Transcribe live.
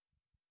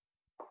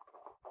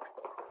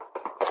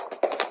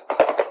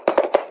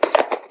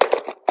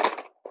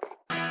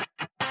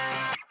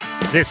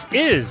This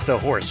is the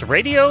Horse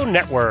Radio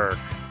Network.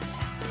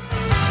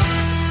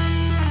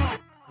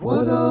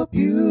 What a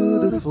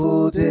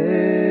beautiful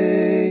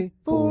day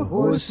for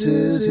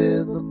horses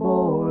in the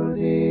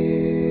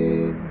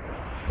morning.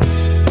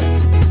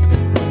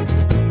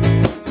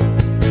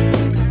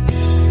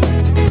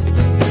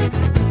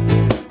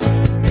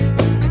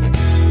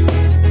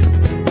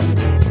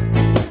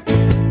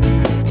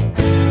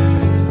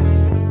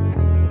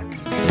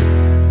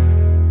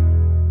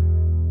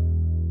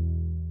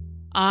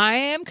 I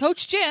am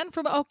Coach Jenn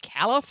from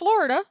Ocala,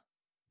 Florida.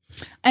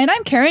 And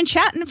I'm Karen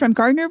Chatton from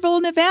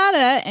Gardnerville,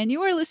 Nevada, and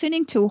you are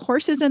listening to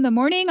Horses in the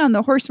Morning on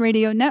the Horse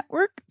Radio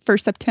Network for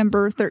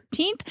September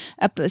 13th,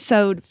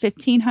 episode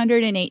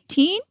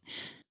 1518.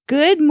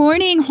 Good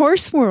morning,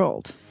 Horse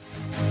World.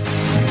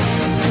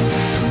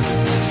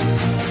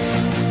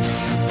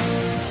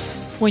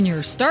 When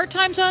your start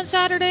time's on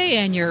Saturday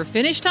and your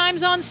finish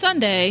time's on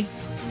Sunday,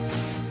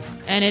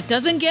 and it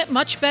doesn't get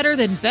much better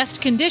than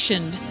best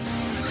conditioned,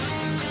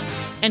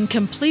 and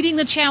completing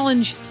the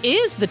challenge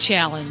is the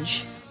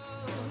challenge,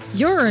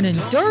 you're an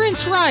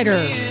endurance rider.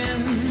 Let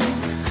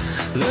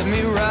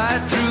me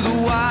ride through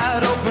the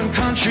wide open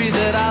country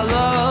that I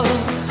love,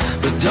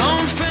 but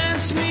don't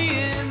fence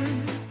me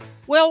in.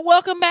 Well,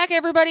 welcome back,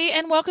 everybody,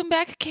 and welcome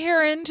back,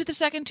 Karen, to the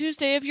second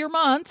Tuesday of your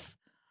month.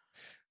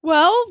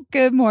 Well,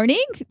 good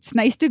morning. It's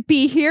nice to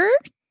be here.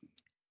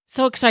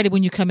 So excited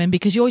when you come in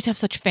because you always have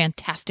such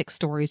fantastic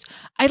stories.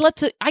 I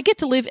get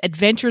to live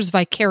adventures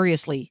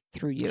vicariously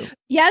through you.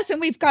 Yes,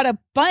 and we've got a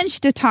bunch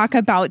to talk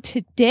about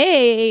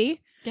today.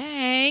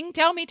 Dang,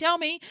 tell me.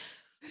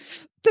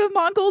 The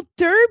Mongol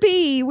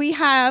Derby. We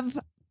have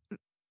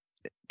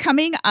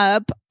coming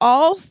up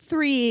all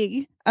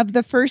three of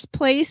the first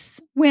place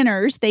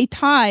winners. They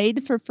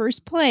tied for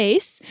first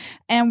place,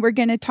 and we're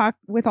going to talk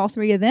with all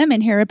three of them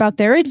and hear about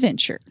their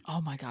adventure. Oh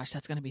my gosh,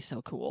 that's going to be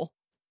so cool.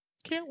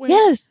 Can't wait.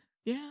 Yes.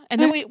 Yeah, and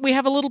then we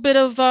have a little bit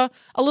of a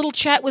little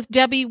chat with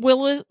Debby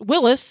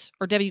Wills,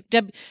 or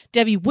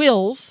Debby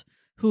Wills,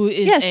 who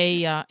is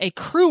a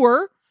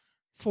crewer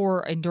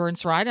for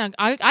Endurance Ride.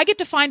 I get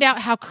to find out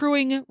how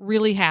crewing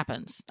really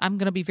happens. I'm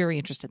going to be very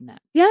interested in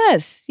that.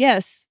 Yes.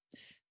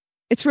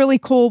 It's really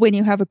cool when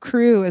you have a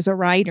crew as a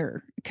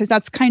rider, because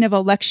that's kind of a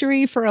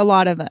luxury for a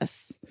lot of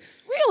us.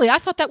 Really? I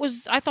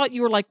thought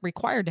you were like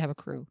required to have a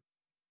crew.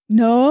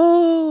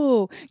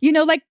 No,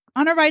 like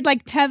on a ride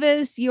like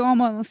Tevis,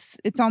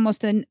 it's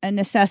almost a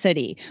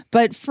necessity.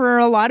 But for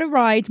a lot of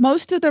rides,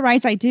 most of the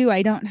rides I do,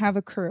 I don't have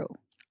a crew.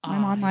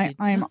 I'm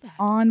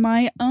on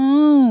my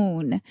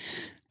own.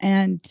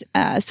 And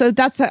so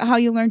that's how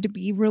you learn to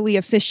be really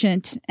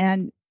efficient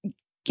and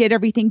get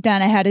everything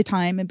done ahead of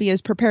time and be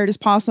as prepared as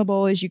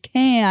possible as you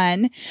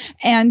can.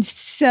 And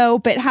so,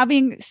 but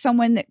having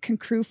someone that can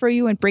crew for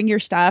you and bring your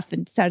stuff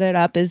and set it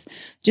up is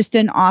just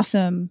an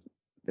awesome,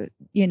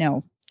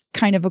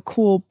 kind of a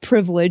cool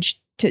privilege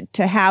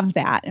to have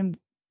that. And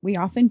we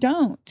often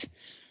don't.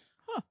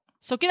 Huh.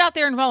 So get out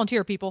there and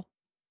volunteer, people.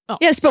 Oh,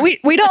 yes, sorry.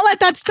 But we don't let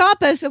that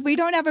stop us. If we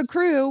don't have a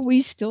crew,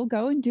 we still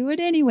go and do it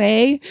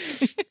anyway.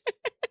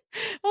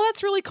 Well,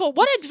 that's really cool.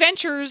 What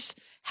adventures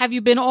have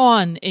you been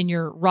on in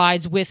your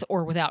rides with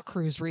or without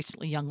crews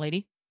recently, young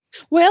lady?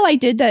 Well, I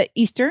did the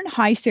Eastern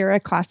High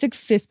Sierra Classic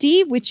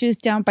 50, which is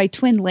down by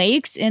Twin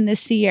Lakes in the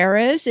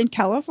Sierras in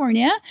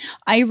California.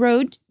 I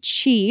rode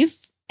Chief,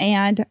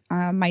 and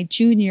my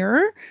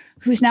junior,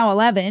 who's now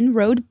 11,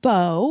 rode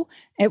Bo.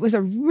 It was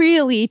a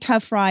really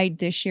tough ride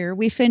this year.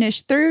 We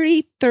finished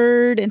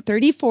 33rd and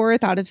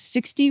 34th out of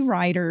 60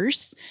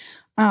 riders.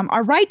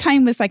 Our ride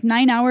time was like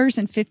 9 hours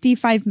and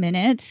 55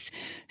 minutes.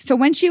 So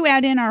once you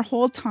add in our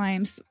hold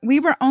times, we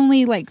were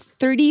only like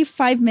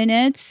 35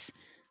 minutes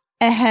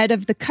ahead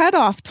of the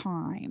cutoff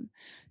time.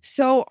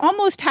 So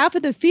almost half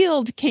of the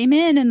field came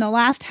in the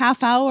last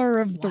half hour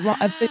of the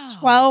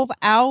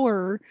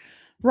 12-hour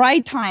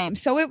ride time.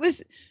 So it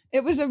was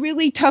a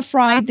really tough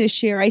ride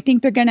this year. I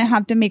think they're going to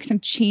have to make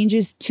some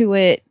changes to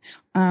it.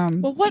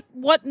 Well,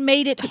 what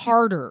made it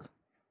harder?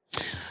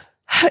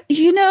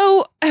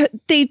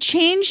 They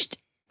changed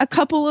a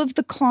couple of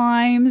the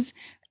climbs,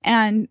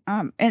 and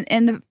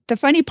the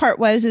funny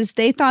part is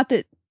they thought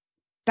that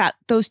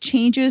those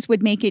changes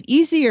would make it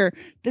easier.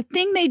 The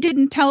thing they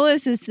didn't tell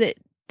us is that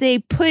they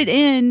put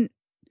in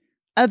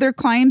other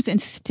climbs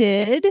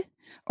instead,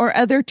 or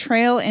other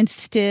trail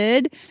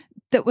instead,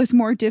 that was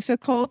more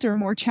difficult or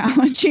more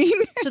challenging.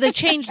 So they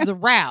changed the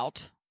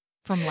route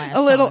from last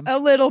time. A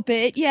little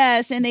bit,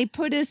 yes. And they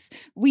put us,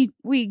 we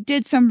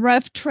did some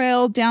rough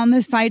trail down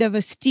the side of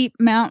a steep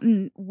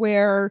mountain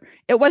where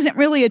it wasn't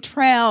really a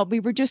trail.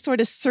 We were just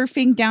sort of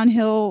surfing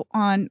downhill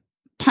on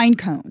pine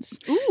cones.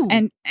 Ooh.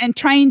 and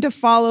trying to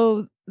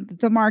follow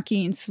the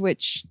markings,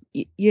 which,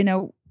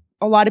 a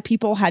lot of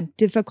people had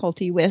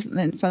difficulty with.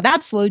 And so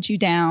that slowed you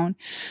down,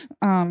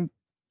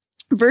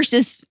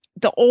 versus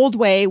the old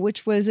way,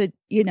 which was an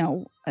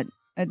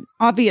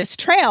obvious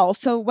trail.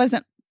 So it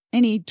wasn't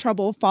any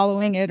trouble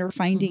following it or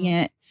finding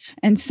it.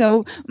 And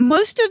so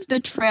most of the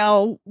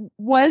trail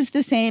was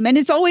the same, and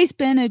it's always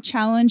been a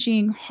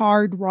challenging,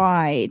 hard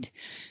ride.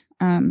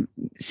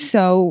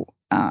 So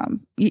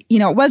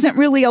it wasn't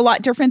really a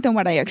lot different than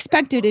what I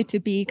expected it to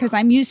be because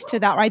I'm used to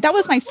that ride. That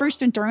was my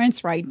first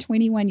endurance ride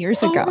 21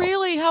 years ago. Oh,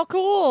 really? How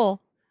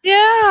cool.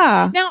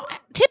 Yeah. Now,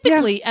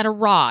 typically at a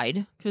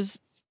ride, because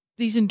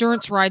these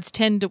endurance rides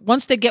tend to,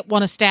 once they get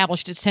one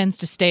established, it tends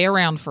to stay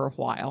around for a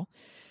while.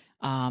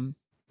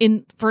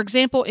 For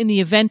example, in the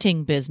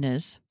eventing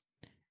business,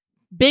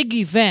 big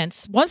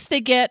events, once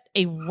they get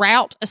a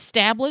route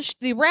established,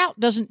 the route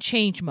doesn't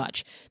change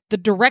much. The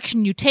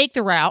direction you take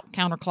the route,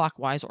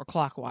 counterclockwise or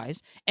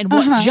clockwise, and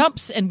what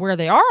jumps and where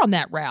they are on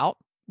that route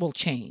will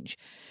change.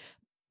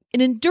 In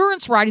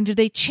endurance riding, do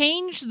they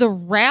change the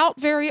route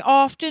very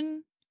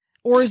often,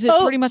 or is it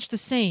pretty much the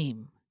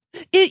same?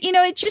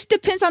 It just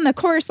depends on the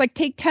course. Like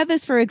take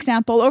Tevis, for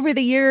example. Over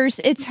the years,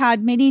 it's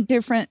had many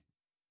different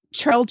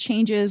trail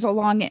changes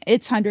along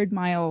its 100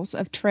 miles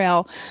of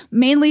trail,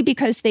 mainly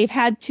because they've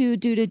had to,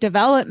 due to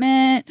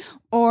development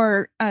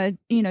or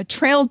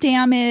trail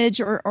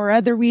damage or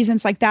other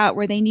reasons like that,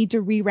 where they need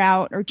to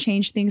reroute or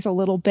change things a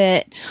little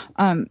bit.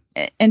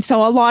 And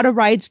so a lot of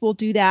rides will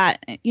do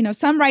that.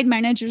 Some ride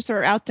managers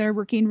are out there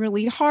working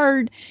really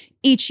hard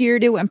each year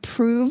to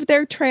improve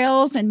their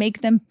trails and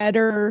make them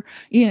better,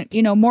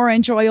 more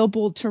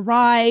enjoyable to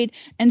ride.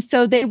 And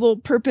so they will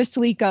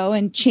purposely go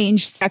and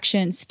change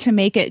sections to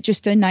make it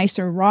just a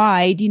nicer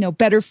ride,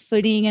 better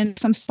footing in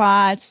some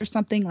spots or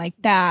something like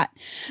that.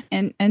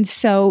 And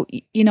so,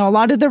 a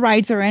lot of the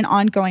rides are an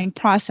ongoing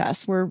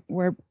process where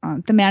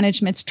the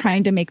management's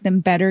trying to make them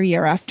better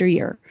year after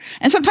year.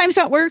 And sometimes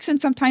that works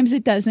and sometimes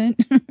it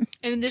doesn't.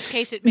 And in this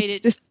case, it made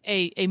it just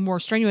a more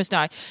strenuous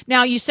ride.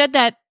 Now, you said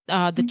that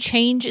the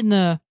change in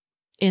the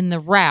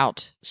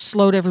route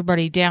slowed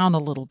everybody down a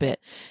little bit.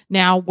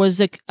 Now, was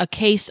it a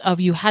case of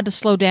you had to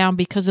slow down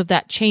because of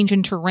that change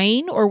in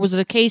terrain, or was it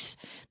a case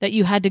that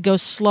you had to go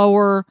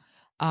slower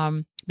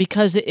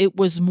because it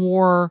was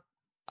more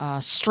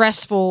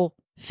stressful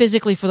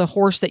physically for the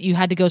horse, that you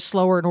had to go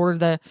slower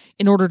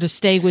in order to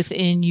stay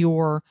within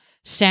your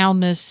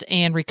soundness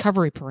and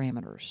recovery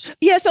parameters?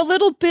 Yes, a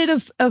little bit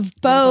of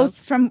both.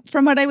 From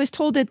what I was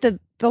told at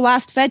the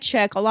last vet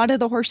check, a lot of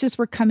the horses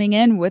were coming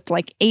in with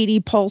like 80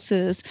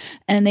 pulses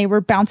and they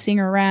were bouncing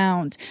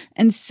around.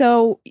 And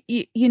so,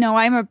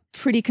 I'm a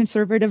pretty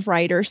conservative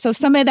rider. So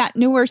some of that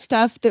newer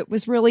stuff that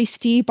was really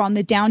steep on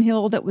the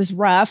downhill that was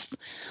rough,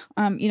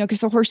 because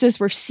the horses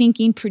were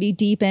sinking pretty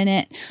deep in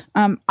it.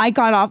 I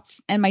got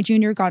off and my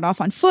junior got off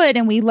on foot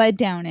and we led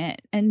down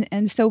it.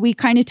 And so we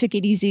kind of took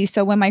it easy.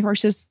 So when my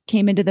horses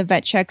came into the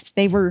vet checks,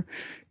 they were,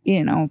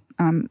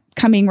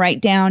 coming right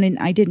down and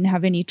I didn't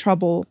have any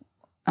trouble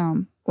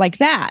like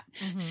that.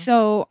 Mm-hmm.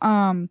 So,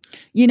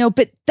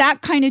 but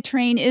that kind of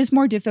terrain is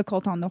more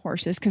difficult on the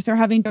horses because they're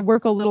having to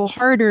work a little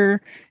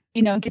harder,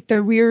 get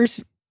their rear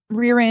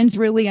ends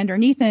really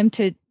underneath them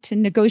to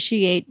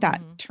negotiate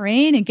that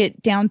terrain and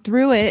get down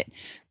through it,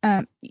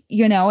 and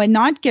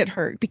not get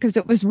hurt because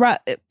it was rough.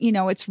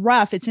 It's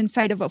rough. It's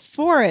inside of a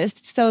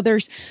forest. So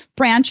there's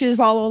branches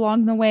all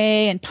along the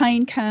way and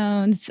pine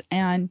cones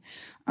and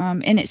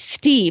it's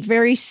steep,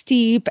 very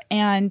steep.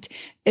 And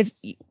if,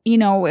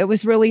 it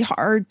was really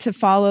hard to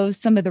follow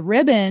some of the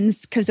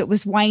ribbons because it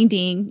was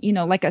winding,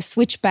 like a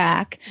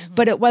switchback,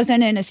 but it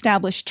wasn't an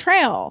established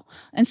trail.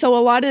 And so a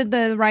lot of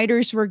the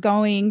riders were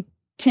going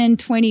 10,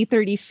 20,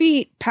 30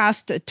 feet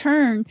past a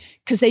turn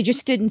because they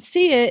just didn't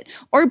see it,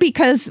 or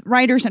because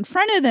riders in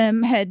front of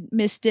them had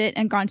missed it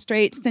and gone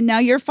straight. So now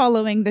you're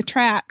following the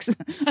tracks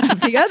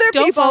of the other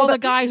don't people. Don't follow the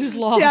guy who's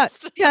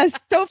lost. Yes,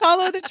 don't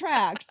follow the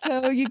tracks.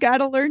 So you got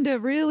to learn to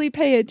really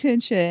pay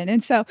attention.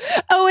 And so,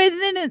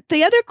 and then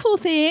the other cool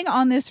thing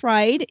on this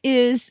ride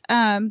is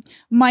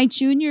my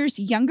junior's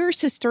younger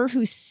sister,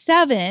 who's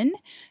 7,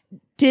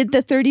 did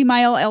the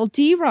 30-mile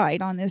LD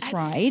ride on this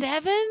ride.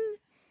 7?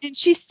 And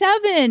she's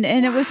 7,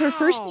 and it was her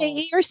first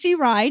ARC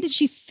ride. And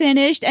she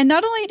finished. And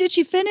not only did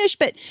she finish,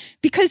 but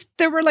because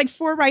there were like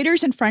 4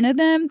 riders in front of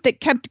them that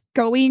kept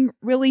going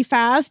really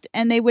fast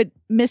and they would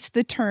miss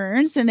the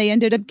turns and they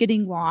ended up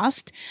getting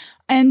lost.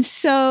 And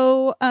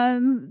so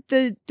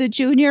the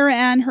junior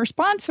and her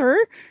sponsor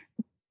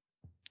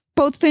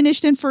both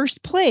finished in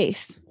first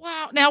place.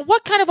 Wow. Now,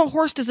 what kind of a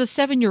horse does a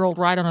 7-year-old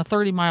ride on a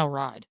 30-mile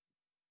ride?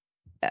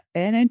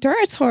 An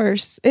endurance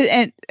horse,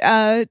 an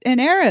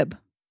Arab.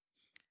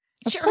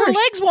 Her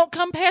legs won't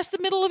come past the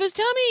middle of his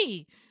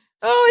tummy.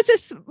 Oh, it's a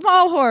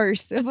small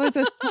horse. It was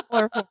a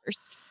smaller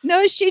horse.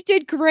 No, she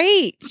did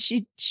great.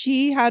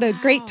 She had a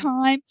great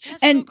time.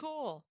 That's and so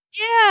cool.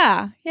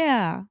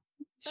 Yeah.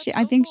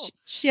 I think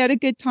she had a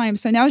good time.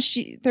 So now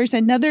there's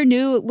another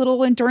new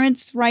little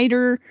endurance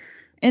rider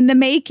in the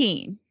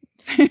making.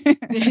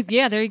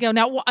 Yeah, there you go.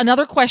 Now,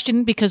 another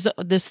question, because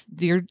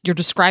you're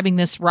describing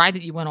this ride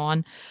that you went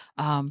on,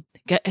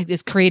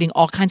 is creating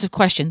all kinds of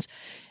questions.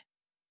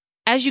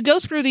 As you go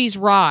through these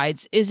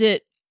rides, is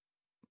it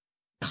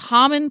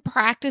common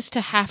practice to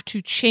have to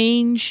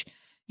change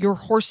your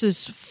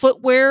horse's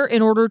footwear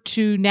in order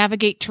to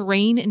navigate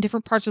terrain in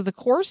different parts of the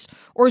course?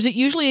 Or is it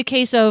usually a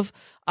case of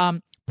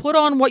put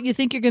on what you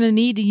think you're going to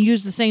need and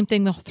use the same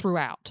thing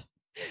throughout?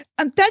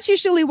 That's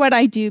usually what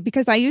I do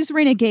because I use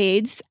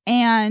Renegades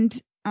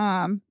and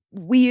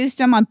we used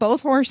them on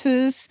both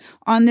horses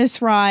on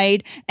this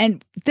ride.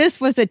 And this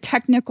was a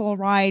technical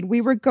ride.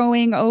 We were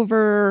going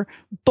over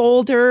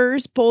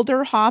boulders,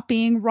 boulder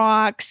hopping,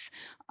 rocks,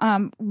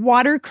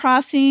 water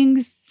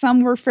crossings.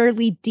 Some were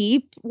fairly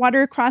deep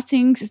water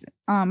crossings.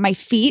 My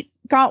feet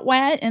got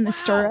wet in the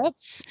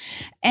stirrups,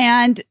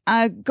 and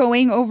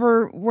going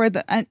over where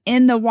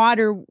in the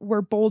water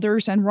were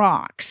boulders and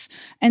rocks.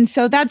 And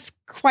so that's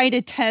quite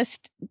a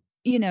test,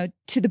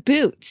 to the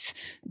boots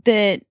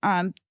that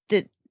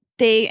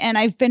and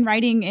I've been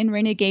riding in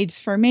Renegades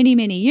for many,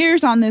 many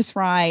years on this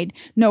ride.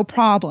 No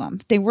problem.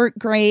 They work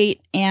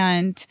great.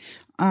 And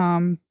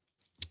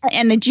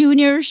the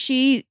junior,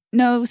 she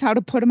knows how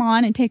to put them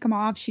on and take them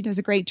off. She does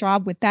a great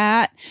job with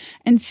that.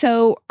 And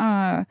so,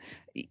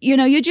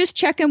 you just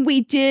check them.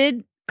 We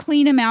did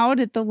clean them out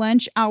at the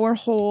lunch hour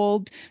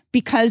hold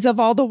because of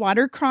all the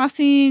water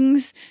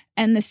crossings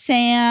and the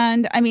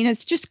sand. I mean,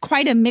 it's just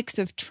quite a mix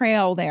of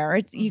trail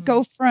there. You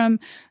go from,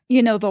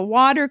 the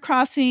water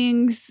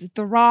crossings,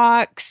 the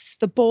rocks,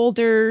 the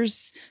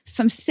boulders,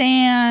 some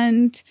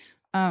sand,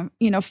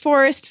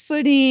 forest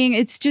footing.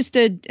 It's just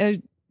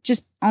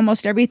just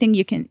almost everything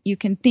you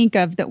can think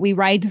of that we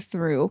ride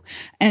through.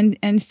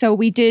 And so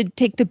we did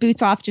take the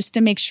boots off just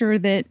to make sure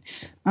that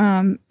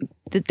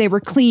that they were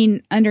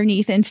clean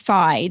underneath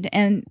inside,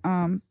 and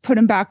put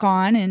them back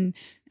on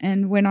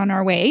and went on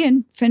our way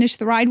and finished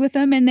the ride with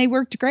them, and they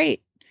worked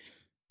great.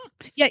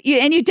 Yeah,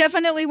 and you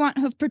definitely want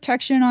hoof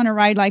protection on a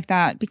ride like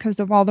that because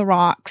of all the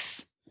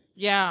rocks.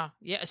 Yeah,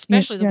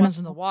 especially the ones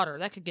in the water.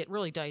 That could get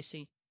really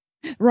dicey.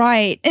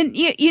 Right. And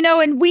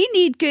and we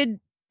need good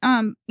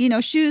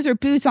shoes or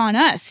boots on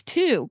us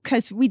too,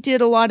 because we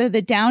did a lot of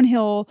the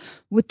downhill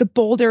with the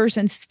boulders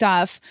and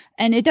stuff.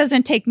 And it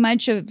doesn't take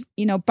much of,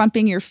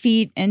 bumping your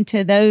feet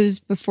into those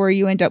before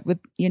you end up with,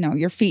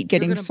 your feet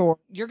getting sore.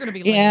 You're going to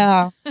be lame.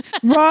 Yeah.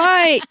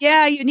 Right.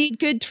 Yeah. You need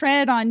good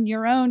tread on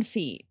your own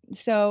feet.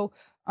 So,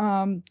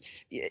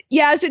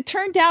 as it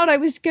turned out, I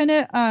was going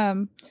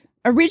to,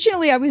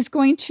 originally I was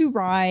going to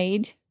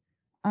ride,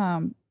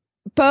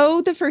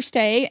 Bo the first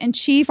day and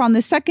Chief on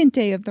the second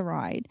day of the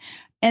ride.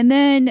 And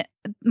then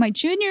my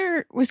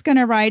junior was going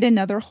to ride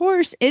another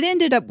horse. It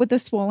ended up with a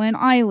swollen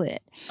eyelid.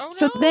 Oh,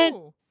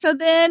 So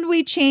then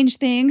we changed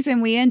things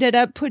and we ended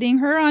up putting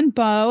her on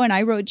Bo and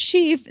I rode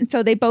Chief. And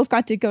so they both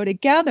got to go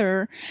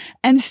together.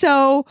 And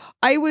so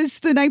I was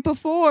the night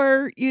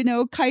before,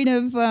 kind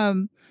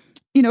of,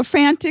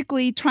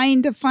 frantically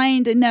trying to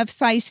find enough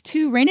size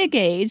 2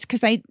 Renegades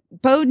because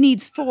Bo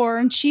needs 4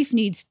 and Chief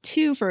needs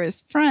 2 for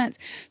his fronts.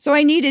 So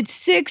I needed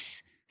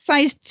 6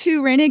 size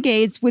 2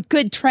 Renegades with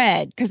good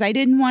tread because I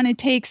didn't want to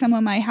take some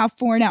of my half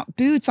worn out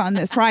boots on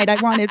this ride.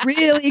 I wanted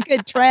really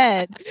good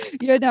tread,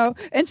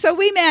 And so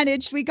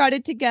we got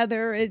it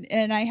together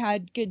and I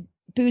had good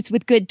boots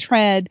with good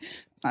tread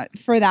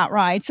for that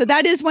ride. So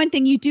that is one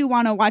thing you do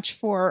want to watch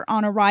for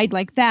on a ride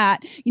like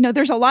that.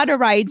 There's a lot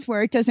of rides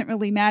where it doesn't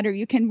really matter.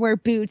 You can wear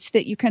boots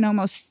that you can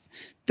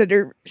that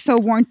are so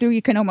worn through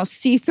you can almost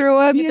see through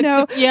them,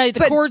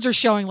 the cords are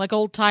showing like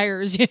old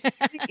tires.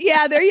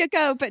 Yeah, there you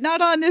go. But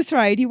not on this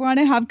ride. You want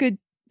to have good,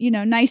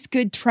 nice,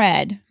 good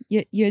tread,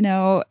 and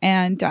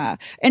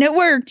it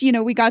worked.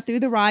 We got through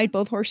the ride.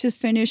 Both horses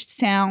finished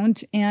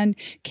sound and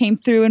came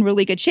through in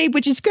really good shape,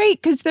 which is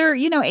great because they're,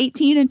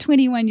 18 and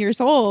 21 years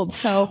old.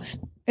 So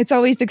it's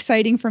always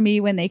exciting for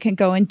me when they can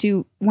go and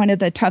do one of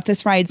the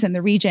toughest rides in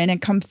the region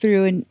and come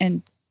through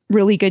and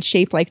really good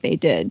shape like they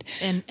did.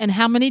 And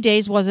how many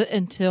days was it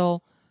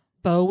until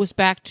Bo was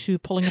back to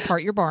pulling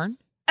apart your barn?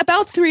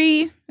 About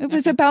 3. It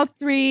was about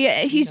 3.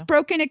 He's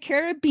broken a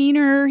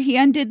carabiner. He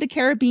undid the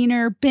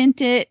carabiner, bent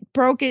it,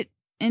 broke it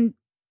in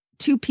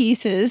 2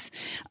 pieces.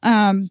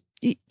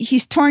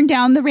 He's torn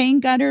down the rain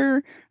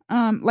gutter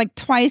like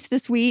twice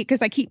this week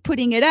because I keep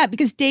putting it up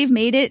because Dave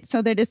made it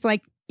so that it's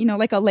like,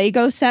 like a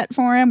Lego set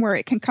for him where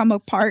it can come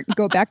apart and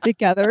go back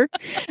together.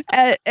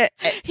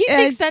 He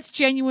thinks that's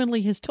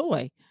genuinely his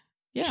toy.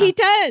 Yeah. He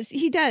does.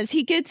 He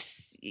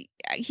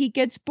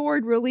gets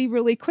bored really,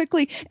 really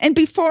quickly. And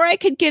before I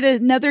could get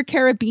another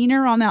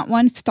carabiner on that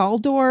one stall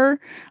door,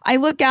 I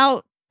look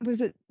out,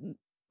 was it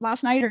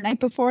last night or night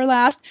before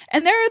last?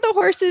 And there are the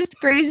horses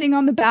grazing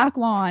on the back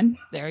lawn.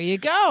 There you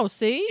go.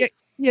 See?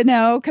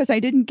 Because I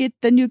didn't get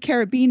the new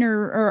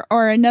carabiner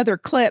or another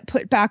clip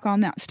put back on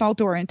that stall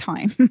door in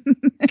time.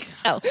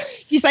 So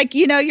he's like,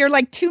 you're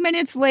like 2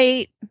 minutes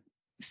late.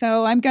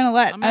 So I'm going to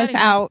let us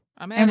out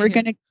and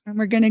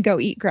we're going to go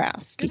eat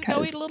grass because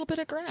go eat a little bit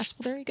of grass.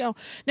 Well, there you go.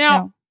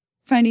 Now,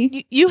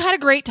 funny. You had a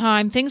great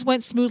time. Things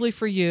went smoothly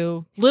for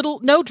you.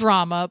 No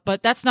drama,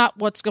 but that's not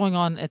what's going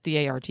on at the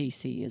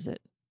ARTC, is it?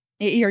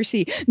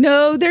 ARC.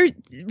 No,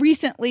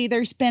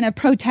 there's been a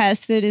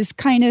protest that has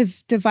kind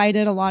of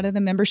divided a lot of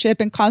the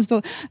membership and caused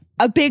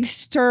a big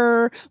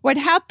stir. What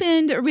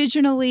happened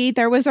originally,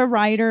 there was a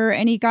rider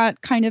and he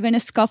got kind of in a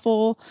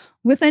scuffle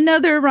with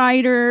another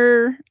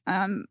rider,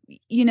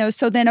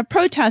 so then a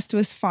protest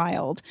was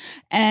filed.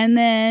 And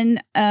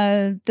then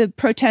the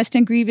protest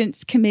and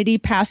grievance committee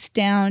passed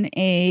down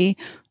a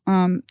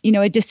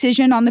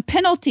decision on the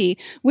penalty,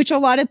 which a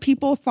lot of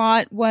people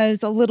thought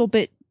was a little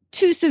bit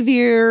too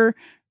severe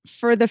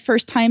for the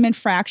first time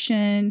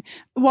infraction,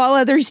 while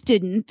others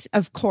didn't,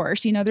 of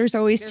course. There's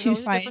always two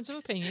sides. Difference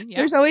of opinion. Yeah.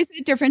 There's always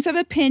a difference of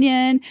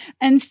opinion.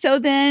 And so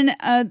then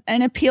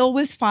an appeal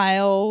was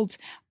filed,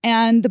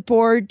 and the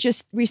board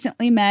just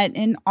recently met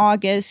in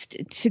August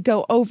to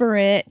go over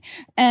it.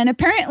 And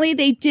apparently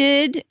they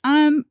did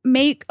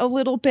make a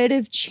little bit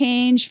of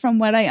change from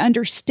what I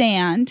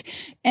understand.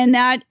 And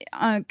that,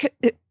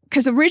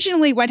 because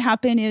originally what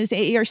happened is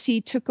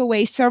AARC took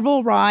away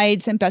several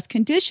rides and best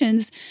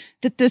conditions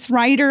that this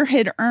rider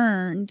had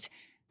earned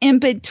in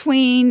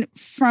between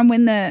from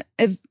when the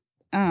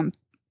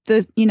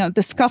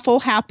scuffle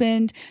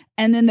happened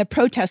and then the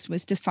protest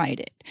was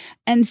decided.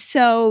 And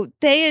so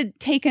they had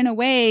taken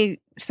away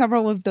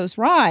several of those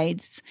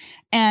rides,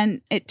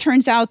 and it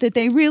turns out that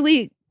they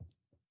really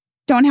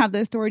don't have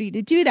the authority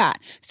to do that.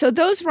 So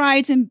those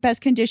rides in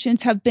best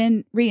conditions have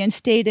been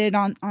reinstated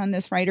on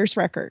this rider's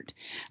record.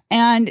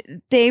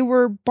 And they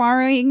were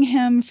barring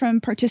him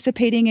from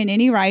participating in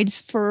any rides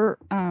for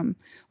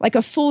like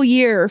a full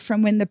year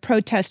from when the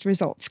protest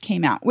results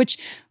came out, which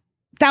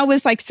that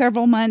was like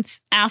several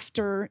months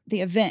after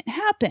the event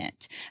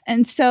happened.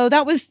 And so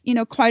that was,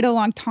 quite a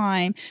long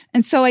time.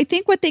 And so I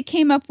think what they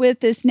came up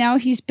with is now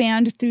he's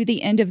banned through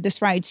the end of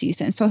this ride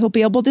season. So he'll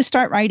be able to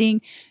start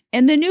riding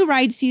in the new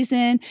ride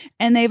season.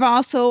 And they've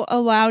also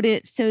allowed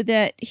it so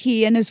that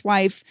he and his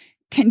wife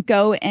can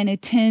go and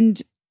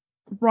attend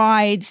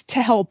rides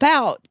to help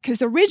out.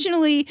 Because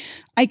originally,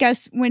 I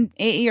guess when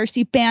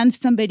AARC bans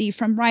somebody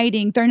from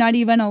riding, they're not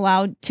even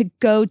allowed to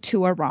go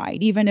to a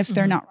ride, even if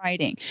they're not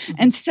riding.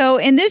 And so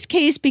in this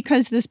case,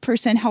 because this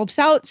person helps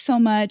out so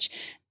much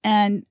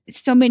and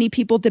so many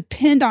people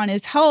depend on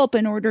his help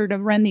in order to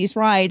run these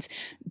rides,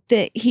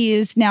 that he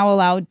is now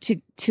allowed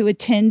to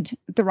attend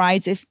the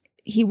rides if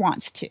he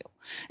wants to.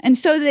 And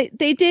so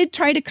they did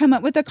try to come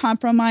up with a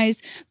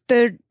compromise.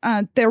 They're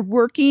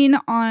working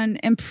on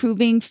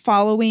improving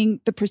following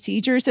the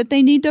procedures that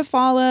they need to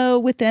follow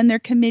within their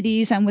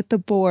committees and with the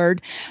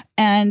board.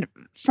 And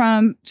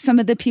from some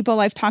of the people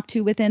I've talked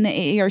to within the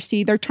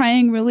AARC, they're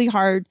trying really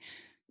hard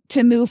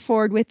to move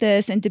forward with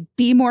this and to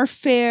be more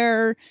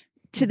fair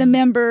to the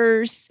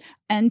members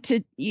and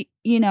to,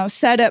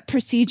 set up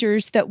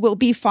procedures that will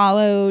be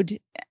followed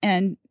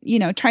and,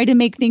 try to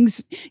make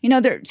things,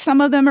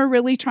 some of them are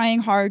really trying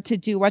hard to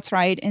do what's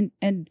right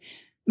and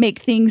make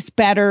things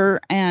better.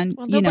 And,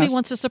 nobody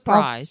wants a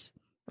surprise,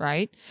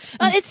 right?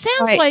 It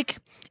sounds like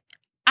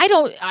I'm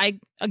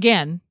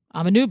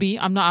a newbie.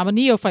 I'm a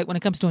neophyte when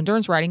it comes to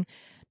endurance riding.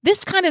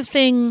 This kind of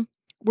thing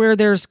where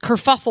there's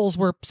kerfuffles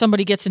where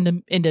somebody gets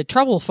into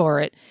trouble for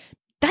it,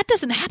 that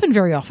doesn't happen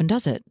very often,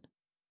 does it?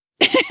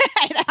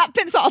 It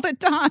happens all the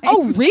time.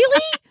 Oh,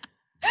 really?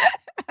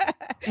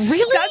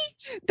 Really?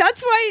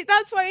 That's why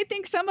I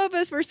think some of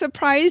us were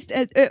surprised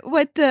at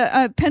what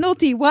the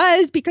penalty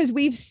was, because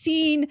we've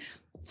seen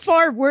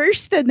far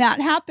worse than that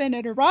happen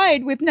at a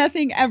ride with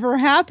nothing ever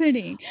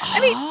happening. I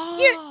mean,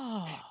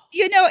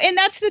 and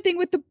that's the thing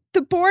with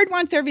the board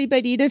wants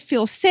everybody to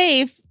feel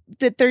safe,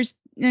 that there's,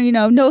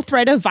 no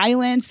threat of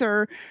violence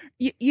or,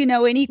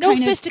 any kind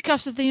of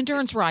fisticuffs at the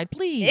endurance ride,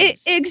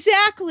 please.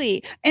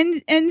 Exactly.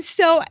 And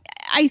so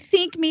I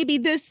think maybe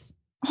this,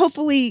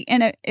 hopefully,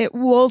 it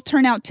will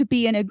turn out to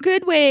be in a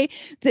good way,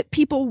 that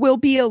people will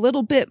be a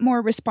little bit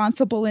more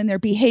responsible in their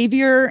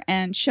behavior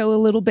and show a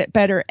little bit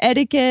better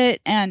etiquette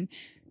and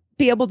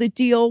be able to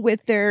deal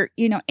with their,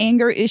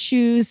 anger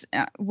issues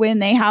when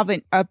they have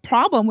a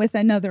problem with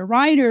another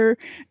rider,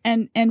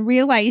 and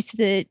realize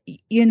that,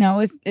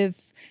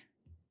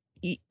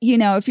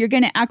 if you're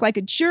going to act like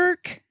a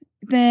jerk,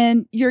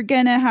 then you're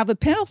going to have a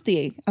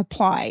penalty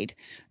applied.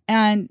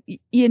 And,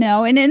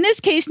 and in this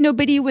case,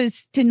 nobody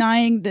was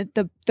denying that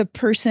the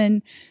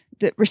person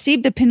that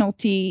received the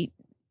penalty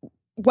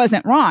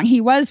wasn't wrong.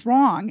 He was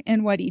wrong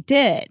in what he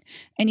did,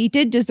 and he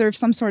did deserve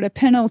some sort of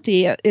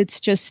penalty. It's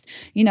just,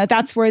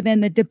 that's where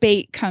then the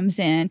debate comes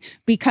in,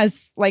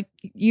 because like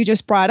you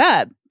just brought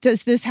up,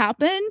 does this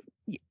happen?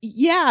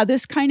 Yeah,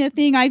 this kind of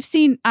thing. I've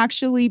seen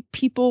actually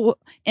people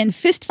in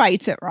fist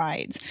fights at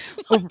rides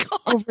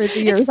over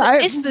the years.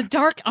 It's the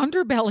dark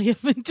underbelly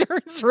of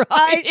endurance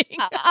riding.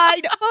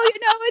 I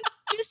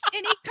it's just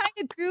any kind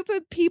of group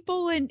of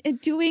people and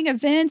doing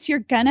events. You're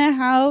gonna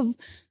have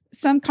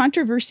some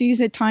controversies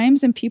at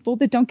times, and people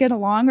that don't get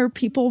along, or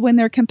people when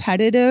they're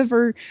competitive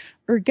are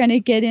gonna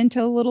get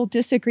into little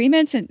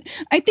disagreements. And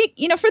I think,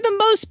 for the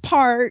most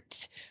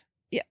part,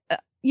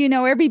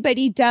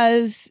 everybody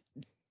does,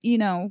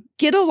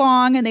 get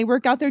along and they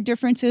work out their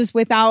differences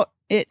without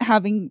it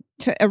having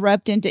to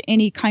erupt into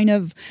any kind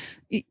of,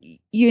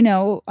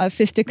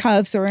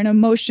 fisticuffs or an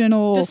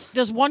emotional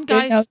does one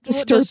guy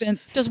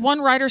disturbance. Does one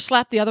rider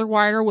slap the other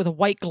rider with a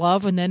white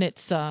glove and then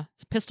it's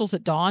pistols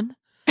at dawn?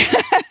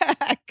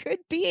 Could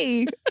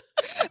be.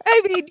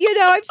 I mean,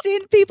 I've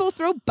seen people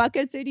throw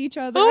buckets at each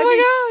other. Oh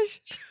my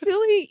gosh.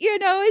 Silly,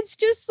 it's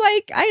just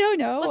like, I don't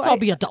know. Let's all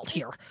be adult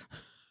here.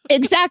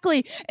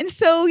 Exactly. And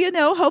so,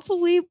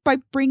 hopefully by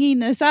bringing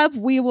this up,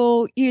 we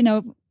will,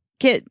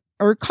 get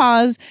or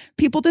cause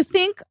people to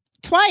think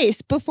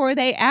twice before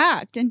they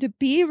act, and to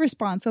be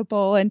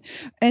responsible and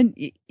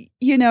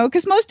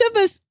because most of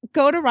us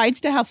go to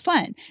rides to have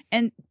fun,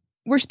 and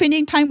we're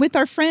spending time with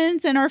our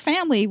friends and our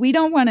family. We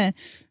don't want to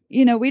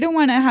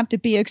have to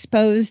be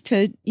exposed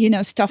to,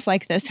 stuff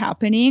like this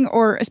happening,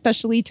 or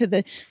especially to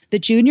the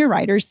junior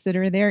riders that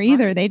are there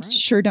either. Right, they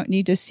sure don't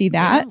need to see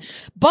that. Yeah.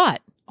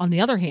 But on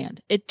the other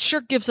hand, it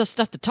sure gives us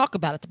stuff to talk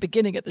about at the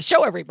beginning of the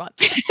show every month.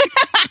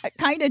 It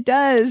kind of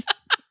does.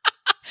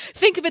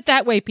 Think of it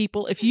that way,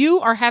 people. If you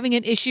are having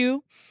an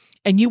issue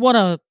and you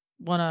want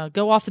to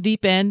go off the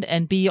deep end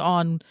and be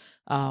on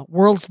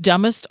World's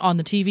Dumbest on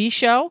the TV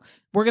show,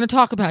 we're going to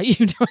talk about you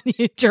doing the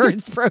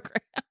endurance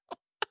program.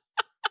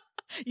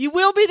 You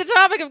will be the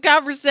topic of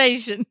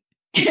conversation.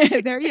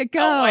 There you go.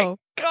 Oh my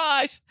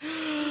gosh.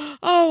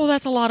 Oh,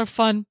 that's a lot of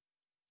fun.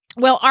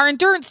 Well, our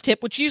endurance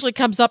tip, which usually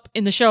comes up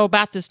in the show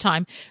about this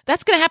time,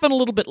 that's going to happen a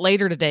little bit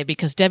later today,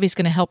 because Debbie's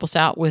going to help us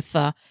out with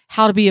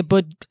how to be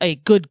a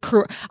good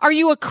crew. Are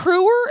you a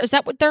crewer? Is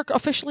that what they're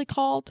officially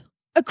called?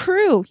 A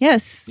crew,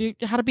 yes.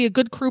 How to be a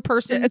good crew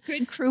person? A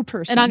good crew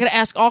person. And I'm going to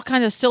ask all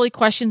kinds of silly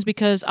questions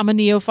because I'm a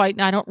neophyte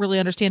and I don't really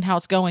understand how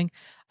it's going.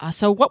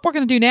 So what we're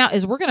going to do now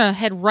is we're going to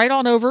head right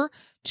on over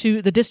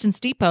to the Distance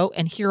Depot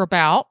and hear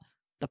about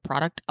the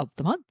product of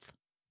the month.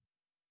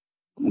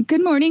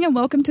 Good morning and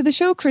welcome to the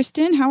show,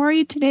 Kristen. How are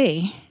you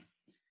today?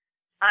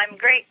 I'm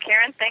great,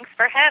 Karen. Thanks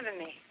for having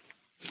me.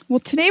 Well,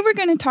 today we're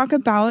going to talk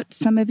about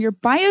some of your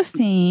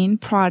biothane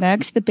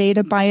products, the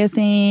beta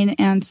biothane,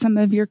 and some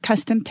of your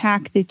custom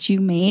tack that you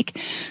make.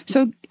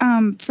 So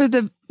for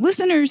the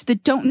listeners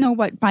that don't know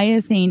what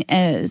biothane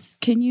is,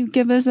 can you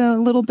give us a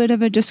little bit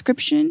of a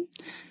description?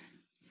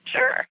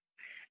 Sure.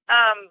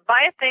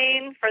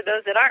 Biothane, for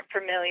those that aren't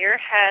familiar,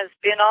 has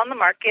been on the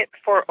market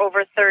for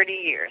over 30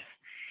 years.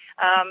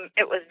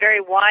 It was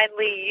very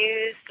widely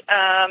used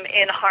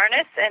in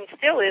harness and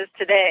still is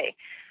today.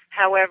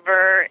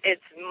 However,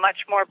 it's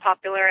much more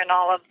popular in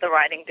all of the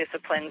riding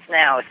disciplines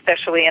now,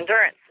 especially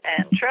endurance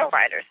and trail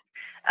riders.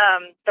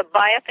 The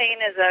biothane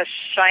is a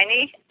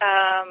shiny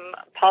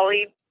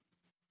poly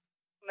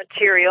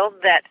material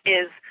that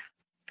is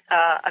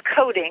a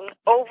coating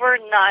over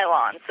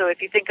nylon. So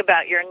if you think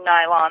about your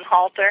nylon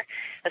halter,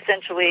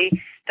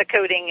 essentially the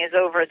coating is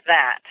over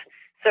that.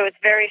 So it's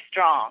very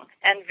strong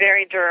and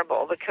very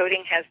durable. The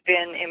coating has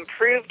been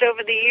improved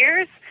over the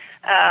years.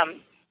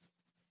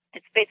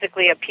 It's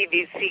basically a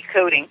PVC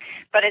coating,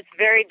 but it's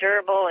very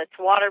durable. It's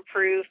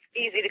waterproof,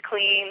 easy to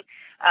clean,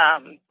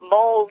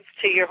 molds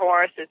to your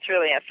horse. It's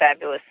really a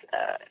fabulous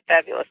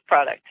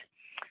product.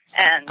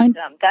 And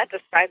that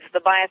describes the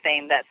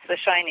biothane. That's the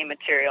shiny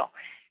material.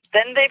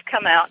 Then they've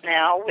come out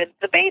now with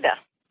the beta.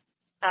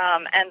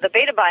 And the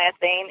beta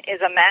biothane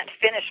is a matte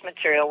finish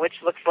material, which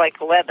looks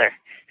like leather.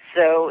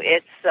 So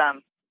it's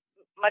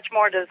much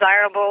more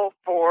desirable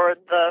for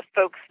the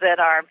folks that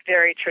are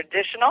very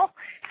traditional.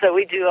 So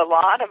we do a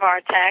lot of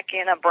our tack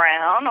in a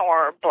brown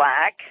or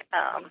black,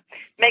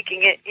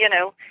 making it,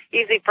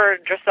 easy for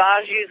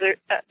dressage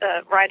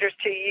riders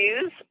to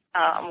use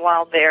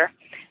while they're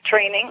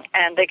training,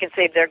 and they can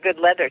save their good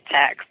leather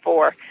tack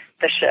for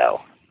the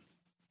show.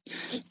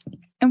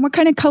 And what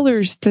kind of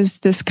colors does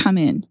this come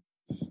in?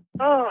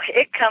 Oh,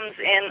 it comes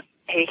in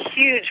a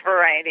huge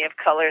variety of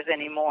colors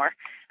anymore.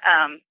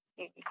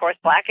 Of course,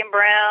 black and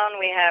brown.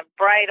 We have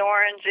bright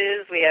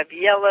oranges. We have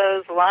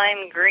yellows,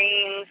 lime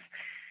greens,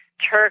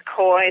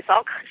 turquoise,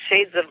 all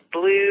shades of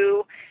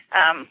blue.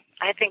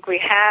 I think we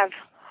have,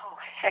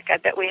 I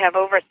bet we have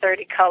over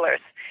 30 colors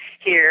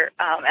here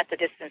at the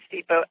Distance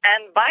Depot.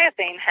 And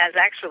biothane has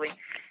actually,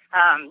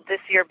 this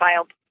year,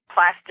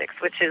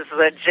 bioplastics, which is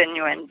the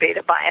genuine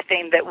beta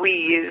biothane that we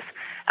use.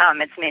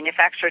 It's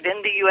manufactured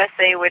in the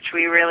USA, which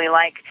we really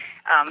like.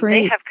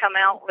 They have come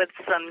out with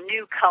some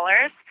new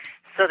colors.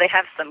 So they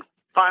have some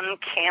fun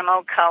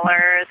camo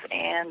colors,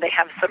 and they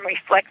have some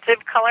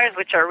reflective colors,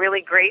 which are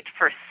really great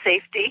for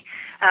safety.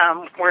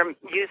 We're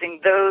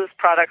using those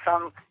products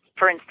on,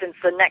 for instance,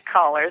 the neck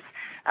collars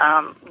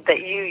that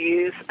you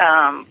use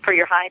for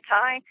your high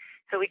tie.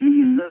 So we can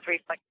use those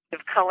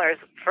reflective colors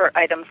for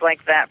items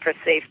like that for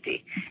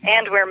safety.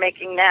 And we're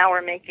making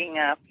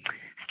a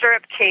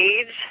stirrup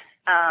cage.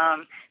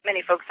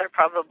 Many folks are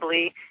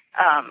probably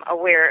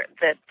aware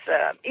that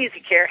Easy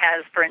Care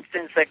has, for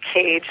instance, a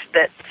cage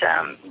that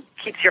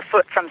keeps your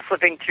foot from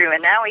slipping through,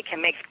 and now we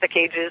can make the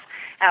cages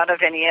out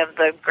of any of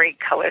the great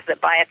colors that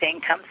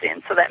biothane comes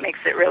in, so that makes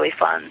it really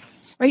fun.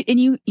 Right, and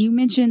you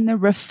mentioned the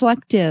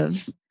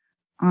reflective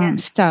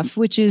stuff,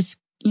 which is,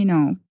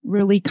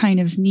 really kind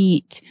of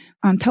neat.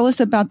 Tell us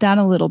about that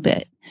a little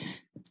bit.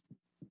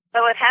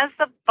 Well, it has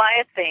the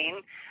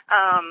biothane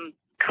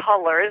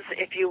colors,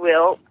 if you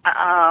will,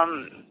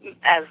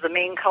 as the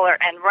main color,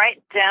 and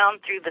right down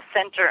through the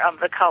center of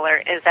the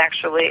color is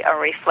actually a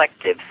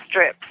reflective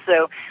strip,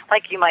 so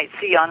like you might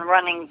see on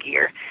running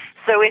gear.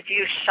 So if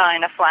you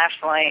shine a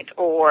flashlight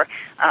or,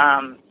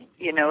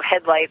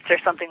 headlights or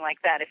something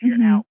like that, if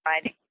you're out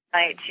riding at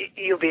night,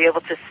 you'll be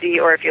able to see,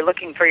 or if you're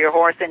looking for your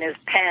horse in his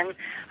pen,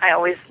 I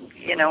always,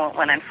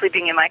 when I'm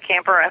sleeping in my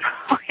camper, I'm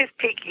always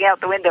peeking out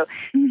the window.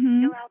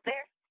 Still out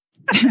there?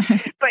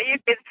 But you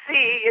can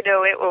see, it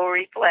will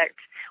reflect.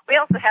 We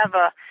also have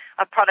a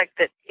product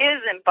that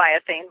isn't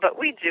biothane, but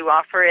we do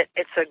offer it.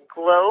 It's a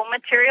glow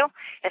material.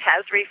 It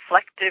has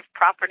reflective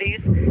properties.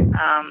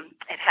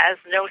 It has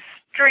no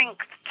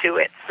strength to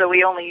it, so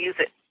we only use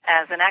it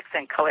as an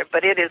accent color,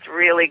 but it is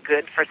really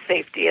good for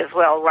safety as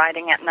well,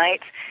 riding at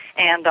night,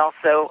 and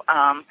also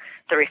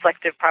the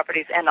reflective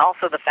properties, and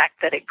also the fact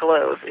that it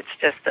glows. It's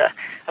just a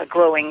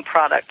glowing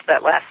product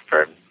that lasts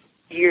for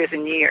years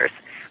and years,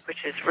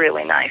 which is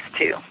really nice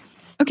too.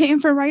 Okay,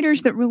 and for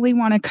riders that really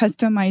want to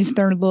customize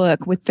their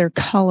look with their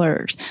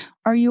colors,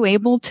 are you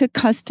able to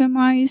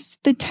customize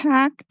the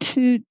tack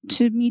to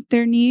meet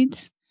their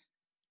needs?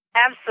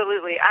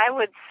 Absolutely. I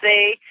would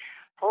say,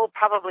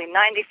 probably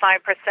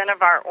 95%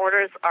 of our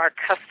orders are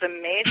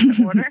custom made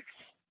to order.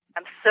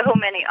 And so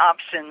many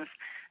options.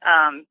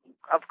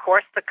 Of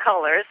course, the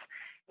colors.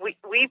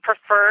 We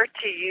prefer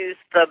to use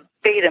the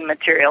beta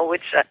material,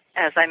 which,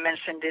 as I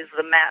mentioned, is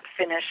the matte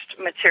finished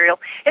material.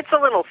 It's a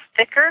little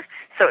thicker,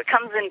 so it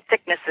comes in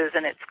thicknesses,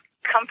 and it's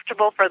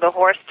comfortable for the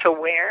horse to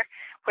wear,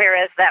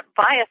 whereas that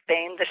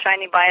biothane, the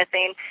shiny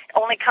biothane,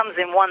 only comes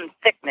in one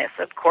thickness.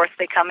 Of course,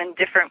 they come in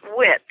different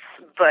widths,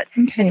 but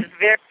It's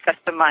very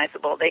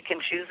customizable. They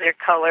can choose their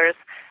colors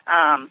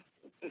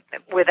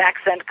with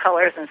accent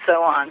colors and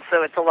so on,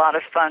 so it's a lot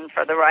of fun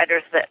for the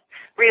riders that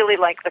really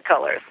like the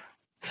colors.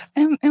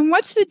 And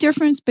what's the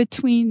difference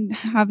between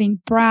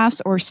having brass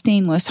or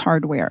stainless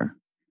hardware?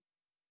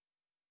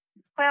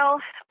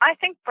 Well, I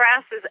think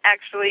brass is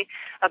actually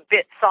a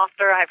bit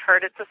softer. I've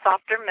heard it's a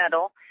softer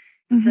metal.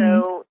 Mm-hmm.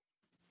 So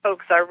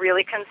folks are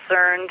really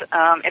concerned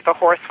if a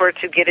horse were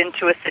to get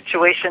into a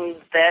situation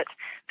that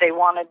they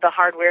wanted the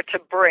hardware to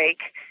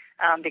break,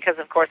 because,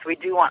 of course, we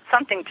do want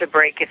something to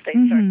break if they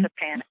start to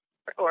panic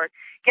or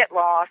get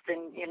lost.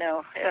 And,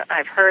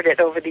 I've heard it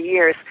over the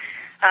years.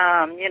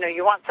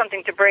 You want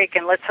something to break,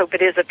 and let's hope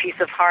it is a piece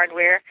of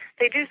hardware.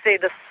 They do say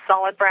the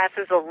solid brass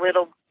is a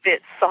little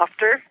bit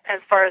softer as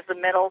far as the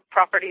metal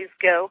properties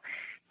go,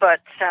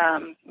 but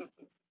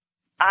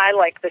I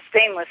like the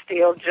stainless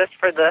steel just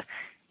for the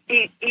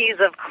ease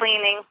of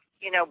cleaning.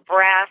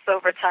 Brass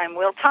over time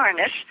will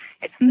tarnish.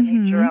 It's the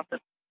nature of the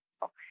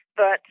steel.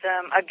 But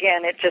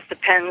again, it just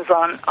depends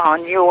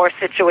on your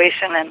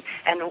situation and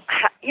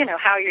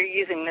how you're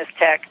using this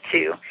tech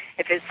too.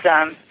 If it's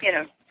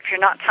if you're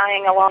not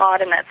tying a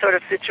lot in that sort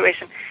of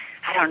situation,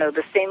 I don't know,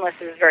 the stainless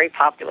is very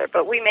popular,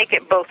 but we make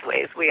it both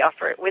ways. We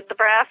offer it with the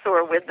brass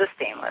or with the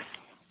stainless.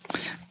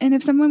 And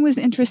if someone was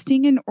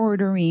interested in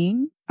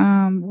ordering,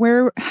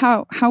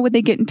 how would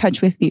they get in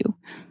touch with you?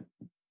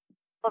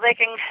 Well, they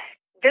can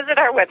visit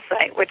our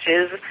website, which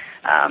is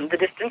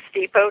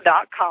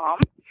thedistancedepot.com,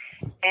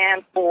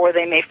 or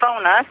they may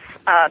phone us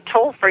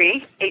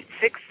toll-free,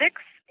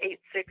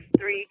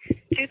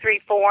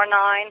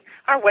 866-863-2349.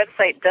 Our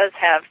website does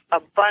have a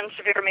bunch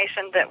of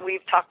information that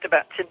we've talked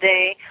about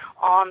today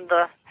on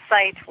the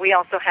site. We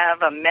also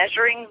have a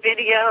measuring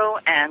video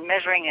and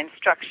measuring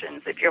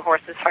instructions if your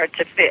horse is hard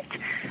to fit.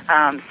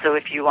 So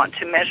if you want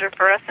to measure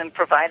for us and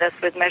provide us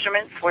with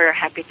measurements, we're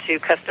happy to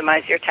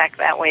customize your tack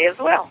that way as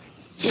well.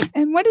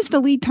 And what is the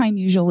lead time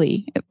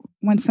usually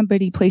when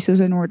somebody places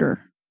an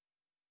order?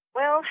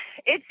 Well,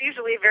 it's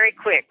usually very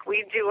quick.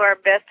 We do our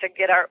best to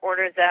get our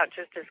orders out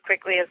just as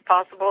quickly as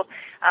possible.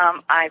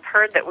 I've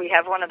heard that we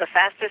have one of the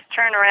fastest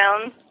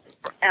turnarounds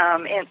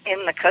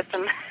in the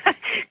custom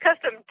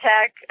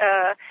tack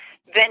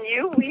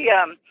venue. We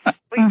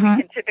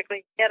can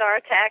typically get our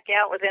tack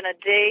out within a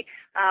day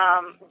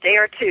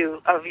or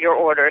two of your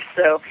order.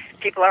 So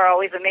people are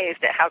always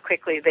amazed at how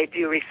quickly they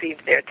do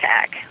receive their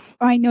tack.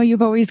 I know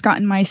you've always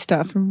gotten my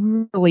stuff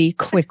really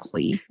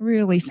quickly,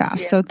 really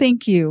fast. Yeah. So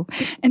thank you.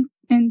 And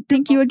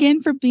thank you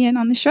again for being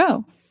on the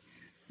show.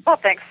 Well,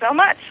 thanks so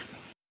much.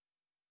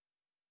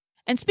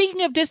 And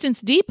speaking of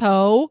Distance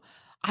Depot,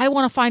 I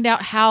want to find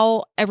out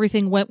how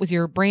everything went with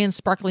your brand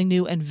sparkling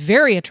new and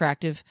very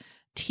attractive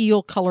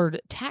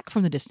teal-colored tack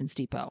from the Distance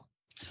Depot.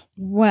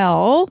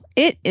 Well,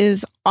 it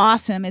is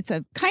awesome. It's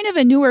a kind of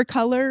a newer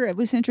color. It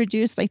was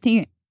introduced, I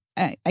think,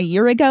 a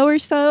year ago or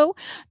so.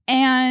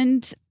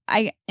 And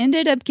I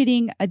ended up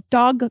getting a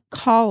dog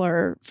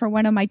collar for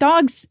one of my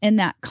dogs in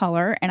that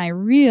color, and I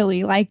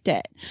really liked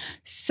it.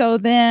 So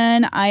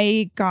then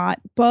I got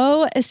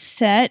Bo a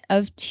set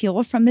of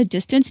teal from the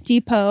Distance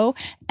Depot,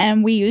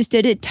 and we used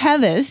it at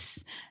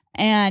Tevis,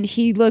 and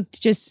he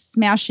looked just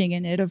smashing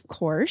in it, of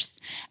course.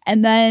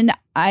 And then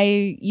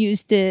I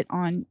used it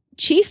on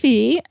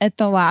Chiefy at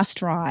the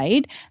last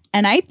ride,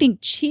 and I think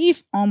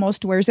Chief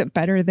almost wears it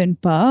better than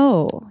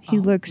Bo. He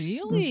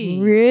looks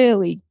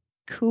really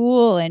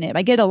cool in it.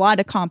 I get a lot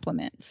of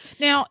compliments.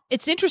 Now,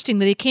 it's interesting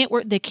that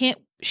they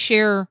can't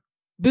share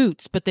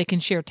boots, but they can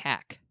share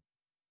tack.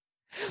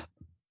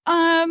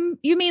 You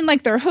mean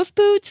like their hoof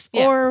boots?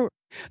 Yeah. Or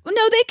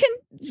no, they can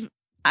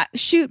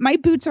shoot, my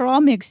boots are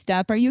all mixed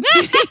up. Are you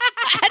kidding?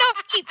 I don't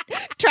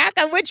keep track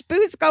of which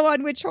boots go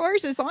on which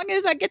horse. As long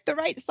as I get the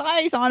right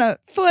size on a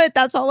foot,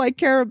 that's all I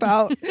care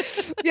about.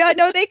 Yeah,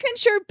 no, they can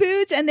share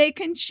boots and they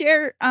can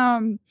share,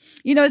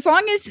 as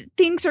long as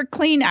things are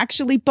clean,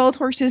 actually, both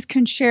horses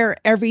can share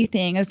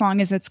everything as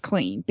long as it's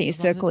clean,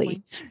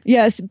 basically.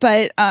 Yes,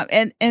 but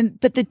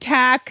but the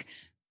tack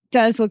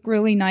does look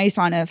really nice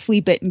on a flea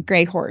bitten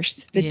gray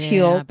horse. The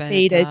teal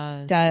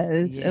beta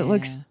does. Yeah. It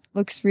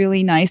looks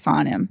really nice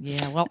on him.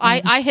 Yeah. Well,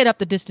 I hit up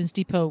the Distance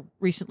Depot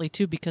recently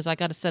too because I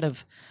got a set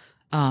of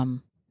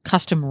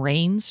custom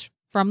reins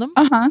from them.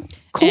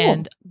 Cool.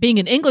 And being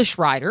an English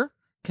rider,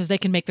 because they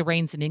can make the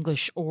reins in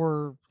English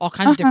or all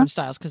kinds of different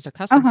styles because they're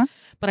custom.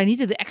 But I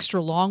needed the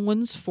extra long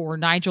ones for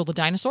Nigel the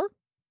dinosaur.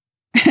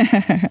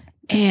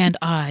 And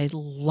I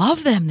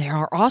love them. They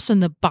are awesome.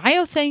 The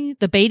bio thing,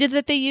 the beta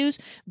that they use,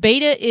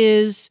 beta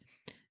is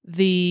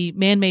the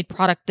man-made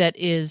product that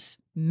is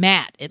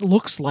matte. It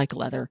looks like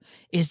leather.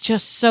 Is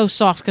just so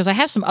soft because I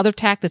have some other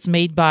tack that's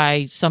made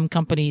by some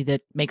company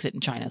that makes it in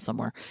China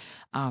somewhere.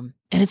 And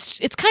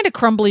it's kind of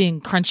crumbly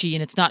and crunchy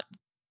and it's not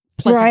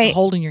pleasant to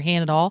hold in your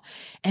hand at all.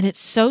 And it's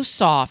so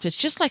soft. It's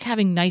just like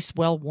having nice,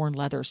 well-worn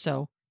leather.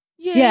 So,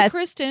 yes,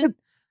 Kristen.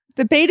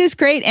 The beta is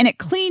great, and it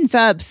cleans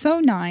up so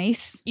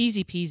nice.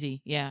 Easy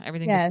peasy. Yeah,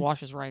 everything just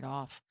washes right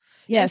off.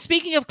 Yes. And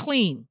speaking of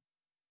clean,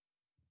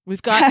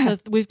 we've got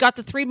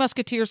the Three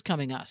Musketeers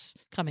coming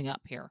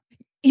up here.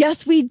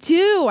 Yes, we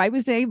do. I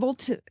was able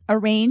to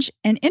arrange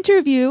an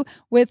interview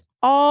with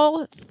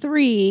all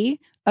three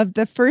of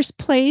the first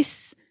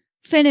place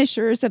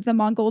finishers of the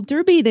Mongol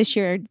Derby this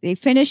year. They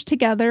finished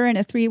together in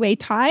a 3-way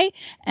tie,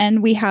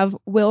 and we have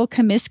Will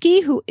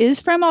Comiskey, who is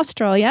from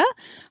Australia,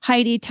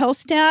 Heidi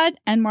Telstad,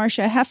 and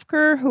Marcia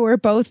Hefker, who are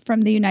both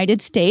from the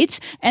United States,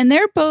 and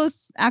they're both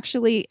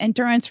actually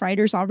endurance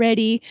riders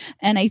already,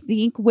 and I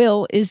think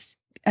Will is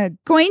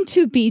going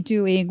to be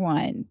doing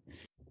one.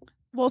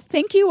 Well,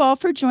 thank you all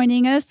for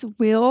joining us,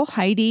 Will,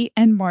 Heidi,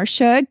 and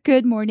Marcia.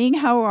 Good morning.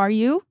 How are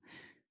you?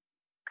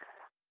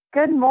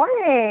 Good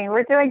morning.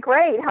 We're doing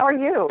great. How are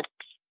you?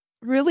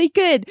 Really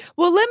good.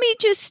 Well, let me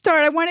just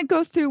start. I want to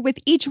go through with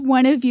each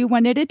one of you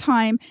one at a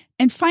time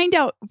and find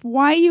out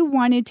why you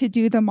wanted to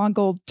do the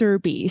Mongol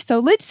Derby. So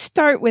let's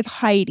start with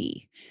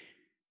Heidi.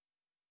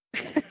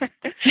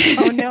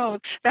 Oh, no.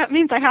 That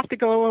means I have to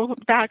go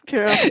back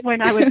to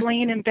when I was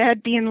laying in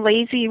bed being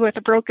lazy with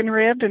a broken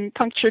rib and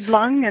punctured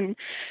lung and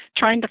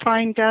trying to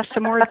find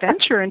some more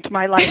adventure into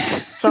my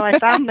life. So I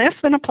found this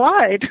and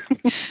applied.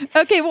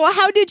 Okay, well,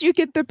 how did you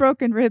get the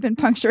broken rib and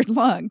punctured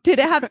lung? Did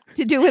it have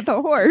to do with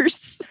the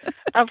horse?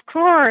 Of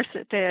course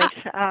it did.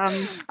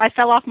 I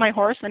fell off my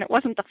horse, and it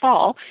wasn't the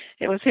fall.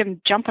 It was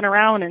him jumping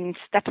around and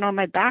stepping on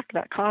my back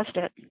that caused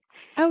it.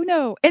 Oh,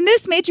 no. And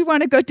this made you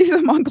want to go do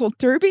the Mongol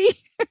Derby?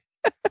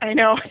 I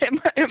know.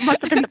 It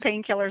must have been the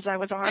painkillers I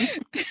was on.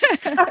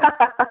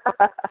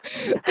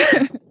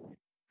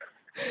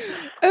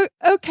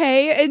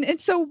 Okay. And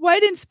so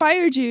what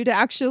inspired you to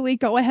actually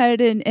go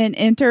ahead and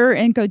enter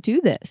and go do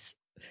this?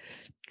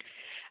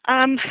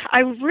 I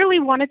really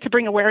wanted to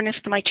bring awareness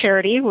to my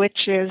charity,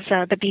 which is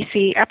the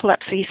BC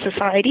Epilepsy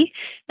Society.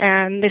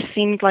 And this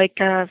seemed like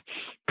a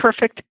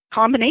perfect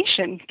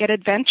combination, get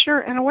adventure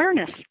and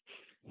awareness.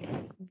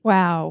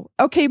 Wow.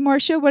 Okay,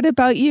 Marcia, what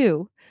about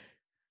you?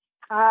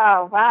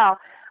 Oh, wow.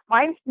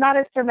 Mine's not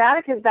as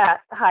dramatic as that,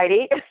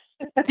 Heidi.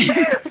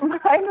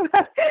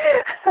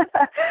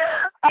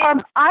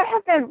 I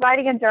have been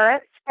riding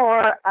endurance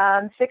for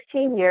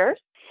 16 years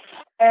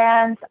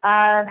and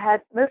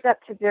had moved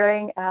up to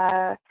doing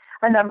a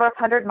number of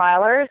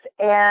 100-milers.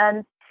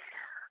 And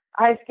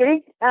I was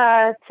getting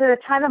to the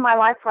time in my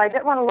life where I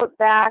didn't want to look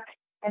back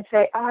and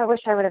say, oh, I wish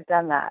I would have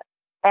done that.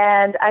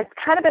 And I've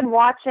kind of been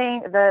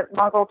watching the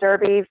Mongol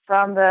Derby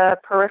from the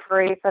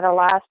periphery for the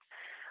last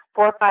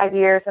 4 or 5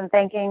 years and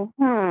thinking,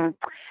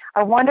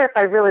 I wonder if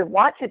I really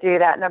want to do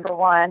that, number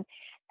one.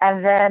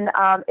 And then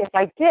if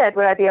I did,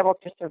 would I be able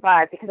to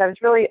survive? Because I was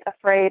really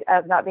afraid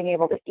of not being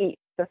able to eat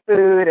the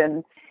food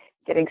and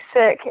getting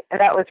sick.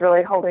 And that was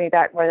really holding me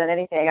back more than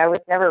anything. I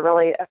was never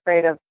really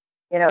afraid of,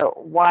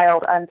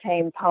 wild,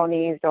 untamed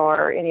ponies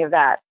or any of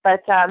that.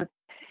 But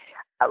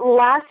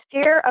last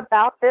year,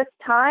 about this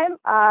time,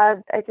 I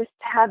just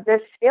had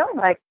this feeling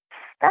like,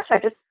 gosh,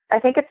 I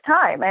think it's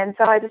time. And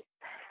so I just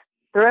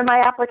threw in my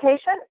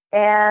application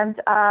and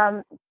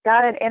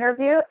got an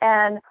interview.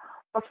 And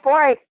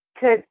before I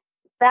could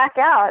back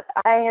out,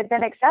 I had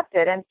been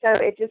accepted. And so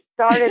it just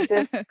started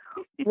this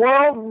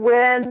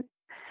whirlwind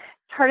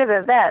turn of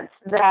events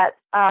that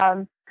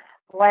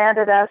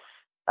landed us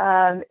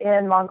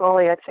in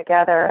Mongolia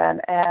together.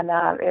 And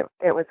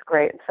it was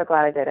great. I'm so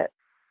glad I did it.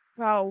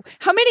 Wow.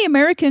 How many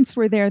Americans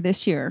were there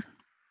this year?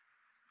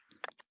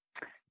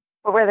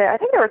 Well, were there? I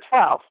think there were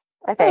 12.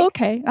 I think. Oh,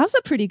 okay. That was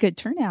a pretty good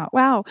turnout.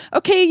 Wow.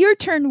 Okay, your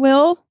turn,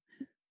 Will.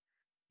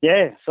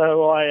 Yeah,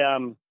 so I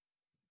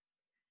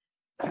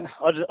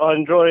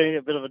enjoy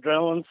a bit of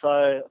adrenaline, so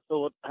I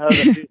thought I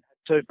had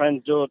two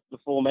friends do it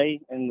before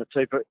me in the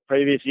two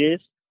previous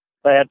years.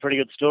 They had pretty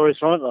good stories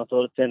from it, and I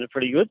thought it sounded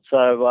pretty good. So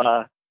I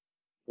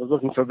was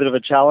looking for a bit of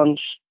a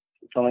challenge,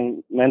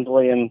 something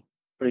mentally and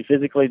pretty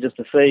physically just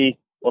to see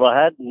what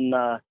I had, and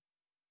I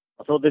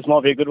thought this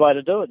might be a good way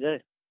to do it. Yeah.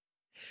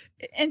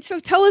 And so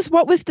tell us,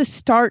 what was the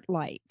start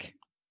like?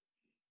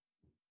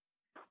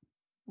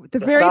 The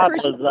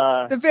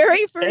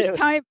very first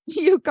time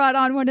you got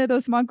on one of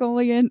those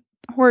Mongolian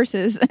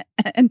horses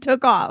and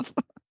took off.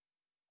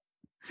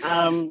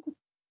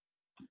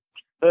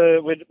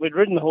 We'd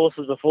ridden the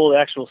horses before the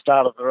actual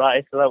start of the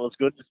race, so that was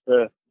good just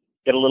to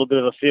get a little bit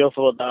of a feel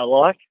for what they were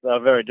like. They were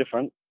very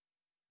different.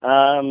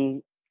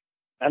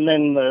 And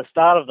then the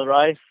start of the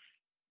race,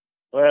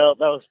 well,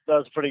 that was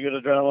a pretty good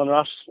adrenaline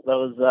rush. That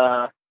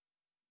was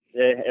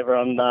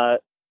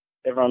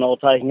everyone all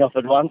taking off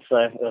at once, so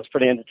it was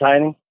pretty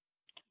entertaining.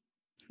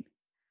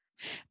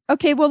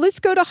 Okay, well, let's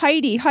go to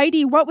Heidi.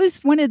 Heidi, what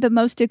was one of the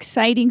most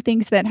exciting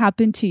things that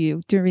happened to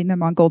you during the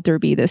Mongol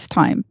Derby this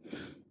time?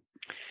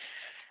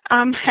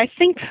 I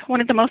think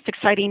one of the most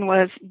exciting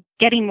was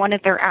getting one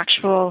of their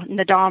actual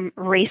Nadam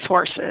race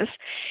horses.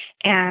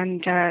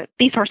 And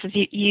these horses,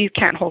 you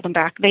can't hold them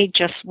back. They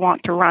just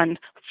want to run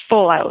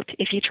full out.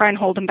 If you try and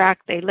hold them back,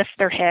 they lift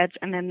their heads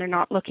and then they're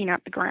not looking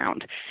at the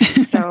ground.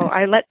 So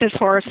I let this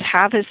horse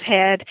have his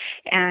head,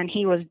 and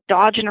he was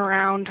dodging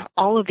around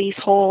all of these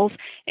holes,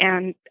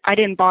 and I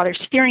didn't bother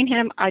steering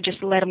him. I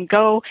just let him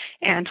go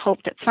and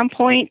hoped at some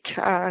point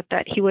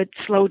that he would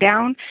slow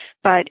down.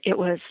 But it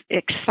was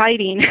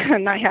exciting,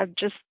 and I had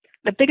just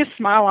the biggest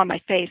smile on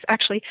my face.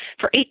 Actually,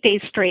 for 8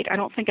 days straight, I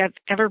don't think I've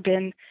ever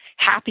been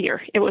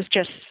happier. It was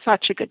just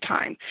such a good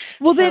time.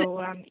 Well, then,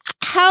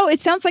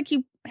 it sounds like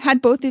you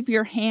had both of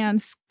your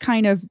hands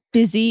kind of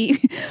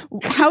busy.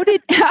 How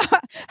did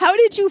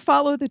you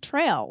follow the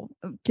trail?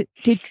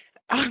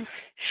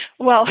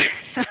 Well,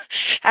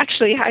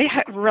 actually,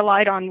 I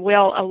relied on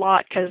Will a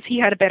lot because he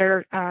had a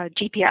better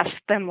GPS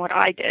than what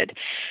I did.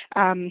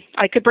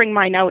 I could bring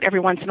mine out every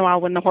once in a while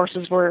when the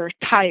horses were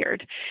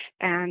tired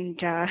and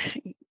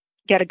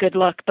get a good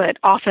look. But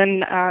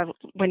often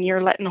when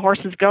you're letting the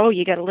horses go,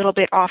 you get a little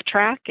bit off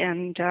track.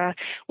 And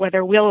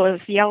whether Will was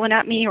yelling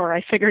at me or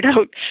I figured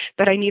out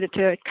that I needed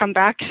to come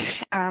back,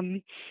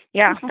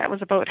 that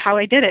was about how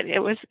I did it. It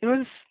was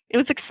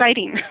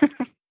exciting.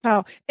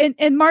 Oh,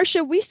 and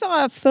Marcia, we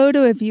saw a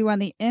photo of you on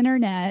the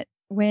internet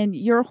when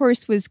your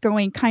horse was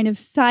going kind of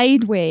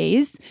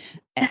sideways,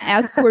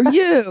 as were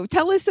you.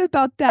 Tell us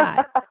about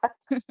that.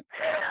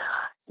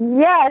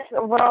 Yes.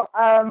 Well,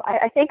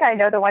 I think I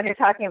know the one you're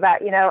talking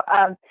about.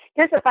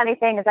 Here's the funny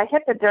thing is I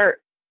hit the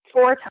dirt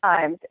 4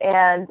 times,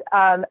 and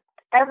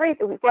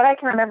what I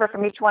can remember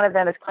from each one of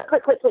them is click,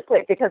 click, click, click,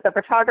 click, because the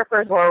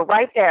photographers were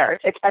right there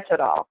to catch it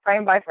all,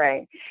 frame by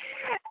frame.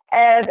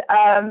 And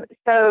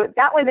so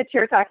that one that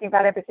you're talking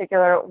about in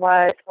particular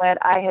was when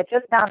I had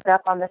just bounced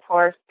up on this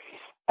horse.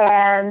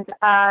 And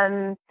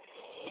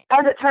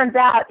as it turns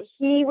out,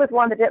 he was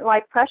one that didn't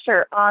like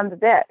pressure on the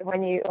bit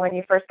when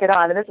you first get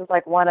on. And this was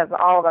like one of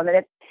all of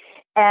them.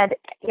 And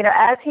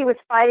as he was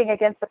fighting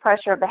against the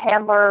pressure of the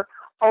handler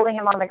holding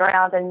him on the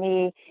ground and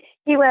me,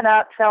 he went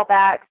up, fell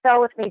back,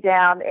 fell with me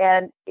down,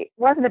 and it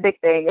wasn't a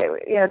big thing.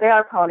 They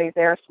are ponies;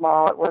 they are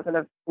small. It wasn't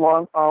a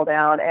long fall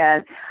down,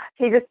 and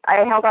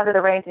I held onto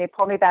the reins, and he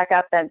pulled me back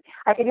up, and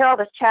I could hear all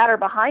this chatter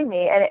behind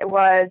me, and it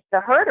was the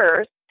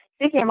herders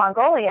speaking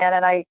Mongolian,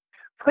 and I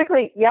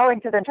quickly yelling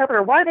to the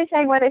interpreter, "What are they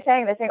saying? What are they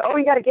saying?" They're saying, "Oh,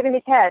 you got to give him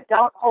his head.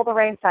 Don't hold the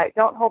reins tight.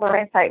 Don't hold the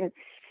reins tight." And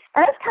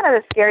that's kind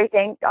of the scary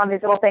thing on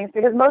these little things,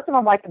 because most of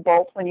them like to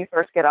bolt when you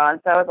first get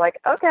on. So I was like,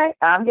 okay,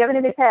 I'm giving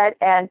him his head,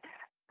 and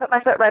put my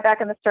foot right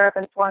back in the stirrup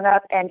and swung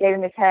up and gave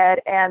him his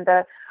head. And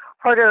the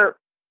herder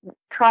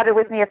trotted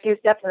with me a few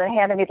steps and then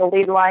handed me the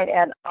lead line,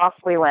 and off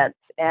we went.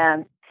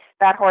 And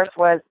that horse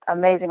was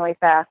amazingly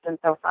fast and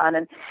so fun.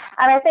 And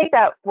I think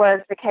that was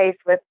the case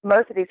with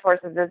most of these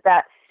horses, is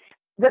that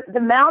the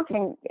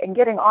mounting and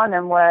getting on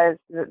them was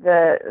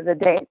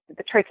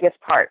the trickiest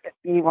part, if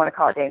you want to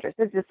call it dangerous.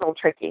 It's just a little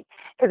tricky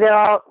because they're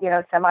all,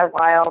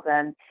 semi-wild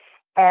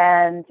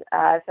and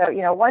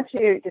so, once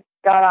you just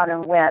got on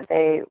and went,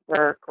 they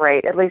were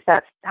great. At least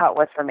that's how it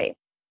was for me.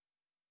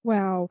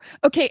 Wow.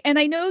 Okay. And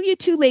I know you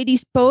two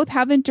ladies both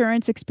have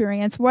endurance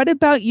experience. What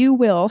about you,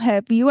 Will?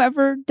 Have you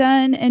ever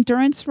done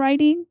endurance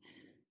riding?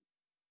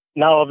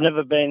 No, I've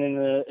never been in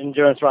an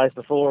endurance race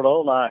before at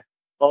all. No.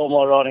 All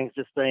my riding's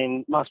just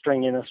been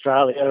mustering in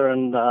Australia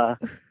and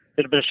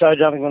did a bit of show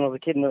jumping when I was a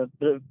kid and a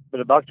bit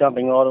of buck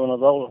jumping rider when I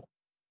was older.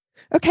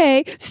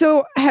 Okay.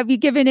 So have you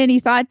given any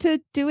thought to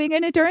doing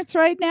an endurance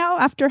ride now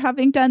after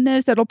having done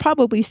this? It'll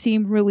probably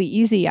seem really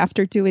easy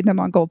after doing the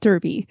Mongol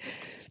Derby.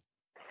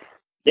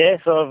 Yeah,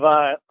 so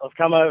I've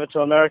come over to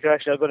America.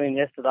 Actually, I got in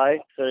yesterday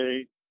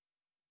to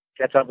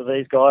catch up with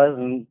these guys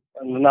and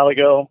another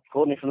girl,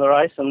 Courtney, from the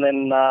race. And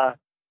then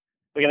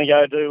we're going to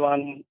go do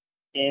one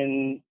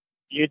in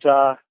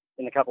Utah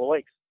in a couple of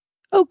weeks.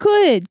 Oh,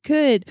 good,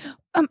 good.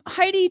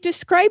 Heidi,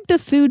 describe the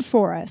food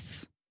for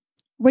us.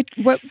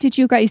 What did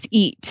you guys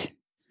eat?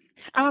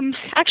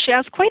 Actually, I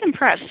was quite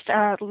impressed.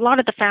 A lot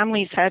of the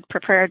families had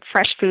prepared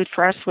fresh food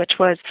for us, which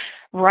was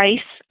rice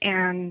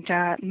and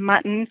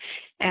mutton,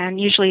 and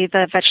usually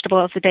the vegetable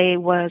of the day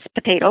was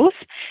potatoes.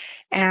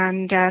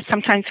 And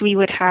sometimes we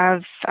would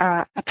have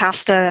a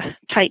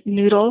pasta-type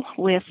noodle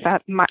with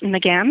mutton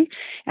again,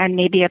 and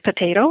maybe a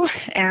potato.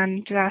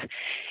 And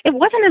it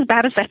wasn't as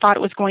bad as I thought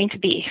it was going to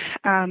be.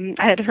 I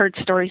had heard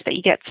stories that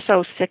you get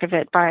so sick of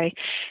it by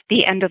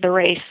the end of the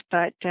race,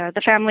 but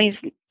the families,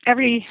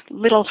 every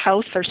little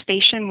house or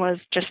station was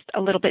just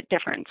a little bit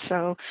different.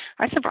 So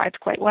I survived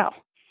quite well.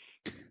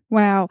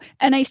 Wow.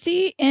 And I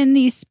see in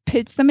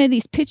some of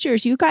these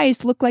pictures, you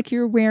guys look like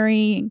you're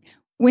wearing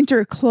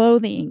winter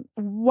clothing.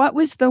 What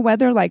was the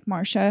weather like,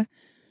 Marcia?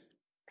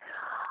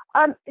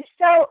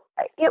 So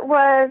it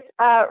was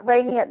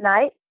rainy at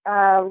night,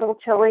 a little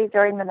chilly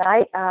during the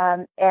night,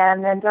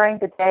 and then during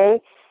the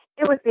day,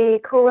 it would be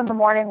cool in the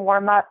morning,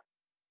 warm up.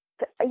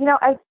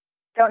 I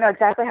don't know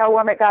exactly how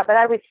warm it got, but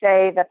I would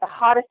say that the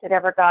hottest it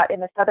ever got in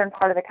the southern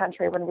part of the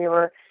country when we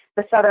were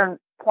the southern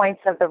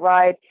points of the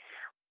ride,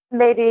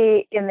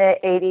 maybe in the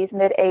 80s,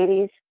 mid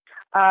 80s.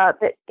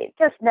 But it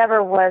just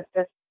never was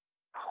just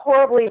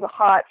horribly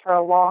hot for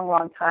a long,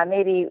 long time.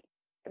 Maybe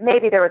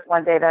there was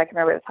one day that I can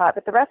remember it was hot,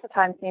 but the rest of the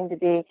time seemed to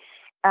be,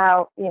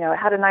 it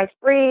had a nice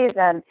breeze.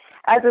 And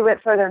as we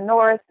went further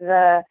north,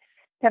 the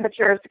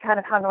temperatures kind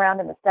of hung around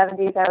in the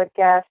 70s, I would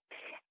guess.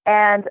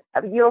 And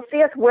you'll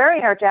see us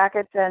wearing our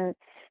jackets and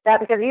that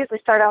because we usually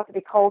start out to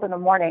be cold in the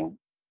morning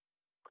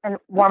and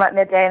warm up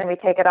midday, and then we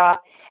take it off.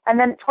 And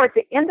then towards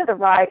the end of the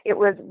ride, it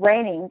was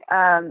raining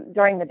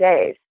during the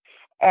days.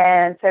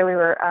 And so we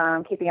were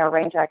keeping our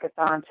rain jackets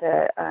on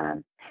because,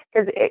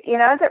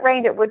 as it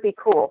rained, it would be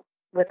cool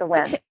with the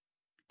wind.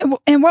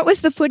 And what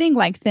was the footing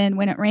like then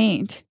when it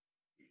rained?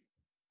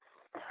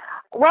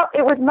 Well,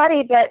 it was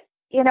muddy, but,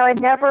 it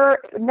never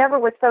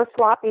was so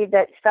sloppy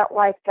that it felt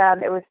like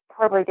it was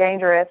horribly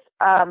dangerous.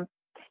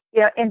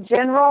 In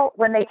general,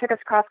 when they took us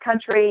cross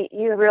country,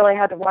 you really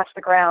had to watch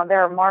the ground.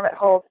 There are marmot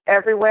holes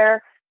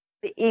everywhere.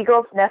 The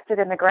eagles nested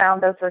in the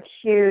ground. Those were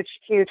huge,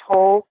 huge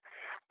holes.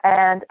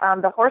 And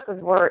the horses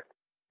were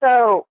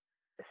so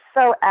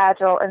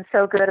agile and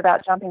so good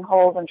about jumping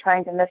holes and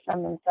trying to miss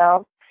them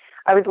themselves.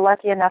 I was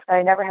lucky enough that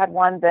I never had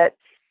one that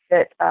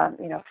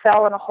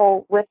fell in a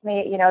hole with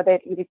me.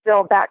 You'd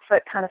feel back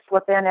foot kind of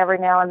slip in every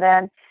now and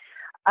then.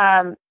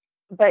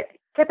 But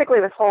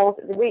typically with holes,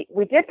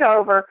 we did go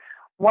over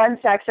one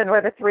section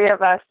where the three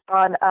of us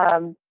on, I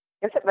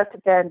guess it must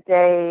have been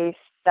day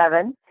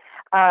 7.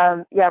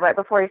 Right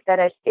before we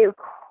finished.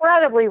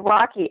 Incredibly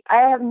rocky.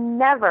 I have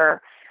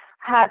never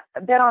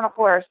been on a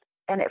horse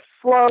and it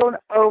flown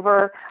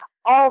over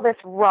all this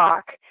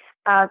rock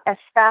as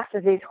fast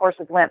as these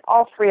horses went.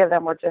 All 3 of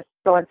them were just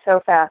going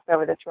so fast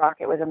over this rock.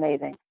 It was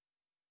amazing.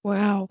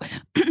 Wow.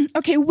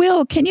 Okay,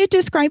 Will, can you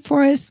describe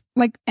for us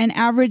like an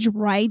average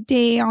ride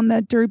day on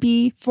the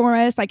Derby for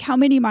us? Like how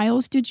many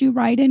miles did you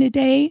ride in a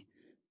day?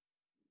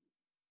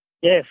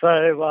 Yeah, so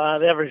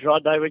the average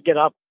ride day, we'd get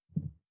up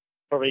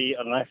probably,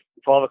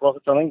 5 o'clock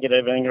or something, get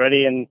everything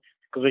ready, and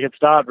because we could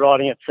start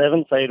riding at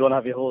 7, so you'd want to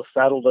have your horse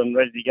saddled and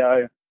ready to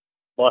go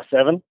by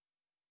 7.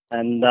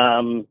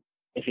 And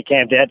if you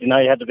camped out, you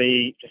had to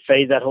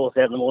feed that horse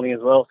out in the morning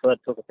as well, so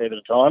that took a fair bit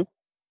of time.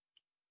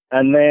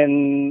 And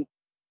then,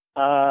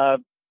 so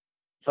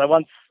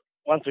once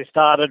we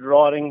started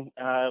riding,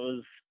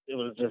 it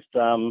was just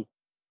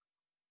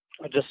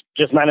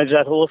manage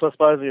that horse, I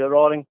suppose, if you're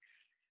riding,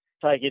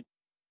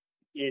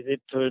 use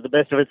it to the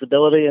best of its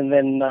ability, and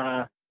then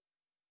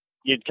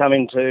you'd come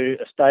into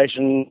a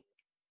station,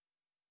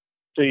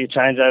 do your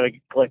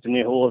changeover, collect a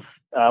new horse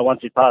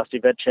once you passed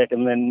your vet check,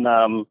 and then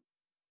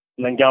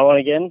go on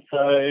again.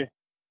 So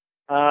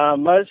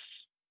most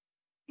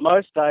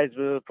days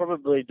we were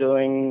probably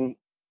doing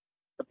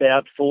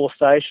about 4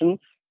 stations,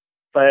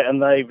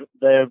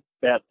 they're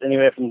about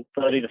anywhere from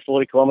 30 to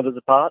 40 kilometres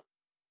apart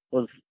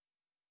was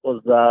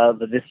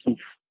the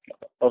distance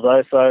of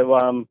those.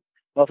 So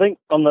I think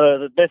on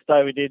the best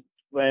day we did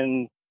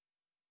when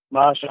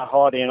Marsha,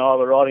 Heidi, and I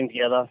were riding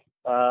together,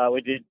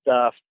 we did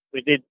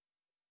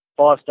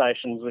 5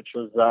 stations, which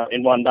was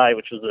in one day,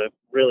 which was a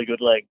really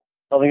good leg.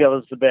 I think that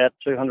was about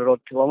 200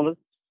 odd kilometres.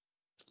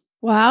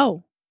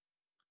 Wow.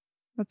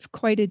 That's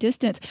quite a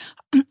distance.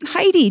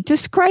 Heidi,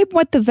 describe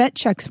what the vet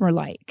checks were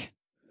like.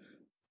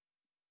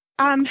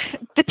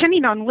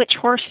 Depending on which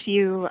horse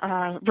you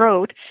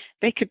rode,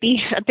 they could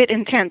be a bit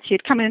intense.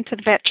 You'd come into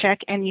the vet check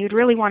and you'd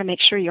really want to make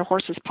sure your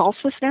horse's pulse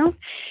was down.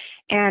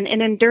 And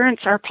in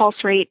endurance, our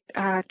pulse rate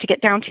to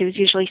get down to is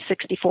usually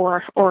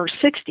 64 or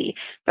 60.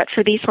 But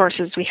for these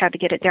horses, we had to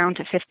get it down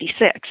to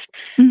 56.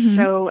 Mm-hmm.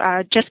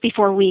 So just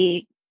before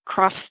we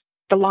crossed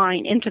the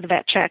line into the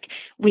vet check,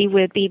 we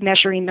would be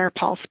measuring their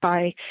pulse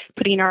by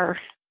putting our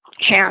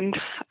hand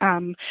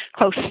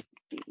close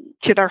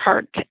to their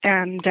heart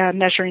and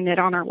measuring it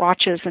on our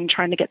watches and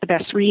trying to get the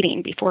best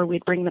reading before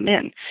we'd bring them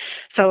in.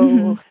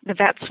 So the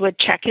vets would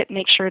check it,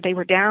 make sure they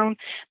were down.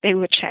 They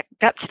would check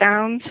guts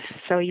downs.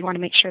 So you want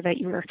to make sure that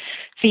you were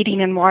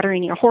feeding and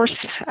watering your horse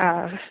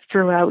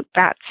throughout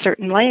that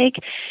certain leg.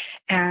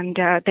 and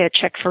they had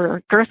checked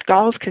for girth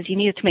galls because you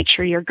needed to make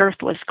sure your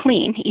girth was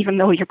clean, even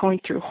though you're going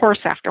through horse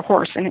after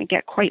horse and it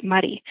get quite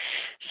muddy.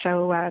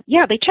 So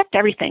they checked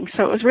everything.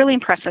 So it was really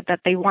impressive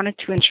that they wanted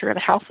to ensure the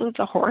health of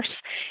the horse,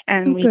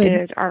 and we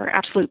did our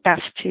absolute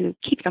best to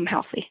keep them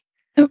healthy.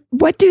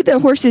 What do the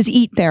horses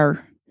eat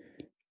there?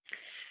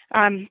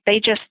 They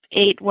just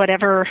ate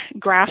whatever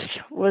grass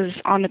was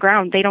on the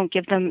ground. They don't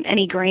give them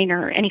any grain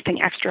or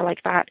anything extra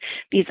like that.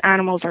 These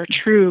animals are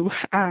true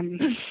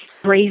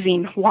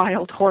grazing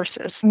wild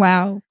horses.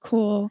 Wow,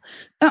 cool.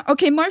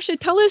 Okay, Marcia,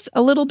 tell us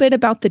a little bit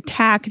about the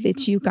tack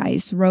that you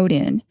guys rode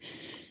in.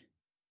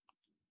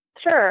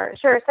 Sure.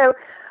 So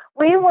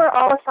we were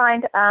all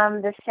assigned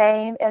the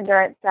same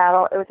endurance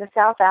saddle. It was a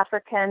South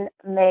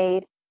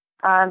African-made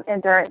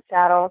endurance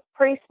saddle,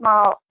 pretty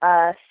small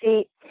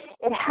seat.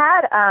 It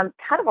had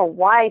kind of a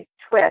wide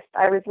twist.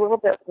 I was a little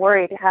bit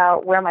worried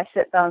where my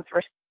sit bones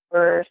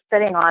were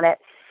sitting on it.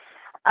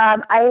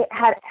 I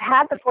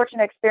had the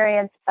fortunate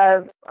experience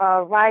of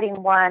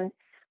riding one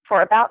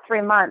for about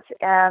 3 months,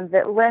 and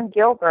that Lynn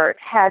Gilbert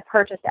had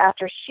purchased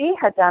after she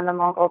had done the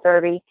Mongol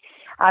Derby.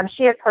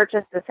 She had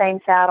purchased the same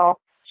saddle.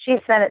 She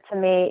sent it to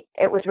me.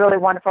 It was really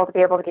wonderful to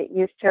be able to get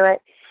used to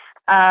it.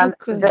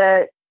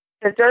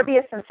 The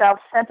Derbyists themselves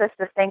sent us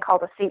this thing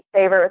called a seat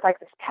saver. It was like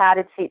this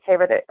padded seat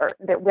saver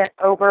that went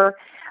over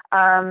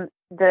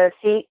the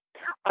seat.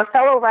 Our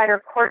fellow rider,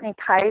 Courtney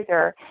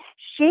Kaiser,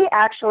 she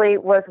actually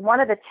was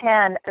one of the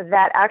 10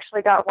 that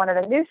actually got one of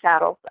the new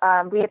saddles.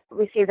 We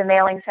received a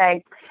mailing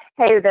saying,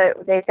 hey,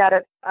 they've got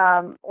to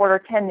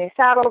order 10 new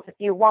saddles. If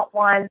you want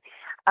one,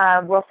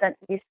 we'll send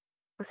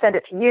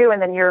it to you, and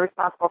then you're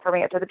responsible for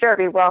bringing it to the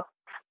Derby. Well,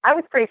 I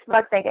was pretty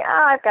smug thinking,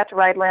 I've got to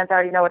ride Lynn's. I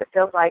already know what it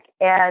feels like.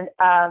 And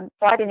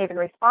so I didn't even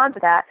respond to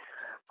that.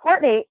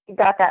 Courtney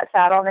got that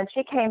saddle, and then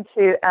she came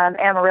to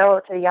Amarillo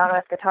to the Llano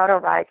Escotado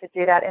ride to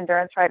do that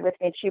endurance ride with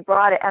me, and she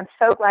brought it. I'm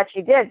so glad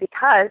she did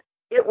because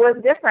it was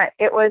different.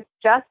 It was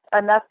just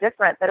enough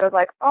different that it was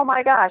like, oh,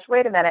 my gosh,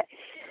 wait a minute.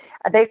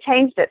 They've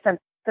changed it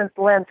since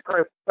Lynn's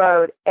group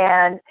rode.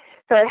 And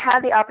so I had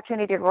the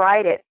opportunity to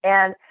ride it.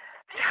 And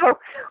so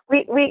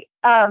we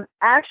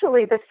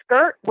actually the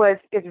skirt was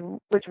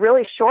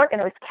really short, and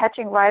it was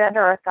catching right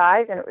under our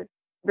thighs, and it was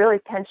really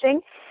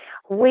pinching.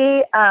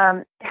 We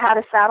had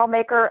a saddle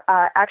maker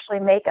actually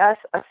make us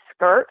a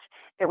skirt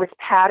that was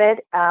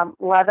padded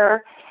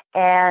leather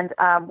and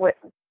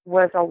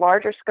was a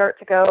larger skirt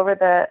to go over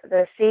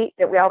the seat.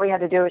 That all we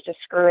had to do was just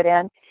screw it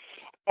in,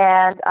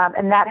 and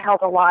that held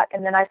a lot.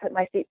 And then I put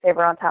my seat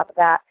saver on top of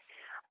that.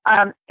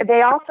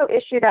 They also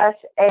issued us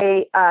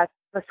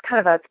was kind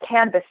of a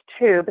canvas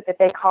tube that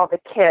they call the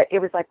kit. It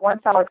was like one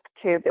solid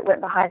tube that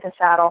went behind the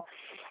saddle.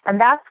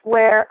 And that's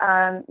where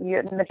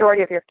the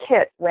majority of your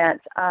kit went.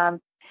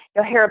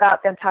 You'll hear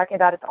about them talking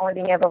about it's only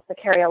being able to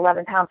carry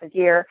 11 pounds of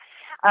gear.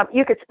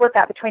 You could split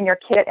that between your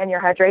kit and your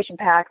hydration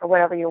pack or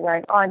whatever you're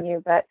wearing on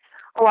you, but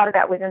a lot of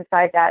that was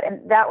inside that.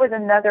 And that was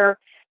another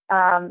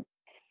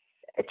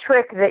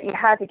trick that you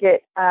had to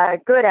get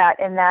good at,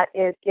 and that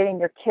is getting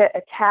your kit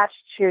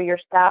attached to your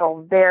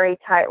saddle very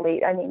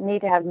tightly. I mean, you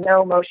need to have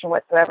no motion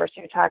whatsoever.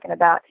 So you're talking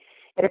about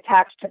it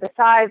attached to the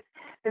sides,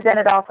 but then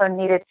it also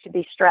needed to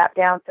be strapped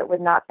down so it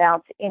would not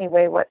bounce any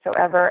way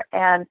whatsoever.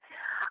 And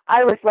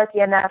I was lucky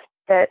enough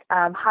that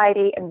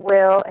Heidi and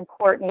Will and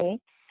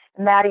Courtney,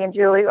 Maddie and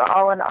Julie were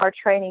all in our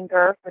training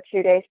girth for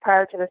 2 days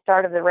prior to the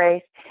start of the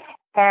race.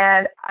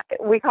 And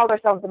we called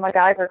ourselves the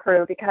MacGyver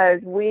crew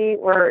because we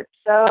were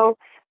so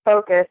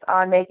focused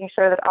on making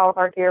sure that all of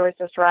our gear was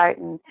just right.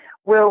 And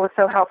Will was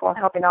so helpful in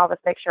helping all of us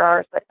make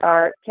sure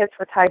our kits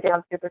were tied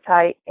down super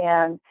tight.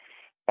 And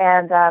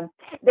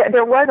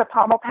there was a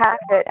pommel pack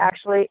that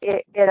actually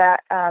it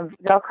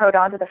velcroed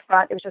onto the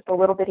front. It was just a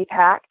little bitty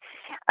pack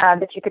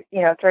that you could,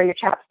 throw your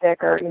chapstick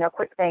or,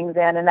 quick things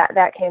in. And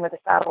that came with the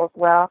saddle as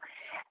well.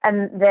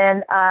 And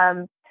then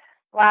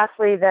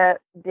lastly,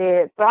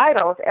 the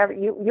bridles,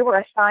 you were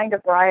assigned a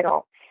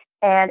bridle,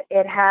 and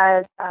it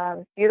has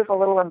beautiful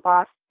little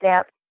embossed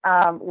stamp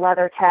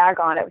leather tag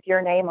on it with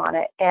your name on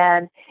it.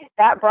 And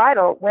that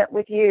bridle went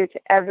with you to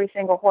every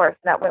single horse.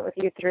 And that went with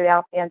you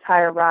throughout the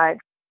entire ride.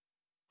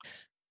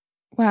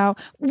 Wow.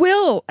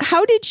 Will,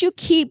 how did you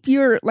keep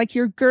your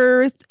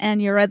girth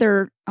and your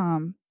other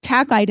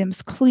tack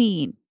items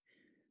clean?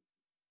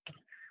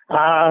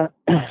 Well,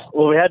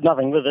 we had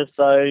nothing with us,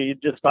 so you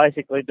just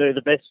basically do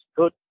the best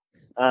you could.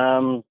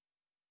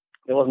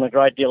 There wasn't a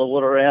great deal of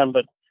water around,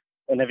 but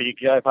whenever you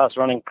go past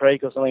Running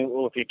Creek or something,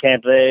 or if you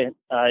camp there,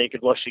 you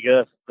could wash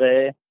your girth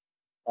there.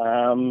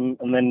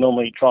 And then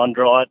normally try and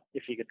dry it.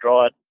 If you could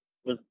dry it,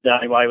 the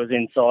only way was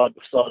inside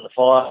beside the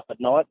fire at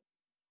night.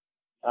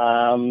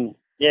 And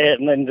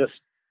then just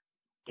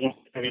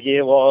every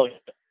year while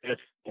the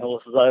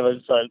horses over,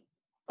 so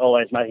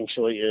always making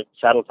sure your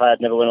saddle pad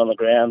never went on the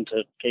ground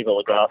to keep all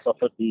the grass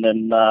off it, and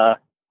then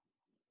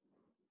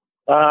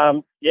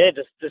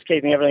just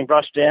keeping everything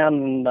brushed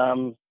down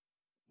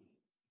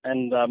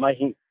and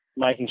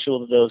making sure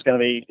that if there was going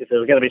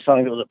to be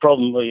something that was a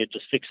problem, well, you'd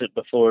just fix it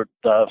before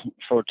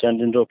it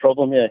turned into a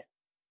problem. Yeah.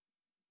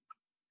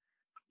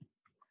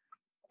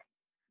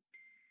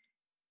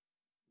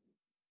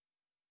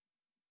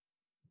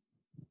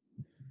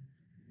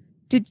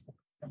 Did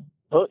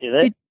Oh, you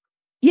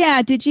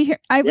there? did you hear?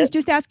 I was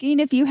just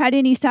asking if you had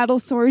any saddle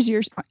sores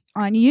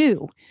on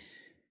you.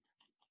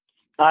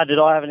 Did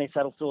I have any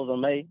saddle sores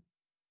on me?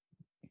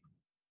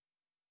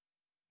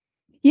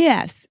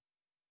 Yes.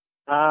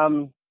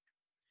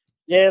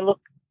 Yeah,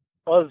 look,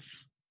 I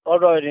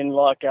rode in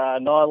like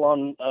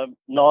nylon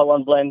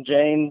blend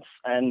jeans,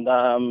 and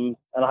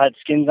I had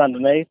skins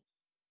underneath,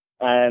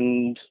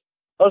 and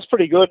I was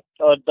pretty good.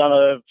 I'd done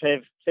a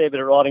fair bit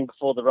of riding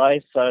before the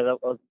race, so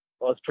that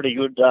was pretty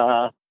good,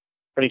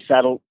 pretty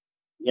saddle,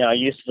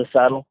 used to the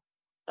saddle,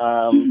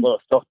 well, a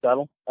stock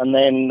saddle. And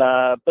then,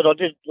 but I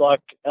did and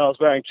I was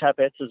wearing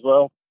chapettes as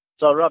well,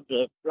 so I rubbed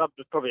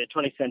probably a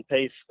 20-cent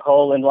piece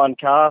hole in one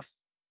calf,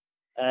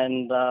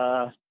 and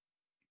I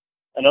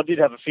did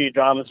have a few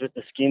dramas with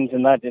the skins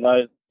and that,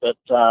 but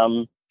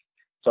so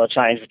I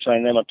changed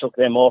between them. I took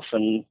them off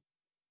and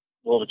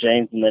wore the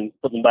jeans and then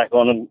put them back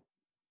on, and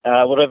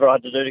whatever I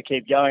had to do to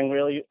keep going,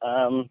 really.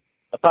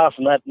 Apart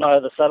from that, no,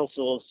 the saddle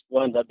sores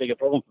weren't that big a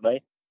problem for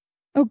me.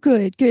 Oh,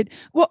 good.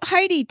 Well,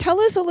 Heidi, tell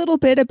us a little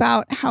bit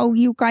about how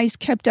you guys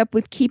kept up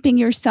with keeping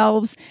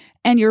yourselves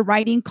and your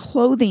riding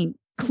clothing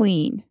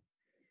clean.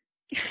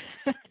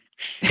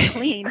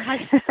 Clean.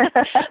 I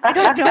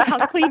don't know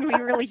how clean we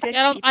really did.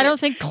 I don't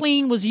think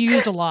clean was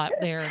used a lot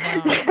there.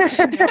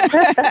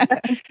 No.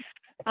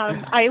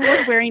 I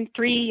was wearing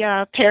 3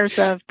 pairs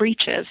of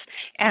breeches,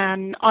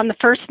 and on the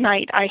first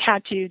night I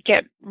had to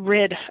get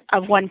rid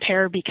of one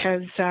pair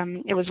because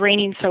it was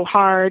raining so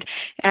hard,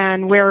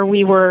 and where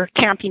we were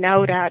camping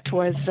out at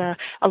was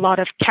a lot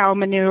of cow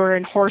manure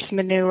and horse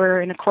manure,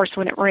 and of course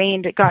when it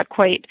rained it got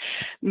quite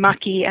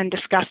mucky and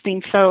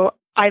disgusting, so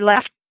I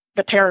left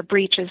the pair of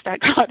breeches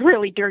that got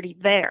really dirty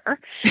there.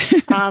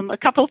 A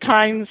couple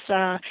times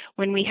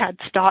when we had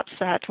stops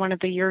at one of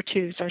the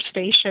year-twos or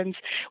stations,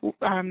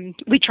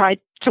 we tried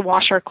to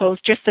wash our clothes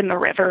just in the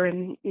river,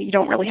 and you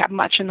don't really have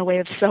much in the way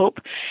of soap.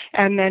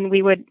 And then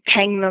we would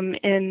hang them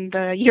in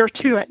the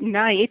year-two at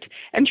night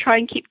and try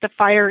and keep the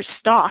fires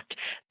stocked.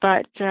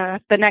 But the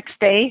next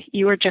day,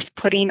 you were just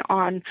putting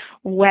on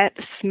wet,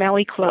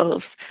 smelly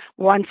clothes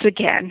once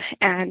again,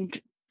 and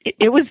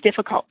it was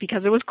difficult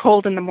because it was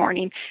cold in the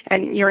morning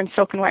and you're in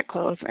soaking wet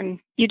clothes, and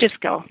you just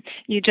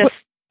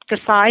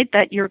decide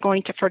that you're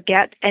going to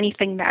forget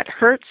anything that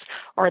hurts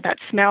or that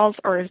smells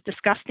or is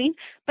disgusting.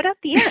 But at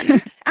the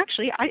end,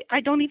 actually,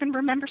 I don't even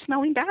remember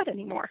smelling bad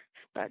anymore.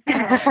 But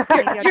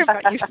I just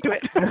got used to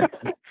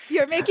it.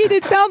 You're making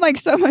it sound like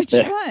so much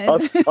fun. I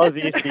was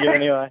used to you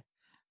anyway.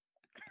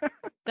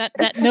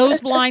 That nose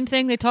blind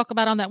thing they talk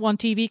about on that one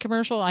TV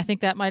commercial, I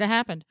think that might have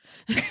happened.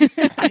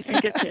 I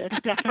think it did,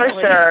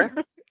 definitely. For sure.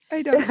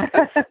 I know.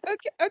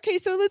 Okay,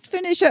 so let's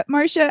finish up.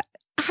 Marcia,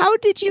 how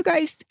did you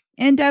guys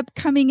end up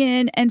coming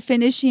in and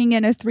finishing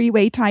in a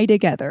 3-way tie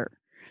together?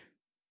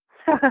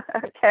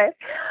 Okay.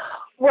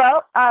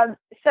 Well,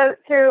 so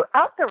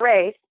throughout the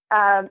race,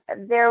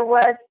 there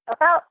was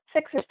about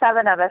 6 or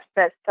 7 of us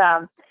that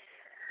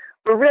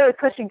were really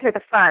pushing through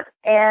the front.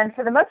 And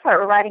for the most part,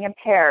 we're riding in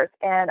pairs.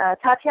 And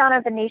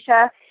Tatiana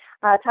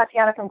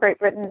from Great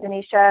Britain,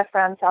 Venetia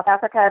from South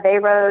Africa, they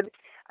rode.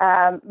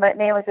 My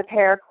name was a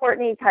pair.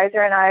 Courtney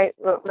Kaiser and I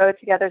rode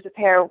together as a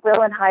pair.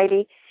 Will and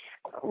Heidi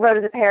rode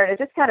as a pair, and it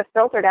just kind of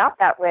filtered out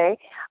that way.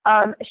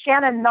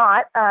 Shannon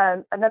Knott,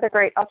 another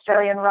great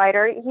Australian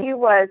rider, he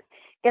was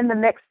in the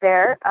mix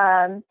there.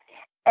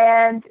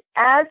 And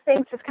as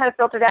things just kind of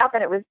filtered out,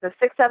 then it was the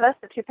 6 of us,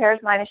 the 2 pairs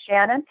minus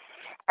Shannon.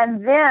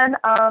 And then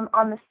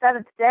on the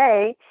 7th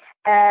day,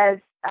 as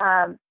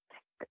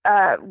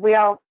we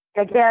all,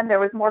 again, there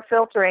was more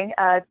filtering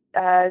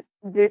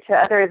due to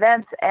other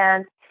events,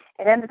 and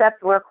it ended up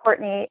where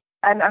Courtney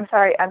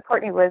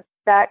was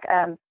back,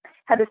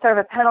 had to serve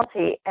a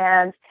penalty,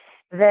 and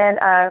then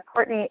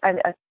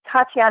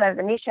Tatiana and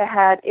Venetia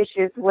had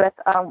issues with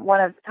one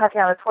of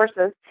Tatiana's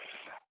horses,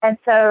 and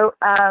so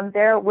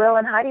there Will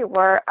and Heidi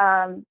were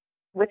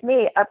with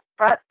me up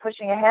front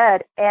pushing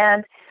ahead,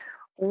 and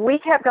we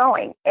kept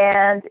going,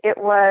 and it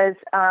was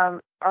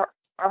our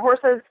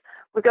horses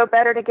would go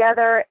better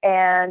together,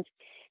 and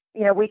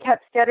we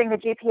kept studying the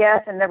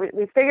GPS, and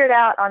we figured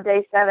out on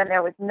day 7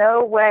 there was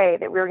no way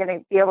that we were going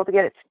to be able to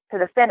get it to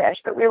the finish,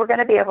 but we were going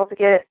to be able to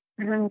get it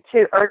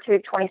to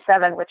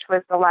 27, which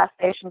was the last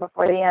station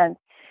before the end.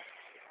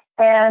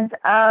 And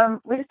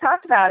we just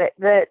talked about it,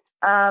 that,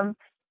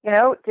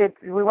 did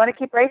we want to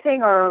keep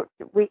racing, or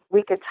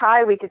we could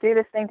tie, we could do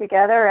this thing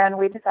together, and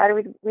we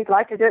decided we'd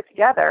like to do it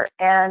together.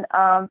 And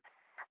I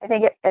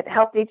think it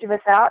helped each of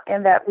us out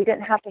in that we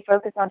didn't have to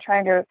focus on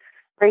trying to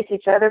race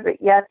each other,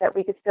 but yet that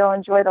we could still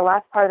enjoy the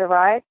last part of the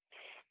ride.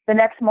 The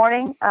next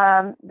morning,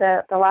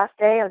 the last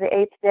day of the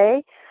 8th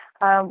day,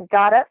 we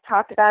got up,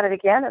 talked about it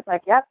again. It's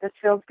like, yep, this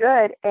feels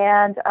good.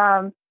 And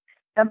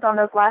jumped on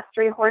those last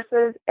 3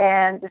 horses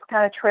and just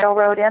kind of trail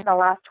rode in the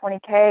last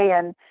 20K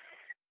and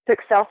took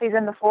selfies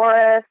in the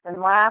forest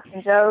and laughed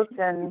and joked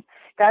and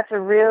got to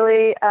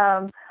really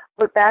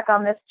look back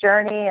on this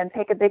journey and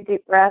take a big,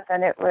 deep breath.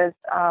 And it was,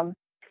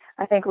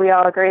 I think we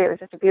all agree, it was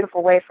just a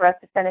beautiful way for us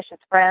to finish as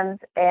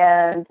friends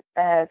and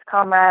as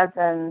comrades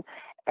and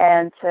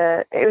and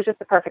it was just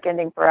the perfect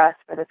ending for us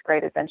for this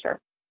great adventure.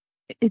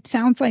 It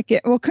sounds like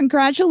it. Well,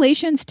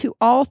 congratulations to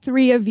all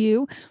three of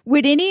you.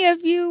 Would any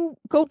of you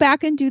go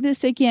back and do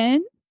this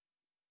again?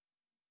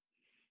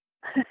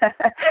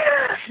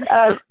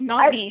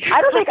 Not me.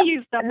 I don't think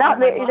not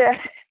me either.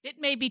 It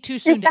may be too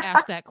soon to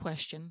ask that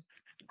question.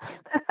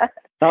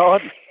 No,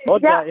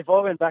 if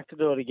I went back to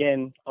do it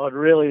again, I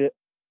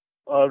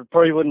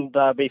probably wouldn't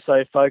be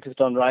so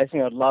focused on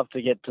racing. I'd love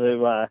to get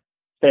to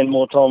spend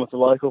more time with the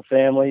local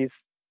families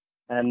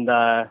and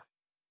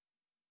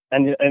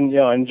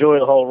enjoy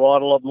the whole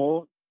ride a lot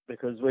more,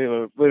 because we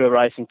were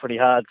racing pretty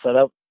hard, so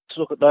that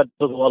took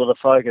a lot of the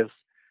focus.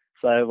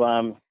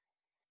 So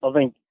I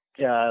think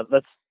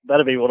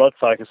that'd be what I'd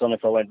focus on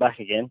if I went back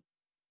again.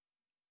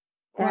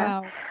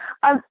 Wow.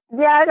 I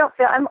don't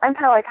feel. I'm kind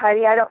of like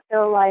Heidi. I don't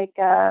feel like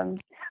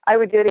I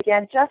would do it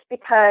again, just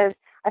because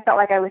I felt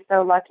like I was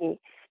so lucky.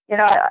 You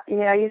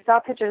saw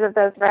pictures of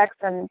those wrecks,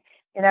 and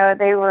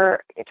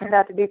it turned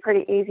out to be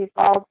pretty easy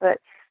falls. But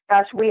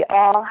gosh, we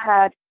all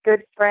had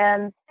good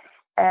friends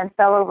and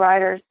fellow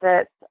riders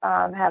that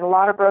had a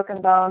lot of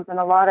broken bones and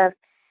a lot of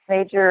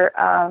major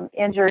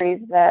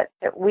injuries that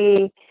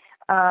we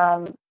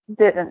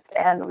didn't.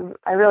 And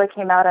I really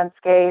came out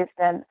unscathed,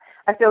 and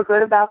I feel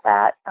good about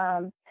that.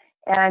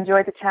 And I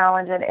enjoyed the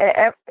challenge, and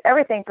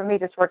everything for me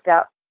just worked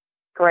out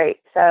great.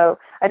 So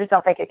I just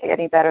don't think it could get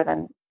any better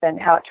than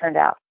how it turned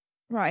out.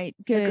 Right.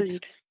 Good.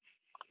 Agreed.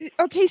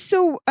 Okay.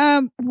 So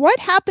what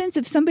happens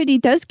if somebody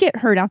does get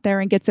hurt out there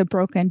and gets a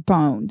broken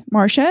bone?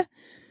 Marcia?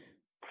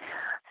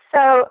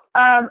 So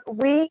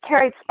we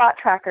carried spot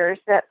trackers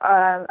that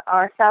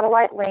are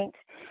satellite linked,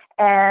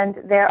 and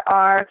there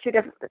are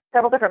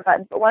several different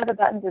buttons, but one of the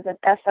buttons is an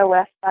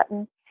SOS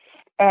button,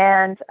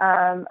 and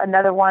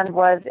another one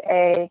was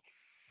a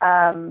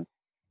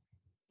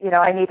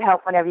I need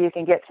help whenever you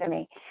can get to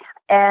me.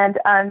 And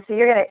so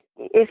you're going to,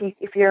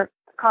 if you're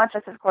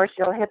conscious, of course,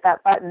 you'll hit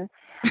that button,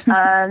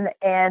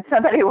 and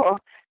somebody will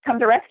come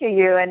to rescue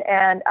you.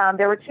 And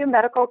there were 2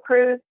 medical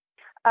crews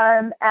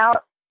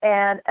out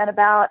and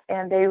about,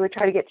 and they would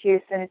try to get to you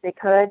as soon as they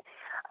could,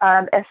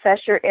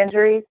 assess your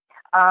injuries.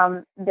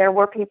 There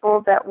were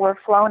people that were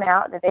flown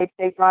out, that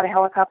they brought a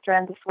helicopter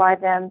in to fly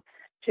them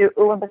to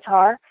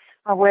Ulaanbaatar,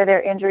 where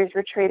their injuries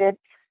were treated.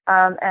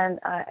 And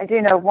I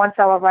do know one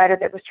fellow rider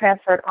that was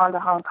transferred on to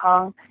Hong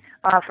Kong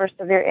for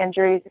severe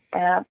injuries.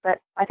 But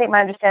I think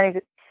my understanding is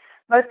that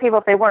most people,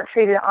 if they weren't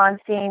treated on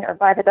scene or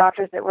by the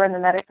doctors that were in the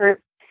medic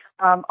group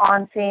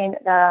on scene,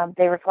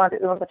 they were flown to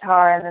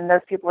Ulaanbaatar, and then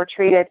those people were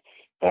treated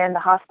in the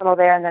hospital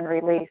there and then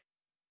released.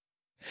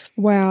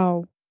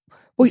 Wow.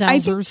 Well,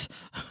 That's all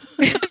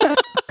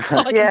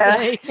I can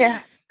say.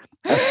 Yeah.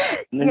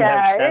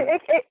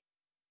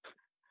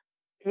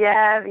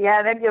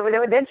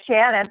 Then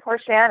Shannon, poor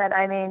Shannon.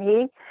 I mean,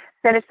 he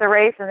finished the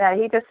race, and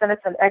he just sent us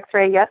an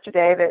X-ray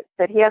yesterday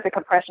that he has a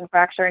compression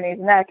fracture in his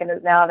neck and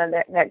is now in a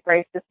neck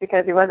brace just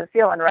because he wasn't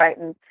feeling right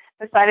and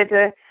decided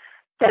to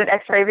get an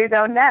X-ray of his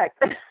own neck.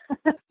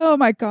 Oh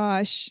my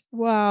gosh!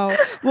 Wow.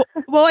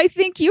 Well, I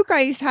think you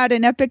guys had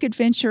an epic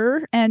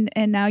adventure, and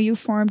now you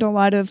formed a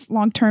lot of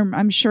long-term,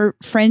 I'm sure,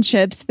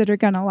 friendships that are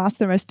going to last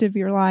the rest of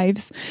your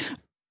lives.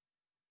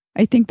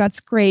 I think that's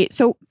great.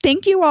 So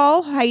thank you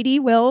all, Heidi,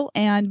 Will,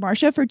 and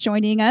Marcia, for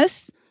joining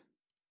us.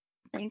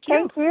 Thank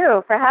you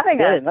for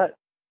having us. No,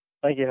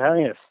 thank you for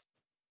having us.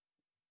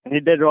 And you're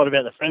dead right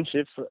about the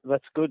friendships.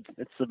 That's good.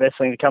 It's the best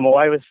thing to come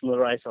away with from the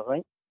race, I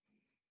think.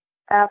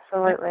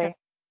 Absolutely.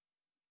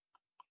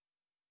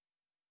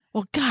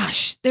 Well,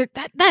 gosh,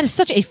 that is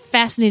such a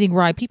fascinating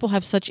ride. People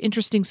have such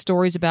interesting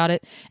stories about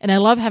it, and I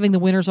love having the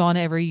winners on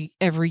every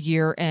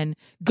year. And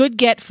good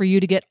get for you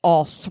to get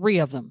all 3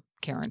 of them,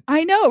 Karen.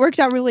 I know, it works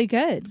out really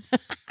good.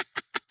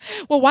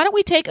 Well, why don't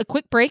we take a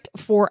quick break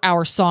for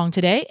our song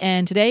today?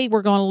 And today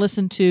we're going to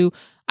listen to,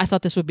 I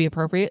thought this would be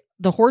appropriate,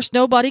 "The Horse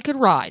Nobody Could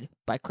Ride"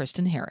 by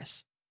Kristen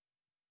Harris.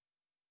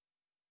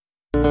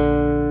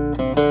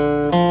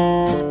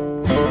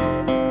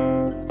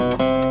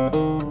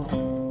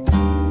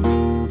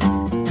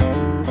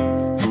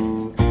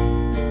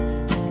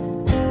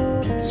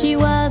 She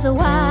was a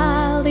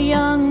wild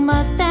young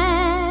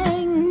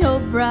Mustang, no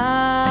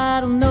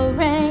bridle, no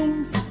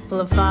reins,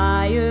 full of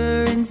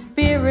fire and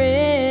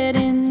spirit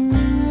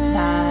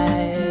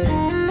inside.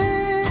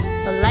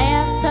 The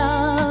last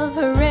of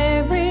her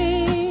rare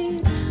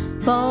breed,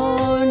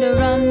 born to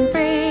run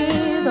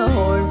free, the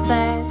horse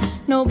that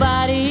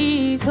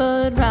nobody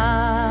could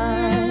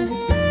ride.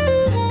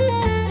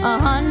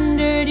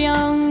 100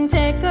 young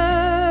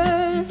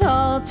takers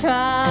all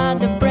tried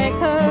to break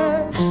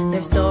her.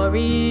 Their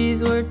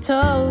stories were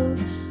told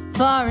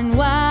far and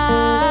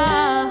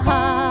wide.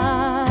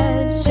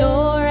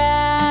 Sure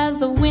as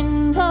the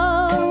wind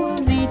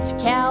blows, each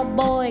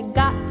cowboy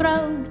got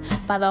thrown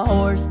by the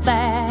horse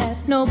that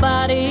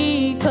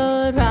nobody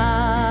could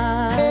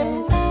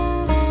ride.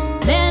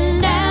 Then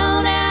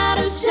down out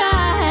of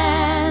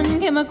Cheyenne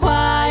came a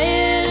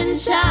quiet and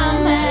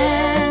shy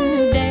man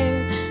who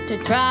dared to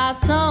try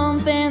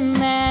something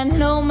that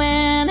no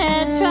man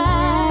had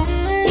tried.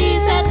 He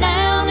sat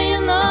down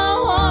in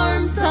the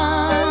warm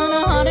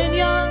sun,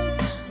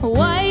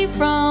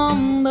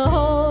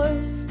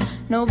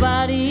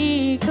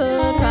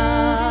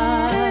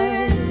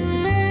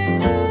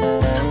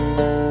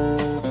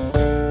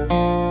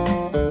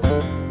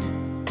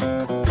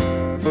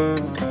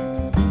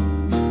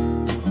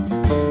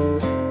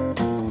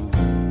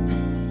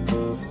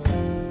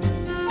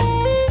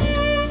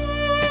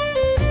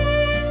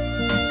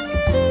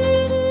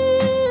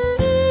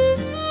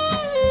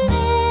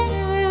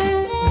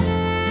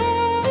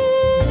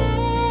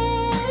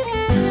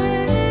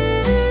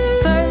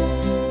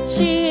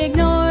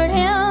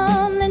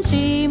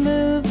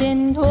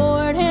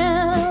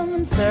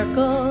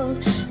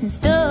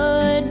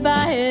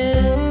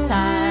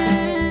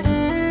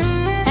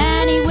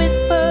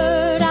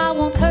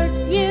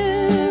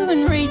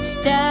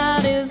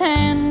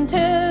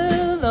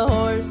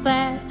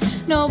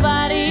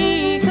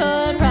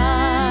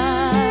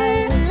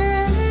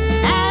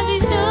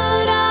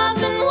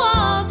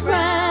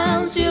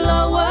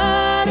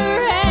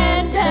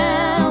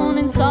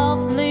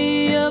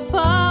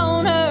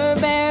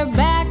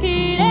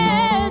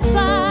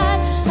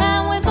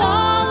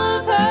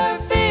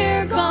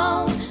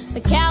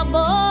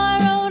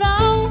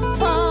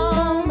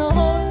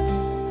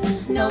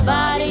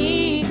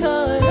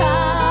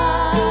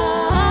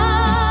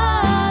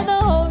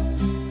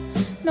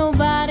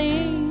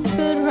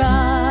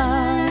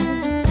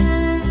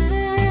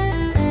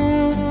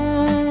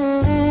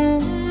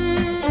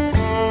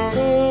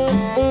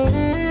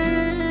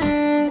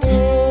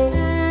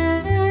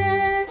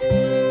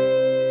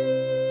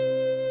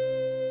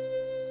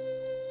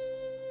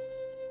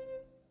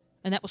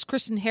 And that was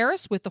Kristen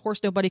Harris with The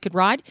Horse Nobody Could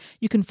Ride.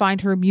 You can find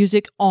her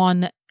music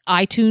on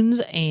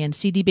iTunes and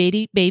CD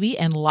Baby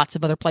and lots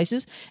of other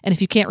places. And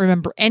if you can't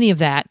remember any of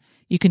that,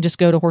 you can just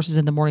go to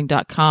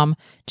horsesinthemorning.com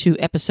to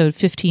episode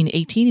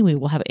 1518, and we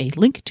will have a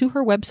link to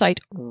her website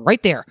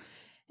right there.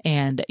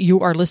 And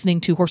you are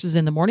listening to Horses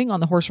in the Morning on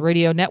the Horse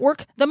Radio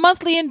Network, the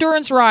monthly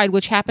endurance ride,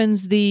 which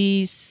happens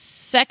the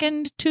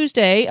second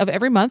Tuesday of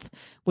every month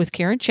with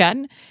Karen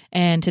Chatton.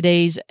 And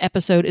today's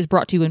episode is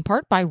brought to you in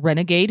part by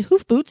Renegade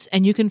Hoof Boots.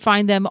 And you can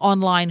find them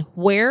online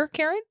where,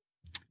 Karen?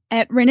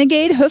 At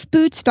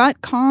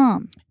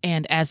renegadehoofboots.com.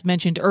 And as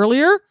mentioned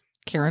earlier,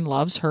 Karen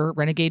loves her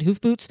Renegade Hoof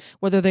Boots,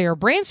 whether they are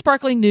brand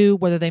sparkling new,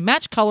 whether they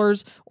match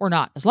colors or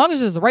not, as long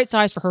as it's the right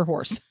size for her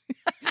horse.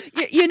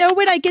 You know,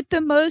 when I get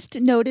the most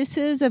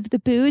notices of the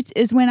boots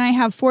is when I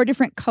have 4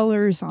 different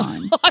colors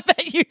on. I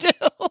bet you do.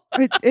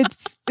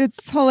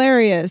 It's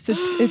hilarious.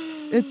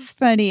 It's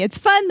funny. It's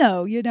fun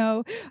though, you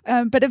know.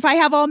 But if I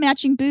have all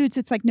matching boots,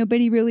 it's like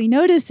nobody really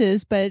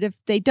notices. But if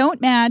they don't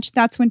match,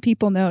 that's when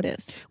people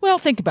notice. Well,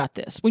 think about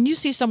this: when you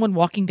see someone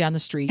walking down the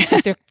street,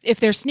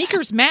 if their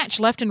sneakers match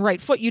left and right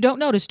foot, you don't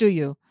notice, do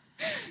you?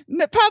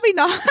 No, probably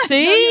not.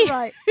 See, no, you're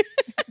right.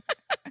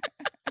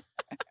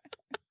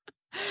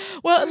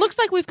 Well, it looks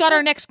like we've got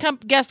our next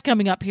guest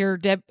coming up here,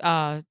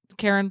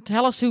 Karen.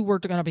 Tell us who we're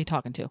going to be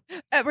talking to.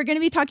 We're going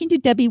to be talking to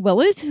Debby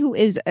Wills, who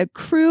is a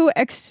crew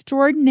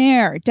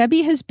extraordinaire.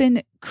 Debbie has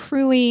been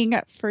crewing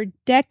for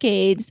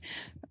decades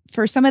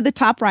for some of the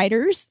top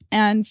riders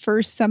and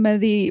for some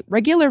of the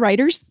regular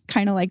riders,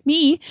 kind of like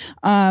me.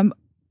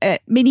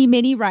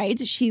 Many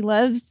rides. She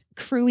loves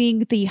crewing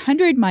the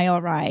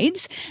 100-mile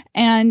rides,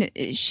 and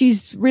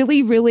she's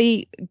really,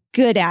 really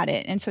good at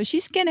it. And so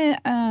she's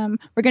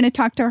we're gonna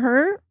talk to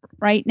her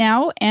right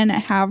now and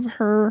have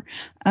her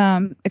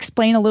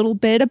explain a little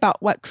bit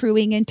about what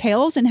crewing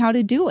entails and how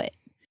to do it.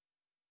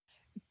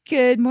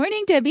 Good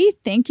morning, Debbie.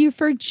 Thank you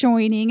for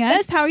joining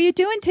us. How are you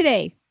doing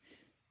today?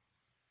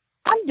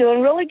 I'm doing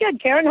really good,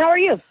 Karen. How are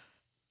you?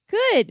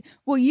 Good.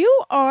 Well,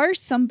 you are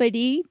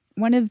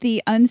one of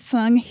the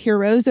unsung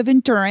heroes of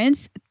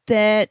endurance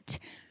that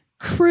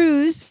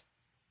crews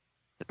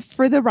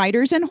for the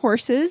riders and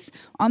horses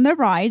on the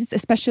rides,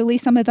 especially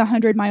some of the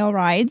 100-mile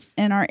rides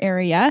in our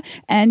area,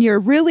 and you're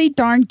really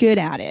darn good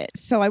at it.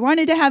 So I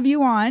wanted to have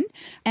you on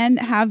and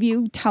have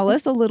you tell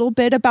us a little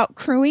bit about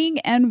crewing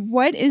and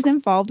what is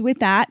involved with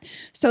that.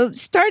 So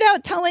start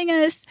out telling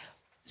us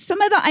some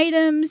of the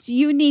items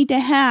you need to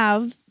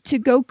have to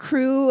go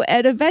crew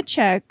at a vet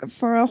check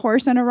for a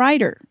horse and a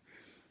rider.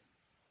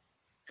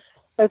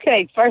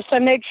 Okay, first I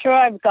make sure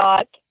I've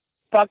got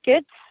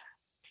buckets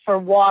for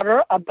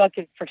water, a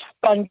bucket for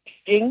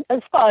sponging,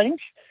 a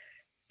sponge,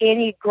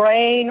 any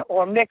grain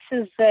or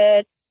mixes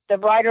that the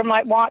rider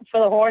might want for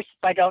the horse.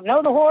 If I don't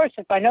know the horse,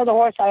 if I know the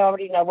horse, I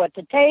already know what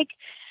to take.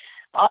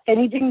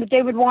 Anything that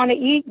they would want to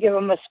eat, give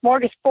them a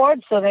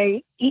smorgasbord so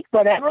they eat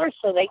whatever,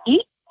 so they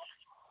eat.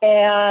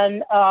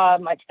 And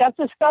my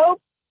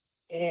stethoscope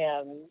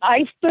and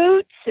ice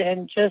boots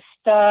and just...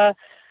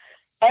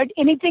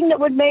 anything that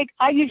would make,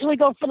 I usually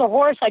go for the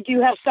horse. I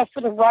do have stuff for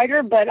the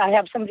rider, but I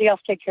have somebody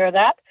else take care of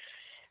that.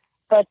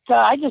 But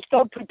I just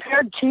go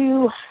prepared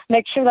to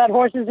make sure that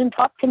horse is in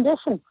top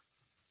condition.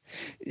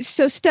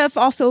 So stuff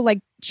also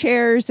like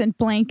chairs and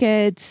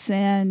blankets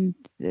and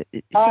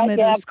some of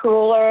those.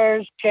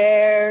 Coolers,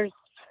 chairs,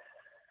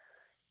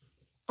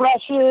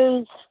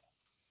 brushes.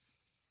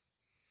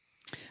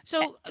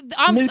 So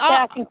new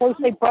tack in case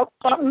they broke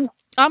something.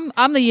 I'm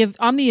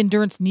the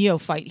endurance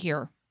neophyte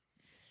here.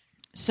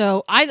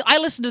 So I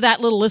listened to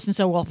that little list and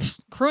said, well,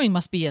 crewing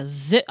must be a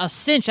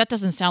cinch. That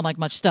doesn't sound like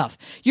much stuff.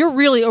 You're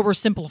really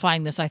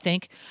oversimplifying this, I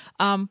think.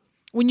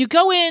 When you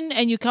go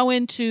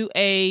into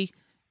a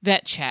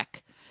vet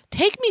check,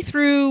 take me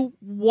through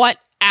what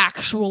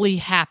actually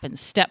happens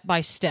step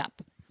by step.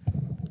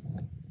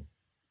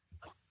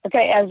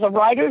 Okay, as the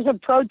rider's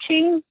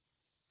approaching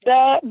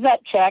the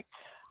vet check,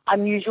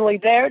 I'm usually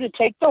there to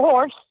take the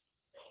horse,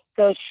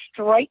 go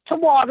straight to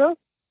water,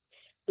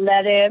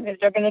 let him, if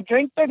they're going to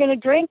drink, they're going to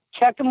drink.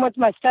 Check them with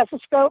my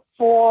stethoscope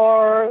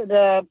for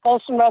the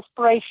pulse and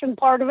respiration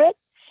part of it.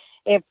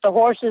 If the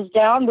horse is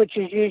down, which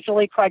is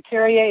usually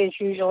criteria is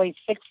usually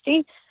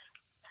 60,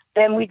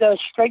 then we go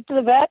straight to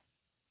the vet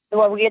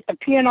where we get the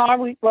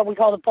PNR, what we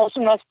call the pulse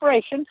and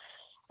respiration.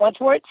 Once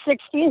we're at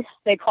 60,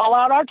 they call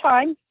out our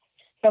time.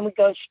 Then we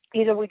go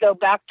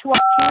back to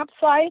our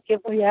campsite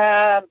if we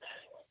have,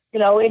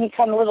 any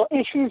kind of little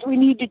issues we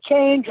need to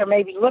change or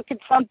maybe look at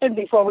something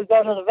before we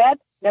go to the vet.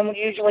 Then we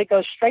usually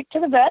go straight to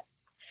the vet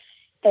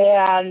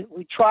and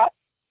we trot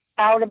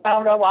out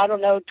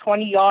about,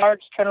 20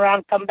 yards, turn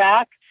around, come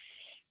back,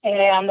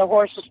 and the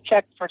horse is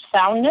checked for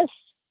soundness.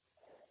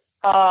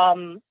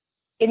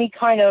 Any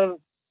kind of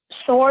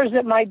sores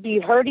that might be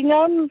hurting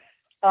them,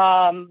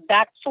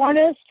 back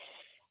soreness,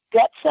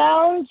 gut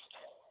sounds,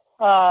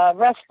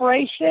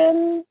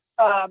 respiration,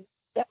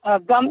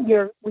 gum.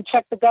 We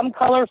check the gum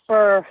color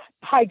for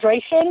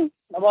hydration,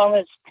 along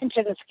with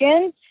pinching the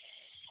skin.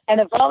 And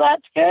if all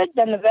that's good,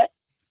 then the vet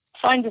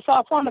signs us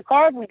off on the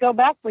card. We go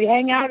back. We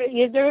hang out.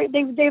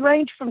 They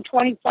range from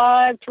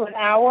 25 to an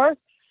hour.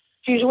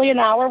 It's usually an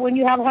hour when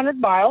you have 100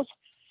 miles.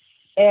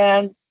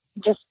 And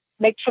just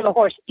make sure the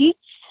horse eats.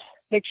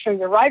 Make sure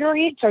your rider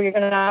eats, or you're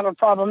going to have a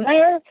problem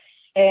there.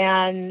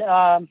 And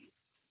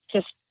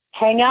just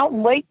hang out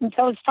and wait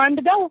until it's time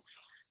to go.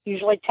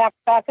 Usually tack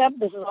back up.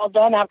 This is all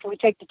done after we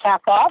take the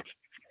tack off.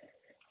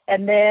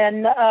 And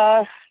then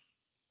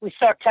we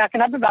start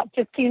tacking up about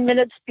 15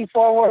 minutes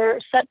before we're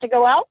set to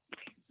go out.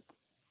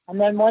 And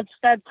then once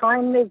that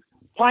time is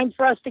time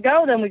for us to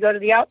go, then we go to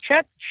the out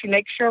check. She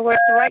makes sure we're at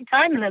the right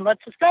time and then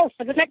lets us go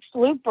for the next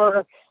loop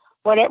or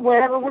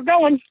wherever we're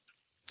going.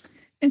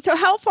 And so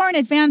how far in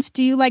advance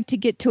do you like to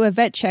get to a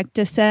vet check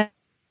to set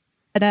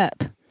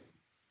up?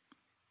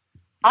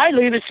 I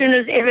leave as soon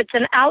as, if it's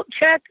an out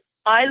check,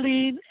 I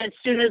leave as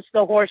soon as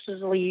the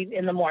horses leave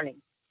in the morning.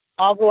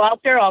 I'll go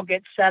out there, I'll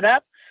get set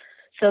up.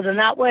 So then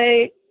that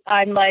way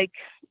I'm like,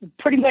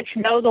 pretty much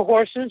know the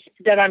horses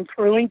that I'm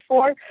crewing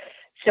for.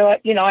 So,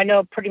 I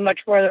know pretty much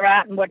where they're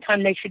at and what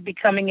time they should be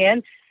coming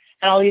in.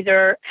 And I'll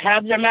either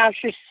have their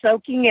masters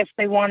soaking if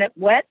they want it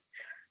wet,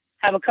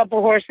 have a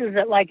couple horses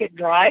that like it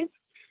dry.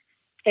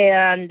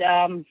 And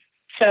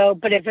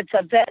but if it's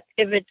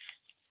if it's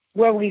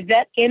where we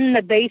vet in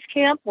the base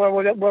camp where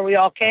we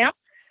all camp,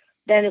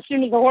 then as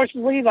soon as the horses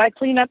leave, I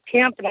clean up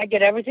camp and I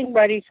get everything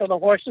ready so the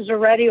horses are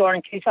ready, or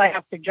in case I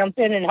have to jump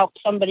in and help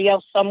somebody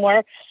else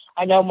somewhere,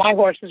 I know my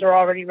horses are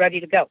already ready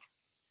to go.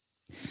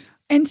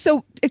 And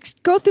so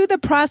go through the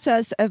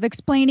process of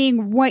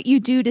explaining what you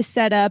do to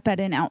set up at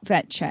an out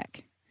vet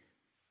check.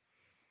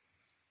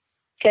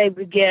 Okay,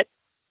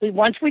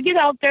 once we get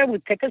out there, we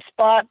pick a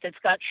spot that's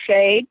got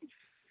shade.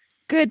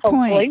 Good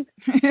point.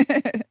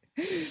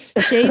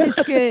 Shade is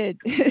good,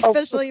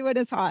 especially when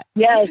it's hot.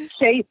 Yes,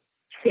 shade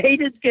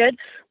is good.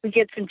 We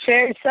get some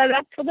chairs set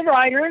up for the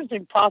riders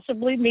and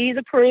possibly me,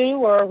 the crew,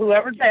 or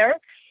whoever's there.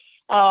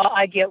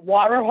 I get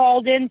water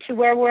hauled in to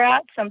where we're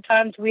at.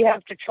 Sometimes we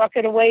have to truck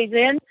it a ways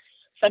in.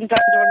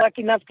 Sometimes we're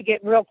lucky enough to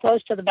get real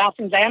close to the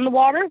bathrooms and the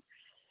water.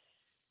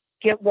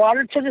 Get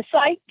water to the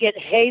site, get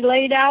hay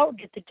laid out,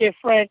 get the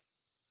different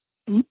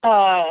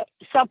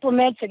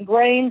supplements and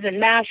grains and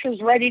mashes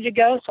ready to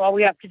go. So all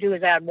we have to do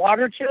is add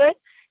water to it.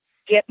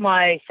 Get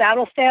my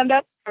saddle stand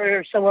up,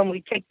 so when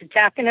we take the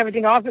tack and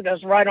everything off, it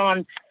goes right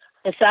on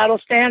the saddle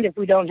stand. If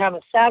we don't have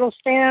a saddle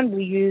stand,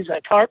 we use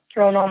a tarp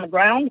thrown on the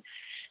ground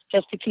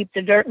just to keep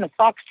the dirt and the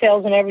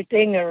foxtails and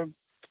everything or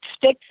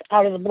sticks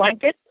out of the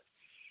blanket.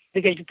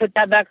 Because you put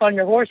that back on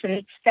your horse and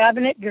it's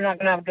stabbing it, you're not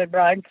going to have a good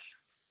ride.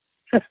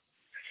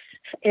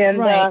 And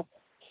right.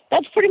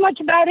 That's pretty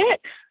much about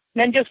it. And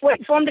then just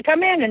wait for them to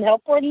come in and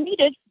help where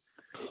needed.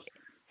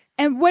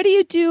 And what do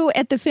you do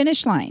at the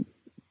finish line?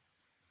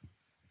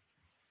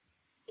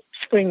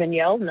 Scream and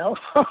yell, no.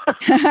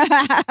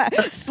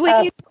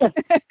 Sleep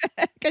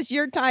because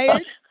you're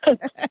tired.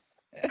 It's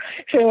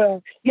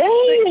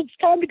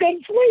time to go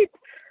to sleep.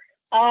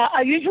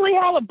 I usually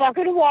have a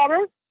bucket of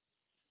water.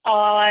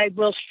 I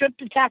will strip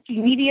the tack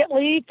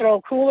immediately, throw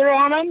a cooler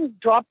on them,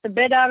 drop the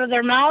bit out of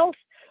their mouth,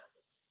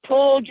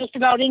 pull just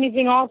about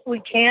anything off we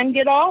can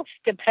get off,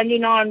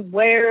 depending on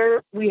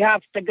where we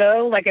have to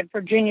go. Like at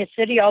Virginia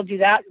City, I'll do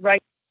that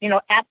right,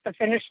 at the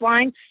finish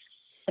line.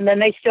 And then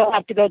they still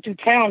have to go through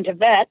town to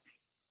vet,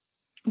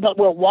 but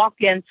we'll walk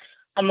in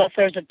unless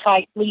there's a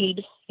tight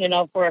lead,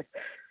 if we're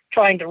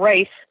trying to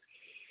race.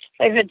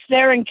 If it's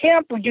there in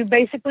camp, we do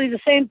basically the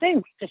same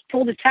thing. Just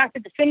pull the tack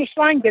at the finish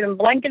line, get them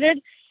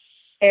blanketed,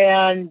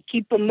 and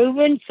keep them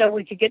moving so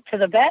we could get to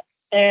the vet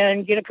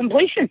and get a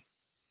completion.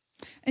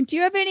 And do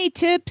you have any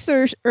tips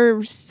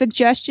or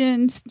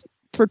suggestions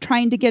for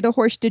trying to get a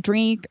horse to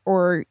drink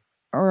or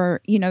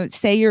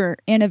say you're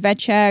in a vet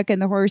check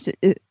and the horse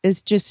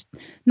is just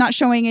not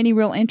showing any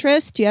real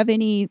interest? Do you have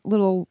any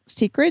little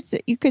secrets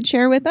that you could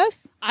share with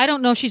us? I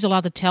don't know if she's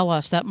allowed to tell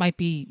us. That might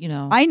be,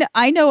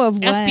 I know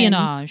of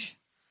espionage.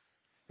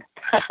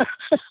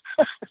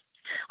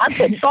 I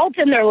put salt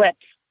in their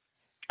lips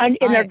and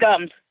in their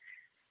gums.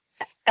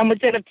 And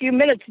within a few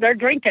minutes, they're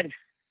drinking.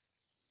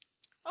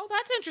 Oh,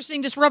 that's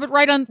interesting. Just rub it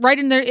right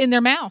in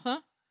their mouth,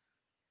 huh?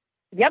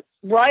 Yep,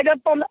 right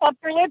up on the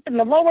upper lip and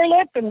the lower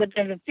lip, and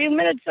within a few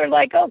minutes, they're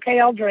like, "Okay,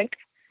 I'll drink."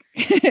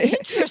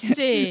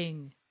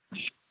 Interesting.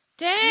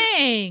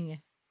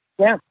 Dang.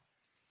 Yeah.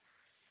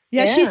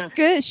 Yeah, she's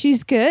good.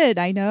 She's good.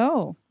 I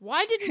know.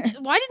 Why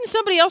didn't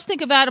somebody else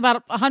think of that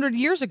about 100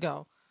 years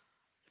ago?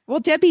 Well,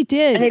 Debbie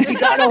did. And if you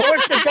got a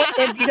horse,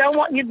 if you don't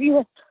want,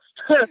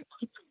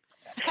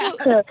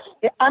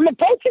 I'm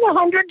approaching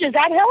 100. Does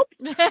that help?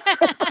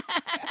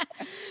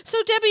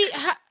 So, Debbie,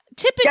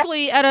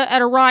 typically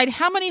at a ride,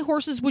 how many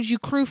horses would you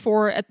crew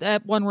for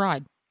at one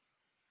ride?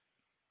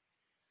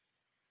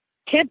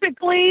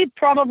 Typically,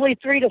 probably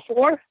 3 to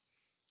 4.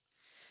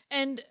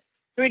 And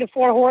 3 to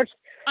 4 horses.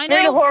 I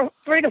know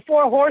 3 to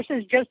 4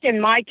 horses just in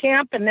my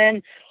camp, and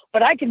then,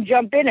 but I can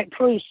jump in and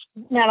cruise.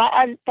 Man,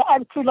 I've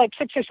crewed like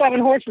 6 or 7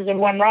 horses in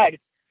one ride.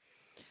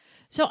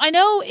 So I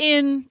know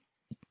in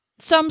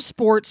some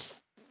sports,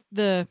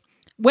 the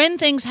when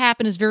things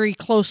happen is very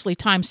closely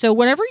timed. So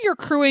whenever you're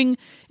crewing,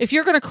 if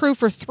you're going to crew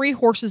for 3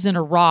 horses in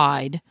a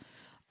ride,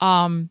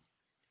 can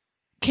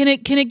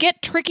it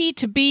get tricky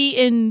to be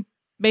in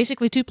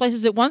basically 2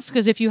 places at once?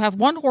 Because if you have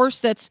one horse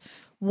that's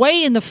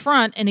way in the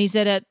front and he's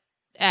at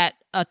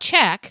a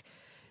check,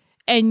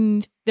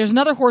 and there's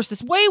another horse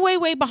that's way, way,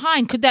 way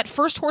behind, could that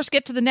first horse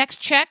get to the next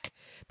check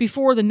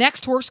before the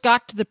next horse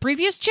got to the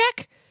previous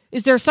check?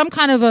 Is there some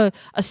kind of a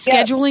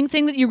scheduling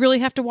thing that you really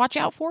have to watch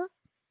out for?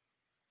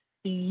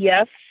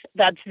 Yes,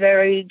 that's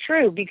very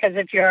true, because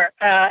if you're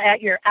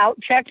at your out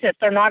checks, if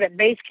they're not at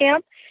base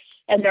camp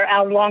and they're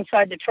out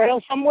alongside the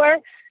trail somewhere,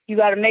 you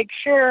got to make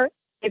sure,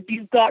 if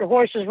you've got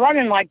horses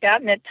running like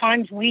that, and at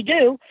times we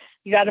do,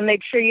 you got to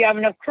make sure you have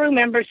enough crew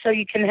members so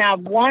you can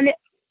have one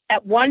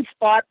at one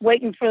spot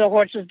waiting for the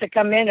horses to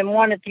come in and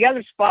one at the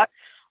other spot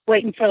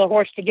waiting for the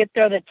horse to get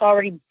there that's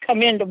already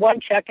come into one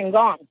check and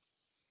gone.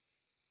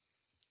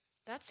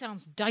 That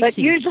sounds dicey. But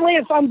usually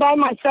if I'm by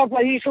myself,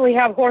 I usually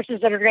have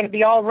horses that are going to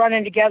be all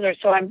running together,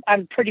 so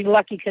I'm pretty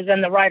lucky, because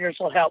then the riders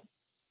will help.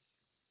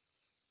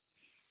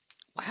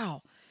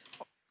 Wow.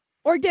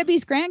 Or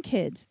Debbie's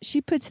grandkids.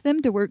 She puts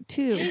them to work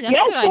too. Hey, that's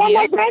a good idea.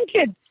 My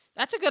grandkids.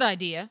 That's a good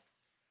idea.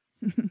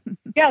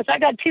 Yes, I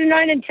got 2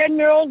 9 and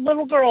 10-year-old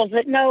little girls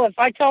that know if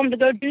I tell them to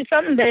go do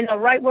something, they know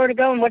right where to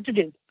go and what to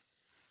do.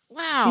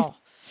 Wow.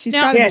 She's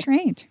got them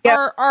trained.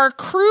 Are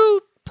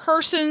crew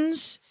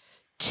persons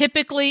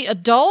typically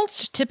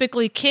adults,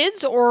 typically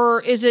kids,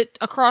 or is it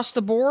across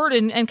the board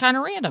and kind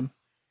of random?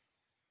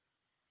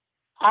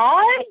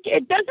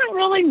 It doesn't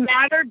really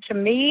matter to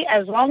me,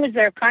 as long as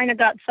they're kind of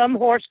got some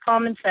horse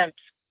common sense.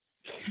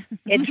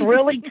 It's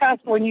really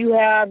tough when you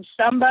have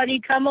somebody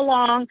come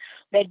along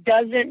that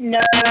doesn't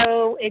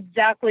know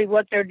exactly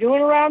what they're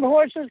doing around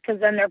horses,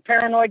 because then they're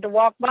paranoid to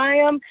walk by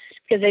them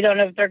because they don't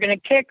know if they're going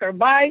to kick or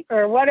bite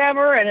or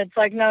whatever. And it's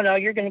like, no,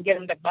 you're going to get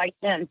them to bite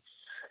then.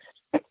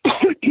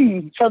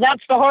 So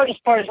that's the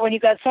hardest part, is when you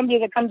got somebody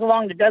that comes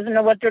along that doesn't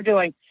know what they're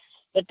doing,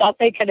 that thought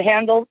they could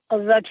handle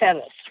the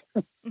tennis.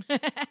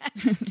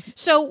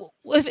 So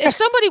if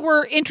somebody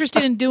were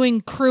interested in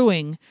doing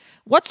crewing,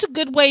 what's a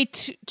good way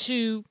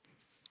to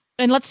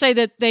and let's say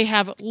that they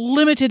have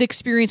limited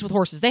experience with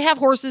horses. They have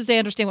horses, they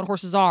understand what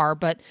horses are,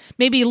 but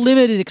maybe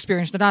limited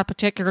experience. They're not a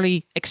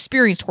particularly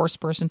experienced horse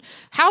person.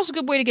 How's a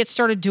good way to get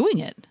started doing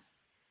it?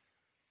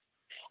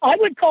 I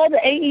would call the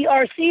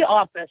AERC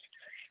office.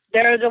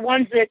 They're the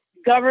ones that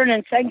govern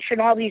and sanction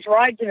all these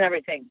rides and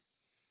everything.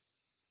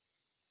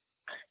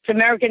 It's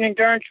American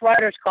Endurance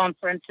Riders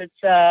Conference. It's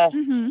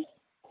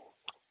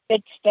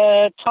it's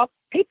the top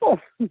people.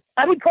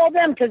 I would call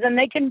them, because then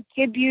they can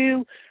give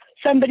you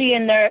somebody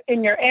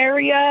in your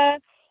area,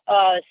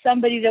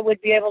 somebody that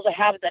would be able to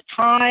have the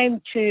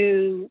time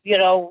to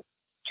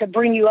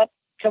bring you up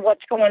to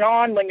what's going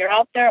on when you're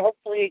out there,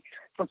 hopefully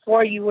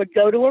before you would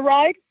go to a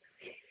ride.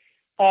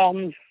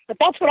 But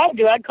that's what I'd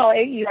do. I'd call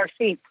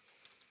AERC.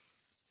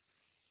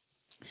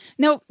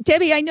 Now,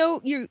 Debbie, I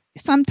know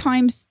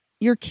sometimes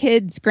your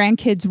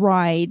grandkids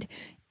ride.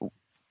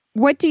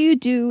 What do you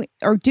do,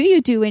 or do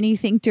you do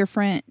anything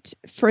different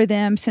for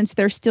them since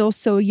they're still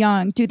so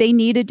young? Do they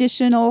need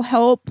additional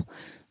help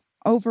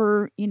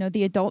over,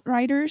 the adult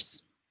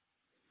riders?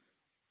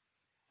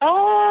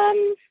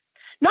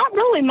 Not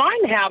really.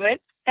 Mine have it.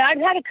 I've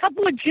had a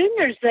couple of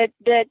juniors that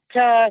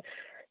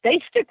they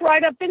stick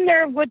right up in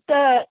there with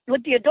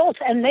the adults,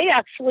 and they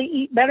actually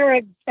eat better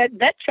at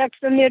vet checks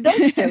than the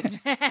adults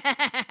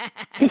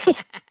do.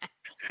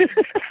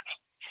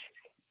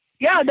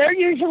 Yeah, they're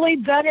usually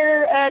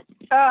better at,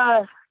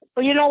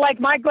 like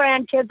my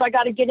grandkids, I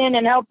got to get in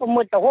and help them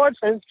with the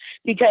horses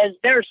because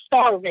they're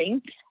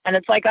starving. And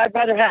it's like, I'd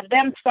rather have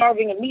them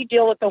starving and me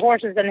deal with the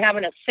horses than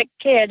having a sick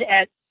kid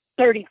at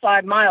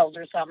 35 miles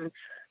or something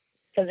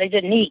because they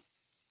didn't eat.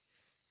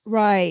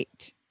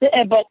 Right.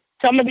 But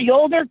some of the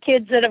older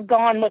kids that have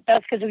gone with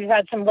us, because we've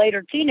had some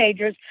later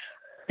teenagers,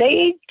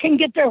 they can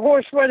get their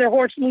horse where their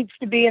horse needs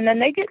to be. And then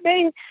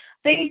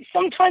they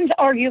sometimes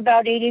argue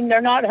about eating.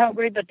 They're not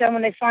hungry, but then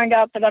when they find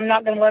out that I'm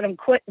not going to let them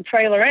quit and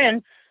trailer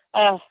in,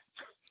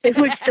 they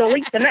would still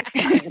eat the next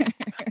time.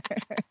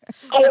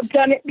 I have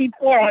done it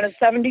before on a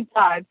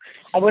 75.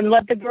 I wouldn't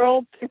let the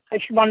girl,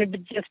 she wanted to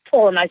just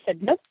pull, and I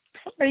said, nope,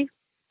 sorry.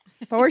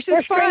 The horse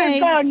is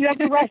fine. Gone. You have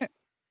to rest.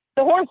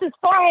 The horse is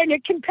fine.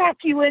 It can pack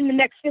you in the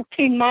next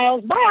 15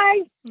 miles.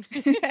 Bye.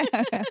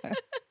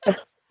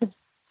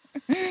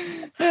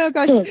 Oh,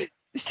 gosh.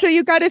 So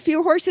you got a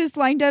few horses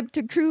lined up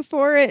to crew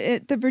for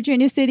at the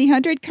Virginia City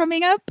 100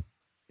 coming up?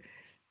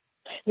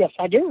 Yes,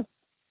 I do.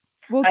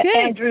 Well,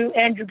 good.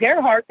 Andrew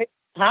Gerhardt,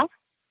 huh?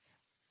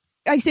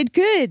 I said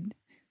good.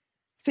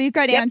 So you've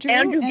got Andrew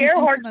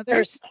Gerhardt. And some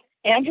others.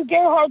 Andrew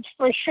Gerhardt's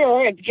for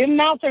sure. If Jim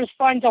Mouthers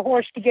finds a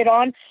horse to get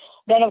on,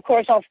 then of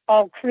course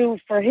I'll crew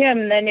for him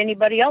and then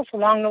anybody else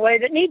along the way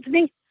that needs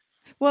me.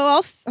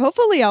 Well,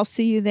 hopefully I'll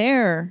see you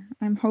there.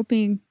 I'm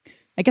hoping.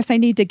 I guess I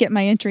need to get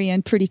my entry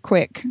in pretty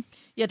quick.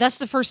 Yeah, that's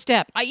the first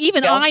step.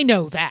 I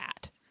know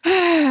that.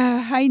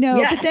 I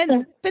know,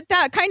 yeah. but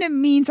that kind of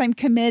means I'm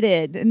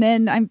committed, and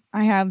then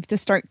I have to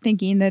start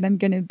thinking that I'm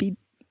going to be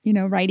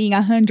riding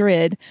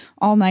 100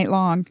 all night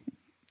long,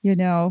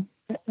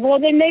 Well,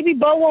 then maybe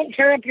Bo won't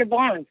tear up your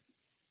barn.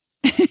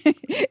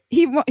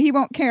 He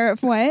won't care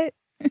if what?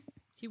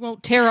 He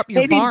won't tear up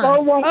your Maybe barn.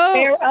 Bo won't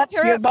tear up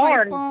your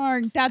barn. My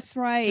barn. That's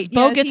right.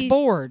 Bo gets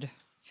bored.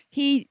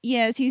 He's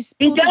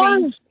pulled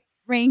the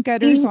rain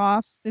gutters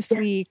off this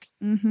week.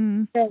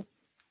 Mm-hmm.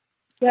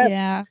 Yes.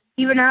 Yeah.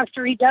 Even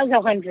after he does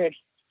 100.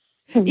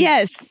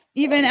 Yes.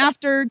 Even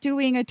after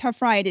doing a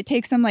tough ride, it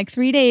takes him like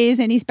 3 days,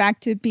 and he's back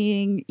to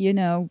being, Yep.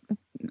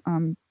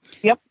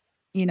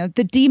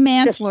 The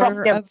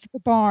demantler of the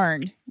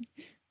barn.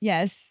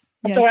 Yes.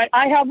 That's all right.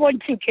 I have one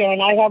too, Karen.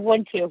 I have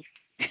one too.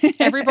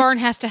 Every barn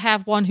has to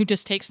have one who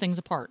just takes things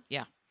apart.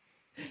 Yeah.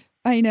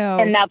 I know.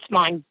 And that's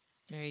mine.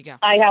 There you go.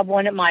 I have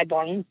one at my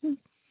barn.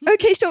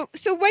 Okay, so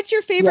what's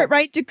your favorite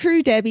ride to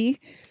crew, Debbie?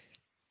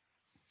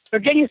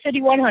 Virginia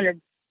City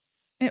 100.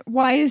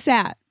 Why is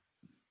that?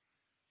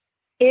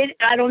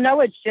 I don't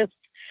know. It's just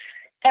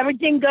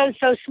everything goes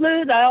so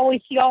smooth. I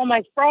always see all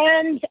my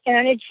friends,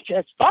 and it's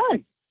just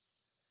fun.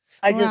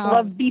 I just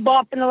love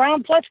bebopping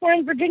around. Plus, we're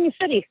in Virginia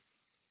City,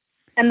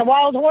 and the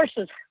wild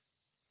horses.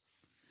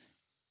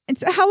 And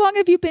so, how long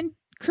have you been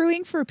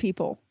crewing for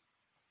people?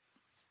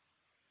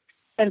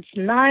 Since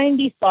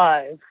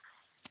 95.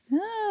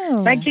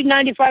 Oh.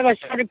 1995, I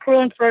started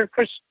crewing for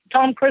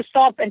Tom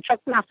Kristoff and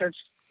Chuck Mathers.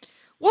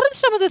 What are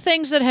some of the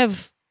things that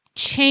have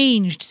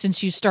changed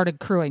since you started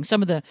crewing?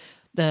 Some of the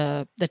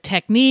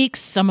techniques,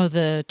 some of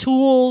the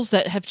tools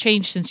that have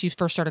changed since you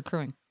first started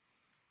crewing?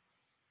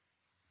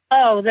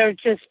 Oh, they're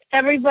just,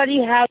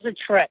 everybody has a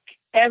trick.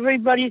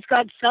 Everybody's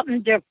got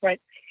something different.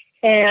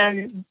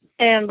 And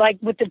like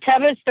with the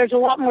Tevis, there's a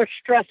lot more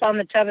stress on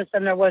the Tevis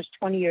than there was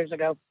 20 years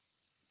ago.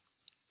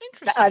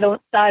 Interesting. I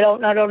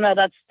don't know.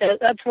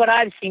 That's what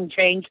I've seen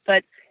change.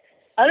 But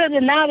other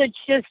than that, it's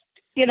just,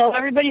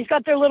 everybody's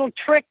got their little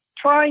trick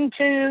trying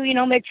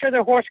to, make sure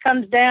their horse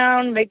comes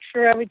down, make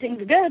sure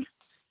everything's good.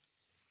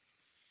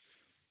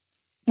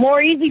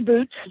 More easy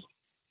boots.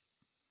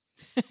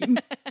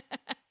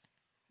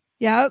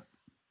 Yep.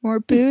 More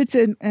boots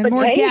and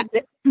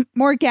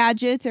more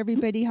gadgets.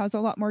 Everybody has a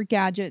lot more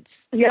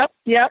gadgets. Yep.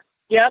 Yeah.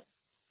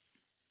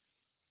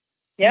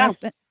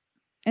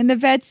 And the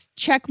vets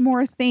check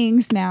more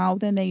things now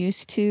than they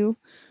used to.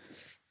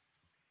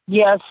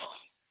 Yes,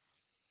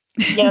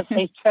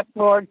 they check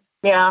more.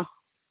 Yeah.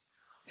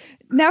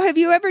 Now, have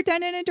you ever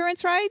done an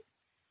endurance ride?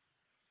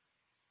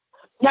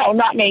 No,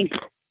 not me.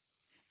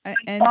 I've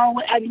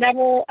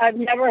never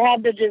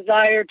had the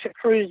desire to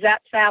cruise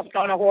that fast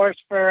on a horse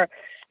for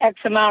X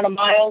amount of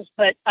miles,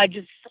 but I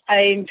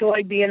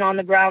enjoy being on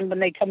the ground when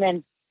they come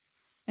in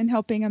and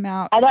helping them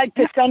out. I like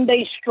the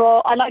Sunday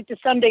stroll.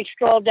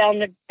 Down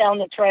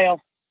the trail.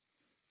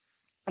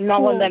 I'm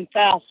not one of them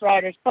fast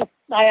riders. Plus,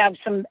 I have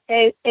some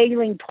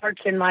ailing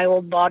parts in my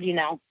old body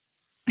now.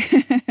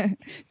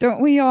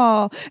 Don't we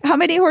all? How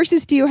many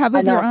horses do you have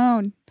of your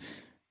own?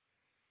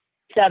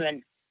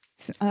 7.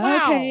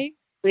 Wow. Okay.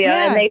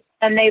 Yeah.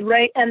 And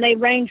they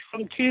range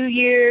from 2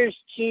 years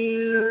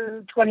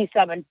to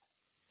 27.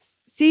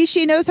 See,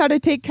 she knows how to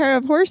take care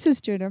of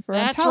horses, Jennifer.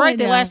 That's right.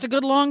 They last a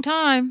good long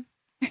time.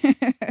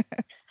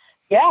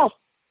 Yeah.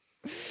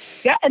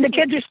 Yeah, and the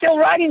kids are still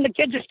riding. The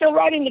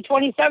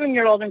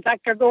 27-year-old. In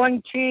fact,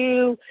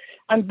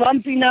 I'm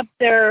bumping up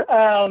their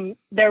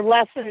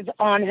lessons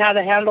on how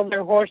to handle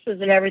their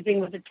horses and everything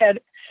with the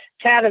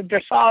tad of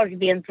dressage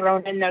being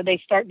thrown in there.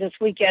 They start this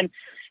weekend.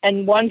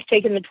 And one's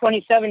taking the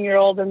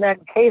 27-year-old, and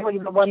then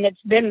Kaylee, the one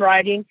that's been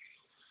riding.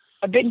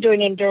 I've been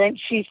doing endurance.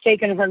 She's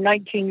taken her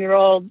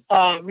 19-year-old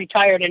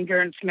retired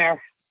endurance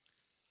mare.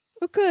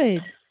 Oh,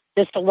 good.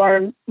 Just to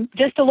learn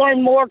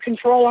more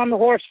control on the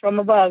horse from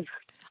above.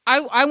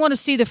 I want to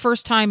see the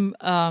first time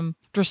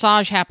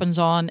dressage happens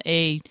on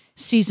a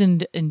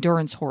seasoned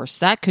endurance horse.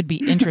 That could be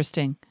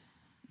interesting.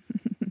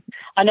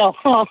 I know.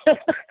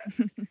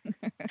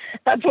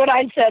 That's what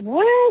I said.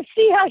 We'll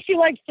see how she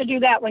likes to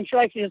do that when she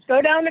likes to just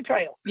go down the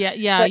trail.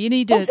 Yeah. But you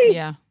need to.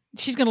 Yeah,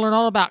 she's going to learn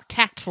all about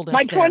tactfulness.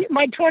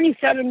 My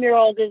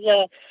 27-year-old is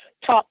a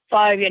top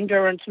 5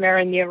 endurance mare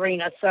in the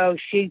arena, so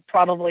she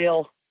probably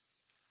will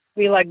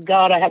be like,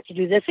 God, I have to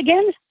do this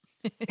again.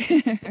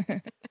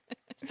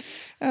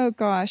 Oh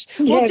gosh.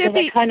 Yeah, well,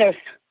 Debbie,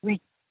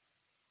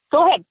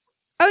 go ahead.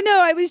 Oh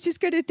no, I was just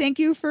going to thank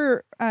you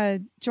for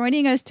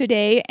joining us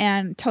today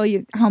and tell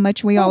you how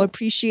much we all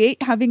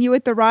appreciate having you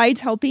at the rides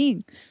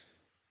helping.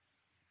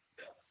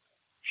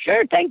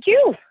 Sure, thank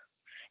you.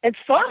 It's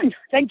fun.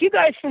 Thank you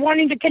guys for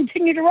wanting to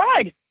continue to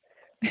ride.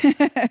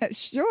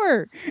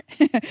 Sure.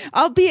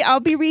 I'll be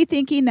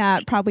rethinking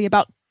that probably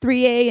about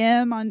 3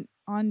 a.m.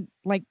 on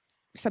like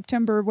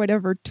September,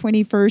 whatever,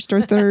 21st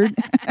or 3rd,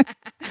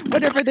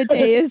 whatever the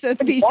day is of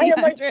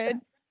PC100.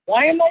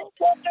 Why am I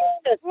still doing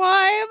this?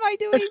 Why am I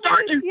doing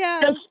this?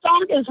 The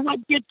start is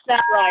what gets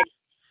that ride.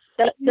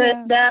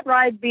 That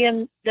ride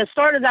being, the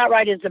start of that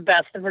ride is the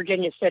best in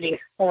Virginia City,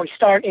 when we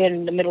start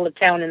in the middle of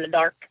town in the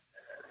dark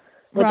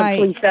with a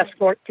police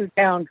escort through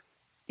town.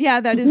 Yeah,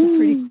 that is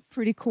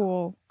pretty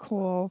cool.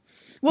 Cool.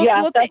 Well,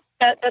 yeah,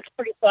 that's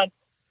pretty fun.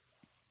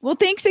 Well,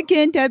 thanks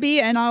again,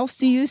 Debbie, and I'll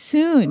see you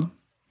soon.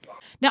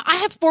 Now, I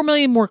have 4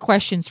 million more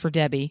questions for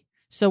Debbie,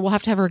 so we'll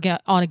have to have her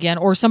on again,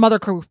 or some other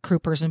crew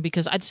person,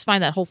 because I just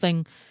find that whole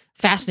thing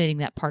fascinating,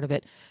 that part of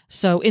it.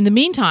 So in the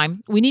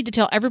meantime, we need to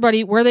tell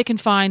everybody where they can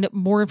find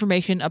more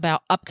information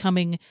about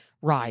upcoming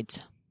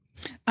rides.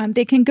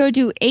 They can go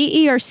to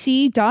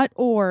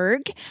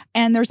aerc.org,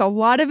 and there's a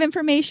lot of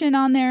information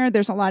on there.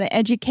 There's a lot of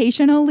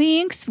educational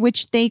links,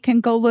 which they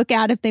can go look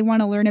at if they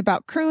want to learn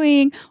about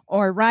crewing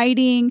or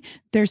riding.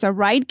 There's a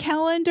ride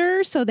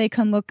calendar, so they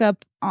can look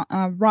up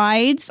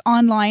rides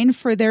online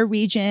for their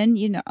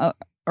region,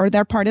 or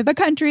their part of the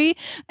country,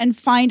 and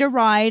find a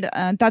ride.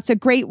 That's a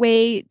great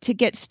way to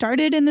get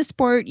started in the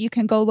sport. You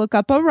can go look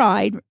up a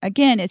ride.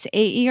 Again, it's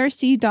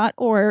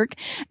aerc.org,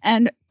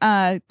 and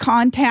all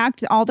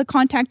the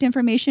contact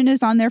information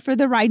is on there for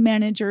the ride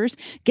managers.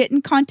 Get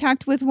in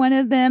contact with one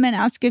of them and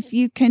ask if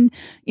you can,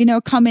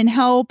 come and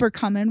help or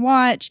come and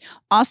watch.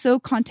 Also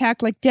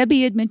contact, like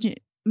Debbie had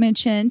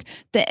mentioned,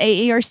 the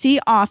AARC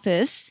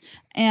office,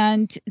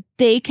 and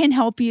they can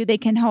help you. They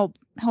can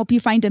help you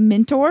find a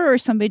mentor or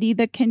somebody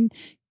that can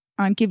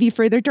give you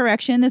further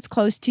direction that's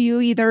close to you.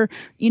 Either,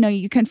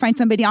 you can find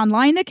somebody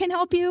online that can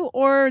help you,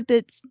 or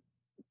that's,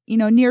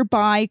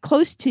 nearby,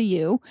 close to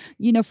you.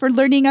 For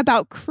learning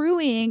about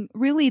crewing,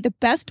 really the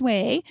best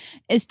way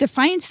is to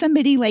find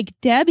somebody like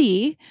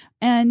Debbie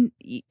and,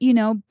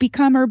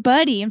 become her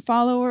buddy and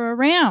follow her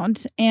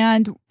around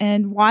and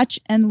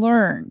watch and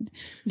learn.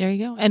 There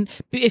you go. And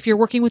if you're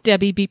working with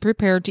Debbie, be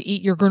prepared to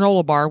eat your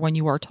granola bar when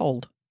you are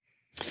told.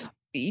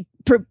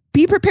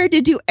 Be prepared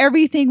to do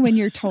everything when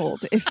you're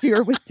told if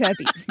you're with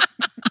Debbie.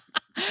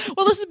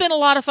 Well, this has been a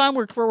lot of fun.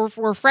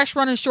 We're fresh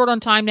running short on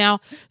time now,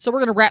 so we're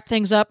going to wrap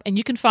things up. And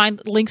you can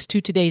find links to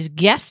today's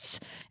guests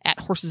at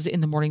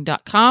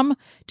horsesinthemorning.com.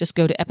 Just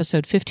go to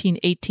episode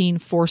 1518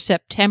 for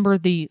September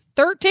the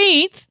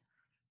 13th.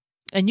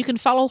 And you can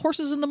follow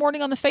Horses in the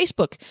Morning on the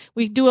Facebook.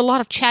 We do a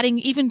lot of chatting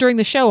even during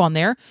the show on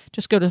there.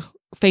 Just go to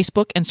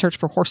Facebook and search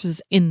for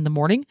Horses in the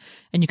Morning.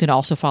 And you can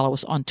also follow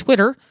us on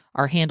Twitter.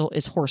 Our handle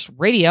is Horse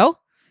Radio.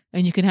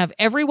 And you can have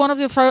every one of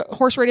the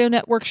Horse Radio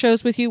Network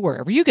shows with you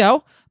wherever you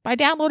go by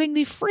downloading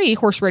the free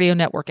Horse Radio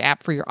Network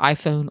app for your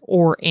iPhone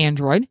or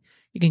Android.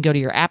 You can go to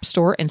your app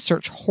store and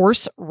search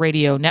Horse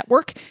Radio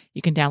Network.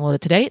 You can download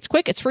it today. It's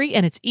quick, it's free,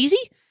 and it's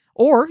easy.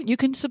 Or you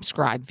can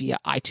subscribe via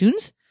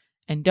iTunes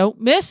and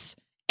don't miss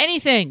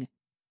anything.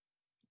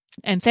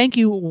 And thank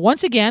you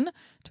once again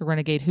to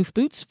Renegade Hoof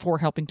Boots for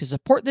helping to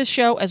support this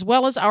show, as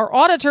well as our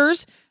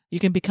auditors. You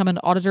can become an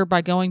auditor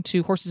by going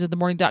to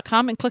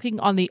horsesinthemorning.com and clicking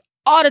on the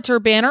auditor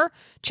banner.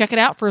 Check it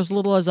out for as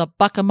little as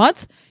 $1 a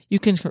month. You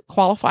can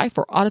qualify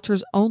for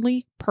auditors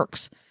only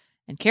perks.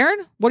 And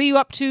Karen, what are you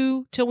up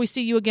to till we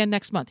see you again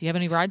next month? Do you have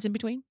any rides in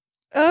between?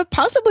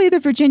 Possibly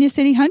the Virginia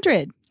City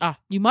 100.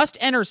 You must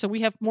enter, so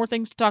we have more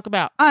things to talk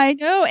about. I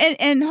know,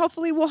 and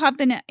hopefully we'll have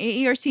the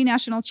AERC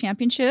National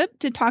Championship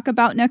to talk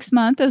about next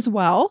month as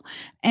well,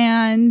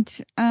 and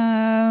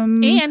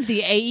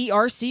the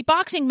AERC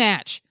boxing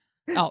match.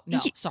 Oh, no,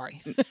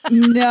 sorry. No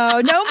more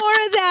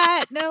of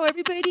that. No,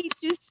 everybody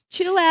just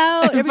chill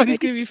out. Everybody's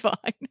going to be fine.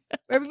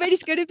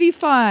 Everybody's going to be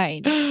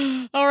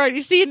fine. All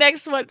right. See you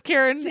next month,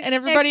 Karen. And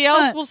everybody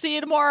else, we'll see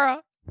you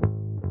tomorrow.